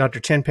I think Dr.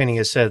 Tenpenny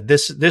has said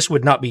this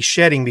would not be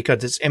shedding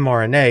because it's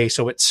mRNA,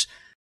 so it's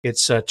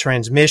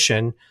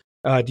transmission.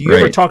 Do you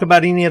ever talk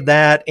about any of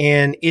that?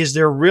 And is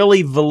there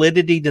really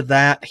validity to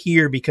that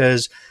here?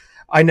 Because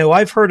I know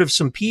I've heard of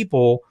some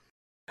people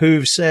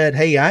who've said,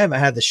 hey, I haven't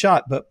had the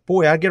shot, but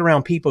boy, I get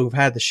around people who've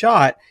had the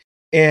shot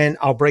and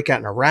I'll break out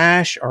in a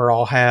rash or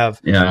I'll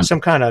have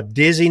some kind of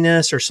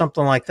dizziness or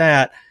something like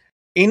that.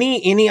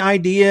 Any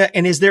idea?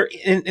 And is there,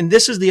 and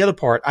this is the other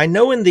part. I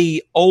know in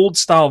the old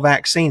style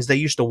vaccines, they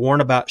used to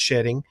warn about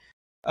shedding.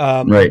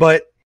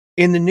 But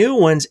in the new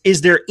ones,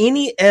 is there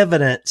any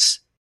evidence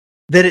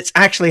that it's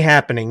actually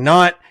happening?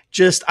 Not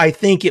just, I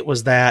think it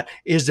was that.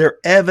 Is there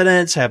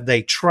evidence? Have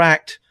they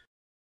tracked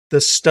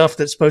the stuff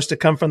that's supposed to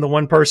come from the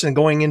one person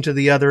going into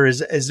the other?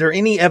 Is there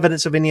any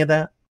evidence of any of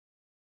that?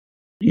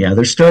 Yeah,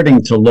 they're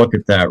starting to look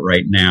at that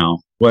right now.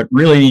 What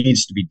really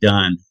needs to be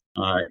done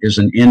is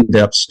an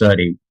in-depth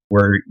study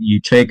where you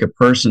take a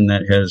person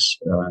that has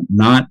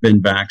not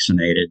been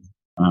vaccinated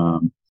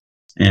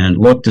and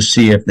look to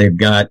see if they've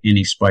got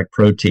any spike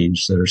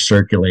proteins that are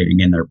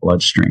circulating in their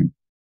bloodstream.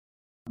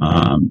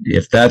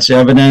 If that's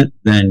evident,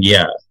 then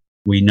yeah,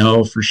 we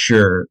know for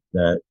sure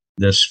that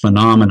this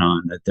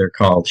phenomenon that they're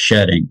called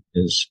shedding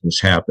is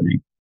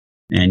happening.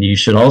 And you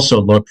should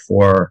also look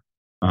for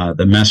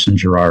the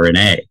messenger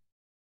RNA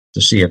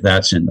to see if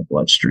that's in the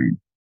bloodstream.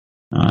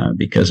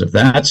 Because if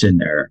that's in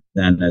there,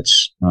 then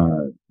it's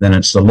the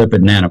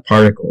lipid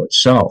nanoparticle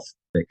itself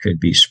that could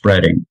be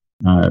spreading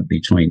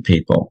between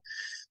people.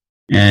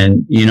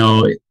 And, you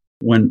know,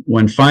 when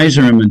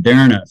Pfizer and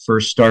Moderna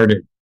first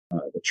started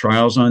the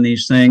trials on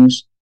these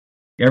things,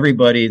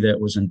 everybody that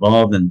was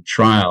involved in the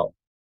trial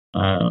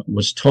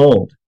was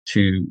told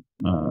to,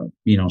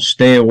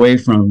 stay away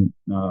from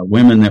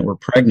women that were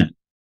pregnant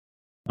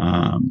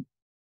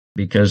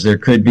because there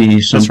could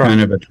be some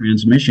kind of a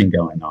transmission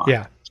going on.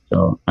 Yeah.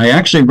 So I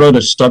actually wrote a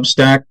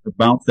Substack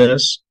about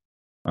this,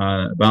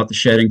 about the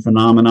shedding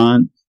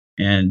phenomenon.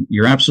 And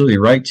you're absolutely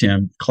right,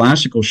 Tim.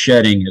 Classical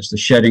shedding is the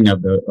shedding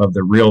of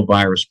the real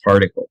virus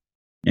particle.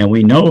 And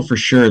we know for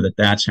sure that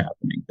that's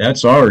happening.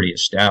 That's already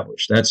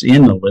established. That's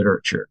in the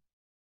literature.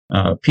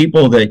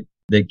 People that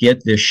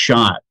get this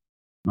shot,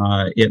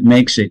 it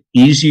makes it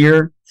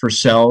easier for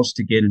cells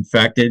to get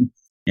infected,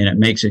 and it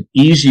makes it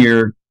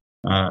easier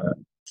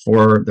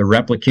for the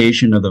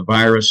replication of the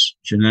virus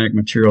genetic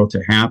material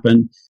to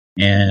happen,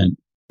 and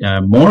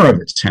more of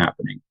it's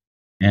happening.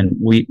 And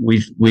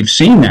we've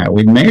seen that.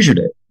 We've measured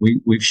it.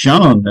 We've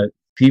shown that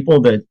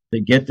people that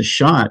get the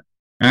shot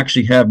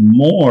actually have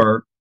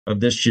more of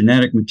this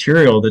genetic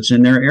material that's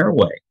in their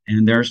airway,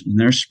 and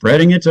they're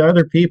spreading it to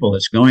other people.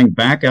 It's going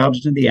back out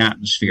into the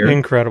atmosphere.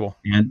 Incredible.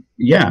 And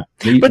yeah,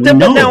 let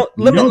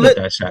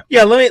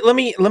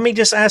me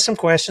just ask some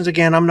questions.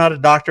 Again, I'm not a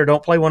doctor.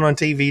 Don't play one on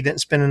TV.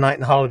 Didn't spend a night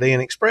in Holiday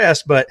Inn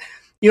Express, but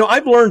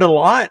I've learned a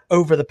lot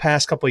over the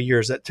past couple of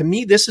years. That to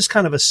me, this is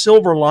kind of a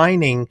silver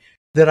lining.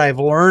 That I've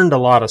learned a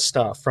lot of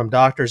stuff from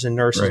doctors and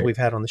nurses we've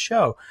had on the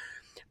show.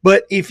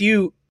 But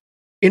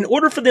in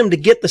order for them to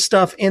get the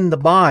stuff in the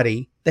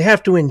body, they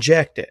have to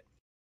inject it.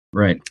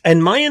 Right.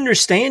 And my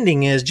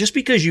understanding is just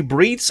because you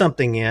breathe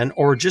something in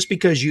or just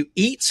because you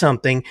eat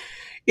something,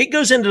 it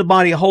goes into the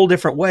body a whole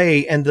different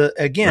way. And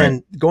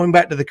going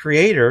back to the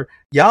Creator,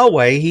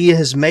 Yahweh, He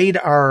has made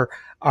our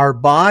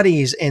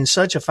bodies in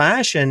such a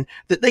fashion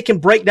that they can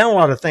break down a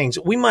lot of things.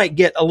 We might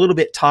get a little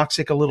bit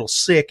toxic, a little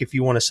sick, if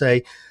you want to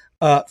say,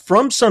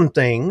 from some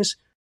things,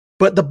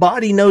 but the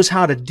body knows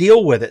how to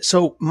deal with it.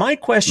 So my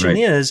question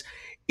is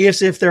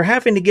if they're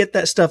having to get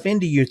that stuff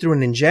into you through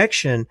an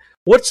injection,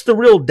 what's the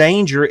real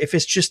danger if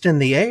it's just in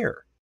the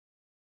air?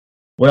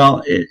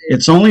 Well,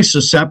 it's only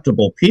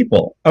susceptible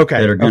people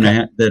that are going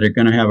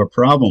to have a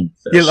problem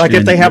with this. Yeah, like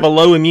if they have a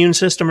low immune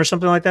system or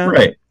something like that?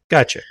 Right.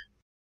 Gotcha.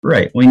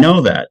 Right. We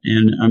know that.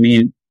 And I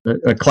mean,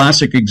 a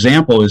classic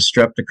example is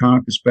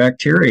Streptococcus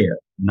bacteria.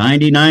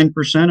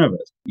 99% of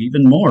it,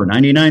 even more,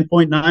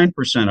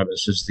 99.9% of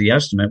us is the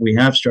estimate. We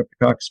have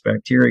Streptococcus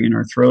bacteria in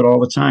our throat all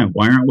the time.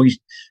 Why aren't we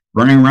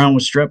running around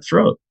with strep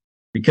throat?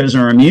 Because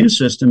our immune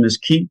system is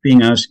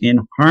keeping us in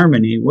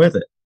harmony with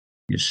it,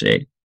 you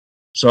see.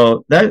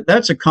 So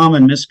that's a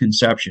common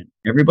misconception.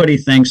 Everybody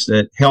thinks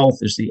that health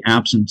is the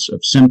absence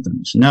of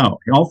symptoms. No,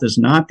 health is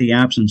not the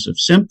absence of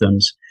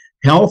symptoms.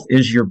 Health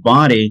is your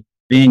body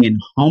being in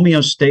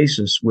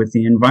homeostasis with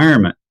the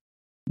environment.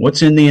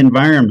 What's in the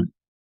environment?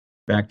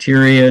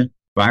 Bacteria,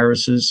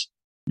 viruses.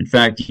 In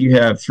fact, you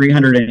have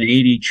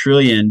 380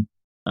 trillion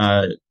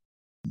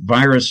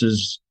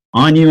viruses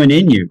on you and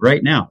in you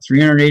right now.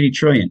 380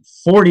 trillion,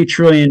 40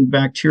 trillion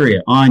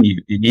bacteria on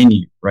you and in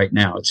you right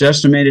now. It's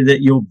estimated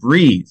that you'll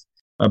breathe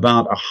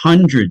about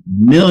 100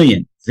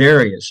 million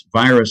various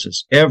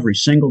viruses every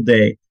single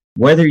day,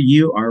 whether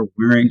you are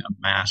wearing a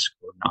mask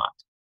or not.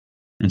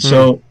 And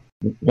so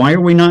why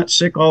are we not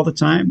sick all the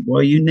time?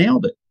 Well, you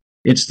nailed it.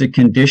 It's the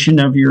condition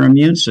of your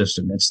immune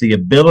system. It's the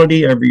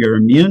ability of your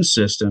immune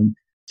system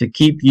to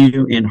keep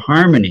you in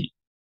harmony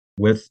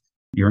with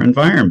your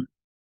environment.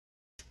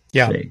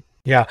 Yeah. See?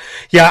 Yeah.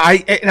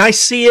 I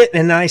see it,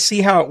 and I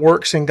see how it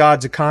works in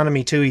God's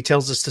economy too. He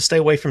tells us to stay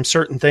away from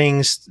certain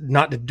things,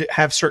 not to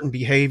have certain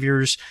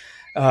behaviors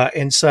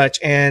and such.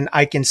 And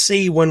I can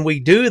see when we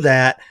do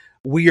that,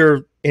 we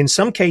are in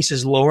some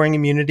cases lowering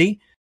immunity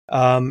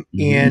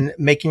and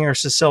making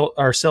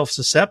ourselves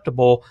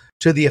susceptible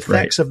to the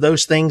effects of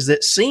those things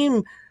that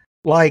seem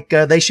like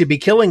they should be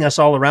killing us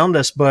all around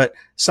us, but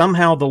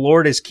somehow the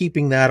Lord is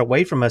keeping that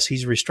away from us.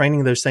 He's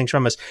restraining those things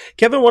from us.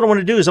 Kevin, what I want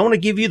to do is I want to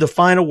give you the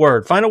final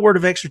word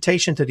of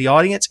exhortation to the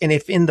audience. And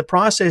if in the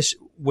process,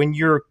 when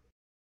you're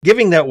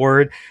giving that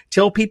word,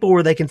 tell people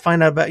where they can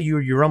find out about you,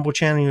 your Rumble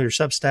channel, your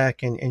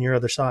Substack, and your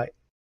other site.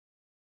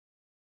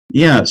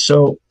 Yeah.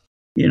 So,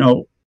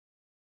 the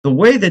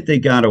way that they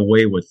got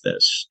away with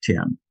this,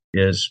 Tim,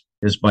 is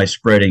by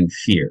spreading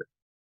fear,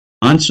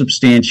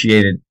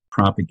 unsubstantiated,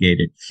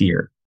 propagated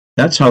fear.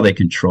 That's how they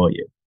control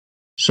you.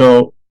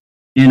 So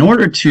in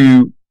order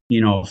to,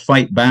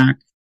 fight back,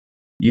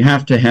 you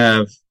have to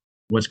have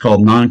what's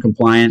called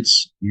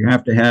noncompliance. You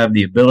have to have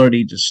the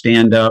ability to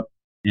stand up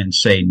and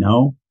say,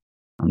 no,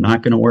 I'm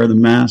not going to wear the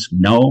mask.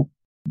 No,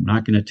 I'm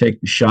not going to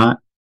take the shot.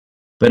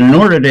 But in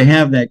order to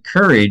have that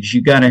courage,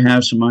 you got to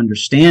have some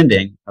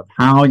understanding of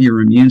how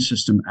your immune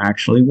system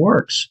actually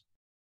works,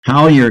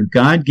 how your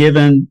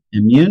God-given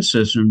immune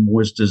system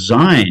was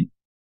designed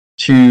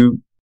to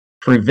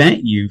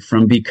prevent you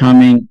from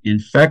becoming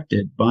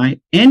infected by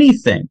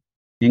anything,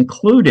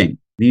 including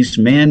these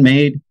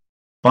man-made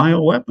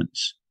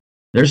bioweapons.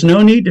 There's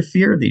no need to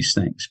fear these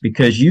things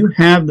because you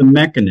have the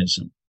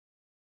mechanism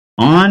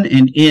on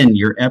and in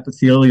your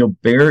epithelial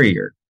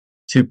barrier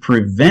to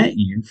prevent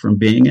you from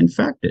being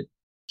infected,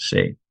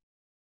 see?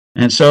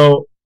 And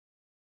so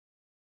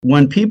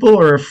when people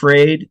are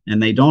afraid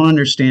and they don't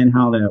understand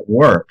how that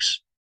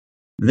works,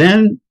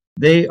 then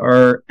they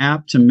are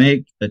apt to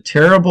make a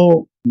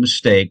terrible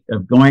mistake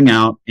of going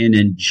out and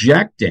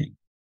injecting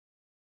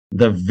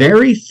the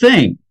very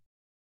thing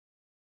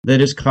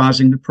that is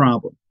causing the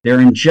problem. They're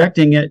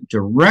injecting it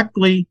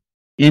directly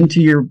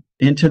into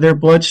their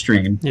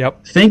bloodstream,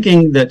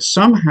 thinking that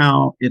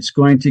somehow it's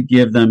going to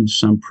give them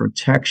some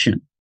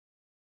protection.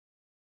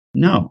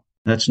 No,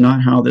 that's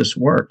not how this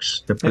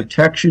works. The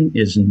protection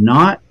is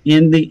not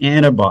in the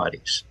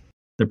antibodies.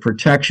 The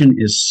protection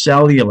is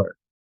cellular.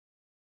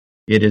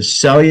 It is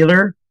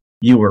cellular.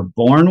 You were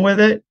born with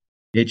it.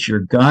 It's your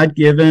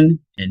God-given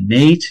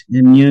innate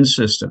immune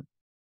system.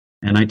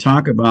 And I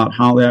talk about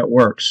how that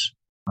works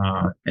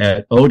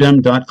at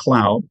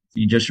odem.cloud.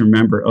 You just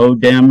remember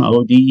odem,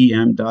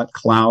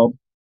 O-D-E-M.cloud,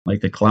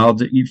 like the clouds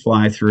that you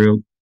fly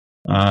through.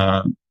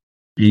 And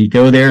you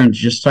go there and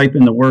just type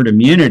in the word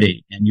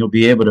immunity, and you'll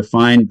be able to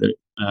find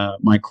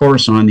my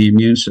course on the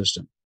immune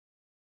system.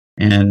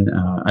 And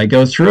I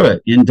go through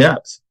it in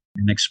depth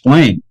and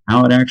explain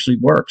how it actually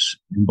works.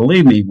 And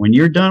believe me, when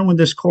you're done with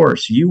this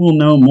course, you will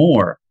know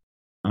more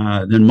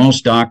than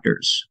most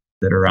doctors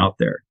that are out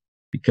there,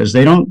 because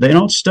they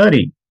don't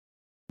study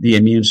the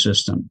immune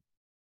system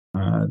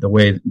the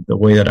way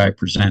that I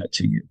present it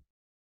to you.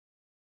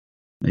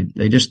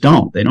 They just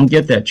don't. They don't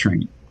get that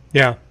training.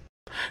 Yeah.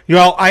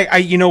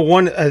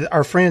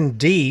 Our friend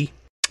Dee,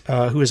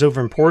 who is over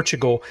in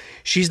Portugal,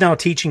 she's now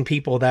teaching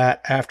people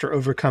that after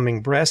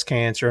overcoming breast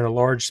cancer, and a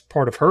large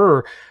part of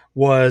her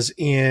was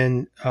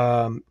in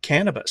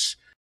cannabis.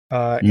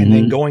 And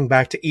then going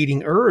back to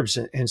eating herbs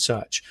and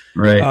such.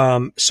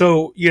 Right.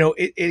 So,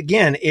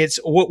 it's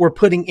what we're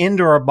putting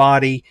into our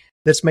body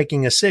that's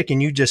making us sick. And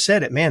you just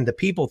said it, man, the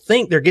people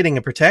think they're getting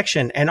a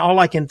protection. And all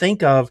I can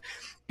think of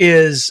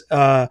is,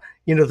 the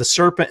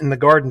serpent in the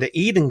garden to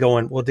Eden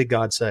going, well, did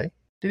God say?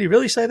 Did he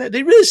really say that? Did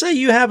he really say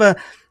you have a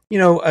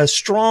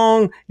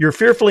strong, you're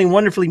fearfully and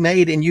wonderfully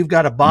made, and you've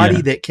got a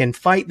body that can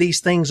fight these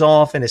things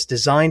off, and it's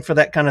designed for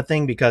that kind of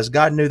thing because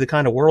God knew the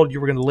kind of world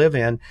you were going to live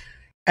in.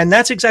 And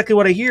that's exactly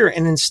what I hear.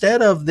 And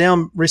instead of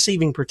them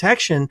receiving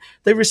protection,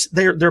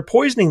 they're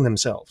poisoning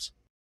themselves.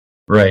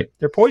 Right.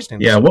 They're poisoning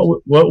themselves. Yeah.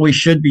 What we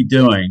should be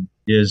doing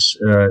is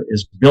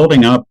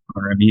building up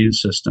our immune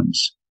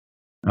systems.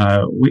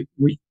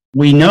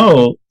 We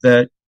know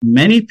that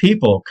many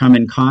people come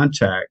in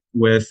contact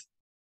with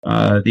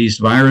these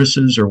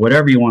viruses, or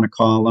whatever you want to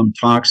call them,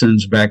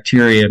 toxins,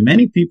 bacteria.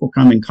 Many people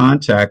come in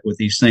contact with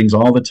these things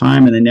all the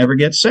time, and they never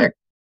get sick.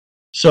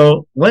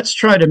 So let's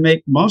try to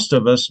make most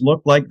of us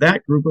look like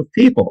that group of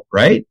people,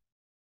 right?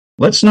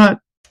 Let's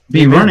not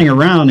be running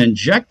around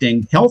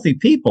injecting healthy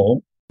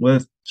people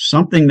with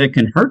something that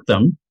can hurt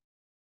them.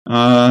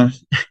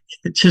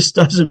 It just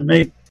doesn't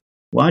make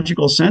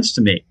logical sense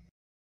to me.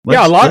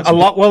 A lot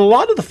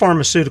of the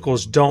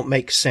pharmaceuticals don't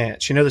make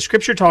sense. The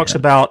scripture talks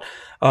about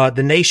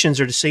the nations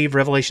are deceived,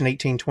 Revelation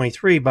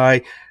 18:23,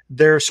 by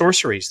their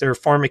sorceries, their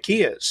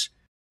pharmakias.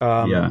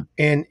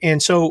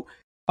 And so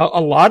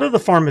a lot of the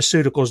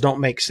pharmaceuticals don't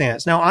make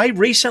sense. Now, I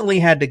recently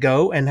had to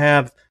go and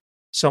have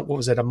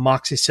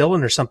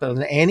amoxicillin or something,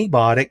 an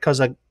antibiotic, because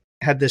I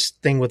had this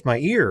thing with my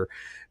ear.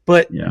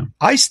 But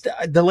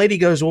the lady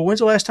goes, well, when's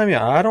the last time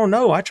I don't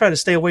know. I try to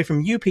stay away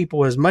from you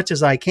people as much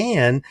as I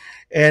can.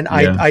 And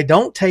I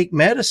don't take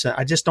medicine.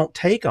 I just don't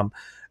take them.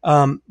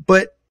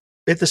 But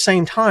at the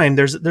same time,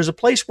 there's a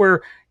place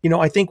where,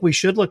 I think we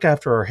should look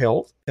after our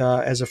health.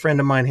 As a friend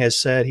of mine has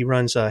said, he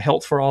runs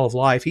Health for All of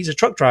Life. He's a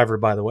truck driver,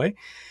 by the way.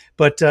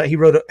 But he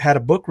had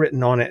a book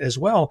written on it as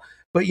well.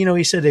 But,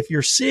 he said, if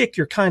you're sick,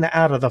 you're kind of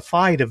out of the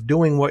fight of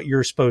doing what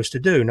you're supposed to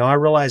do. Now, I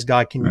realize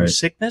God can use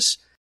sickness.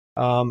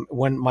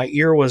 When my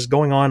ear was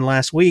going on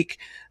last week,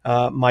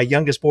 my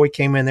youngest boy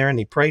came in there and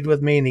he prayed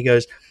with me and he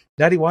goes,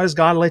 Daddy, why does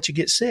God let you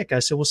get sick? I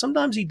said, well,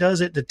 sometimes he does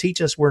it to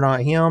teach us we're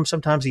not him.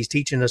 Sometimes he's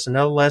teaching us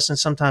another lesson.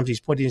 Sometimes he's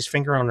putting his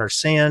finger on our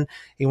sin.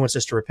 He wants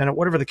us to repent of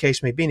whatever the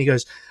case may be. And he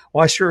goes,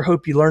 well, I sure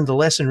hope you learn the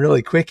lesson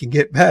really quick and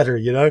get better,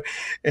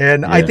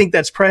 And I think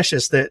that's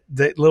precious that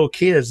little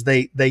kids,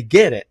 they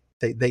get it.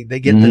 They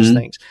get those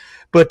things.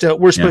 But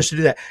we're supposed to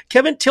do that.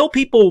 Kevin, tell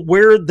people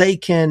where they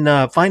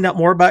can find out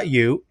more about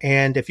you.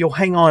 And if you'll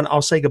hang on,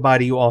 I'll say goodbye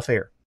to you off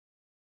air.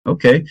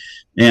 Okay.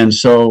 And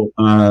so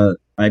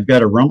I've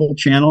got a Rumble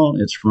channel.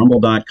 It's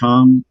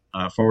rumble.com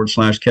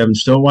 /Kevin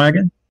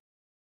Stillwagon.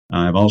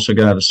 I've also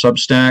got a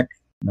Substack,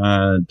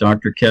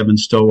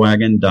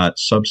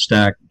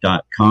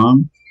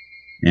 drkevinstillwagon.substack.com.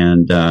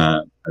 And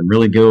I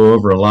really go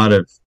over a lot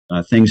of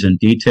things in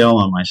detail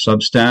on my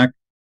Substack,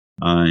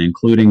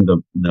 including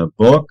the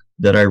book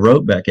that I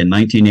wrote back in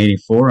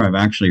 1984. I've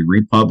actually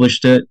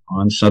republished it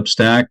on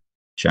Substack,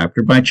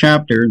 chapter by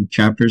chapter. The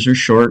chapters are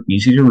short,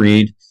 easy to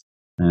read,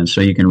 and so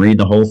you can read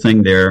the whole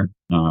thing there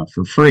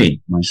for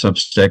free. My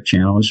Substack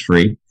channel is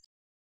free.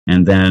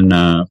 And then,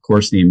 of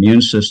course, the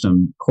immune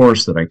system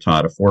course that I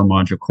taught, a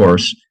 4-module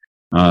course,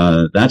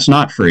 that's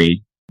not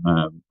free,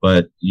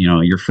 but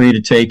you're free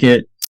to take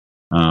it,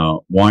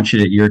 watch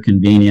it at your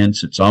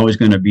convenience. It's always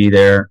going to be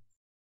there.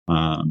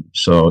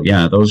 So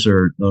yeah, those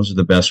are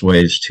the best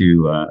ways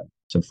to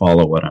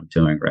follow what I'm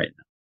doing right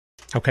now.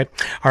 Okay.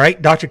 All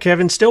right. Dr.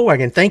 Kevin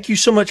Stillwagon, thank you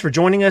so much for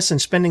joining us and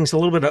spending a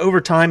little bit of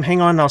overtime. Hang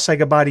on. I'll say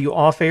goodbye to you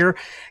off air.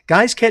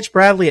 Guys, catch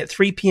Bradley at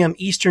 3 p.m.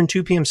 Eastern,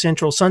 2 p.m.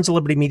 Central,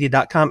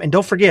 sonsoflibertymedia.com. And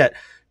don't forget,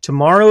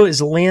 tomorrow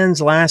is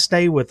Lynn's last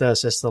day with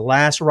us. It's the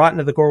last Rotten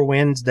to the Core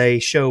Wednesday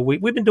show.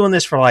 We've been doing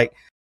this for like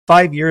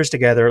 5 years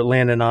together,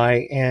 Lynn and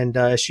I,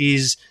 and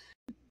she's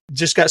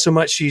just got so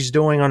much she's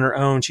doing on her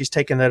own. She's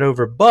taking that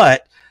over.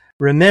 But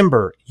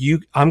remember,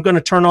 I'm going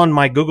to turn on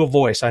my Google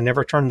Voice. I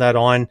never turned that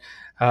on.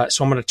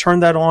 So I'm going to turn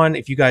that on.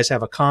 If you guys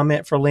have a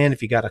comment for Lynn,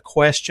 if you got a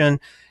question,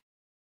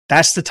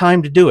 that's the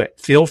time to do it.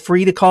 Feel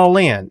free to call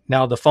in.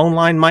 Now, the phone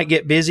line might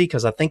get busy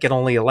because I think it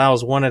only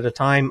allows one at a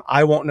time.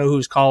 I won't know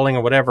who's calling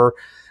or whatever,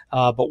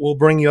 but we'll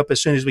bring you up as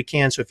soon as we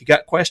can. So if you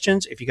got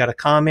questions, if you got a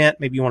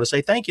comment, maybe you want to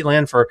say thank you,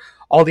 Lynn, for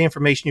all the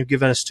information you've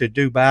given us to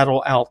do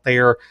battle out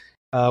there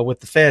with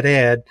the Fed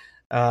Ed,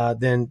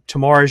 then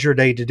tomorrow's your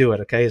day to do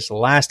it, okay? It's the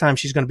last time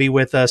she's going to be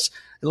with us,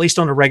 at least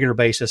on a regular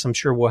basis. I'm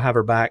sure we'll have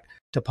her back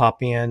to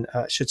pop in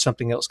should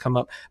something else come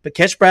up. But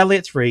catch Bradley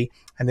at 3,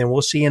 and then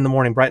we'll see you in the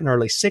morning bright and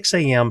early, 6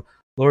 a.m.,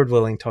 Lord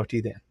willing. Talk to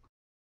you then.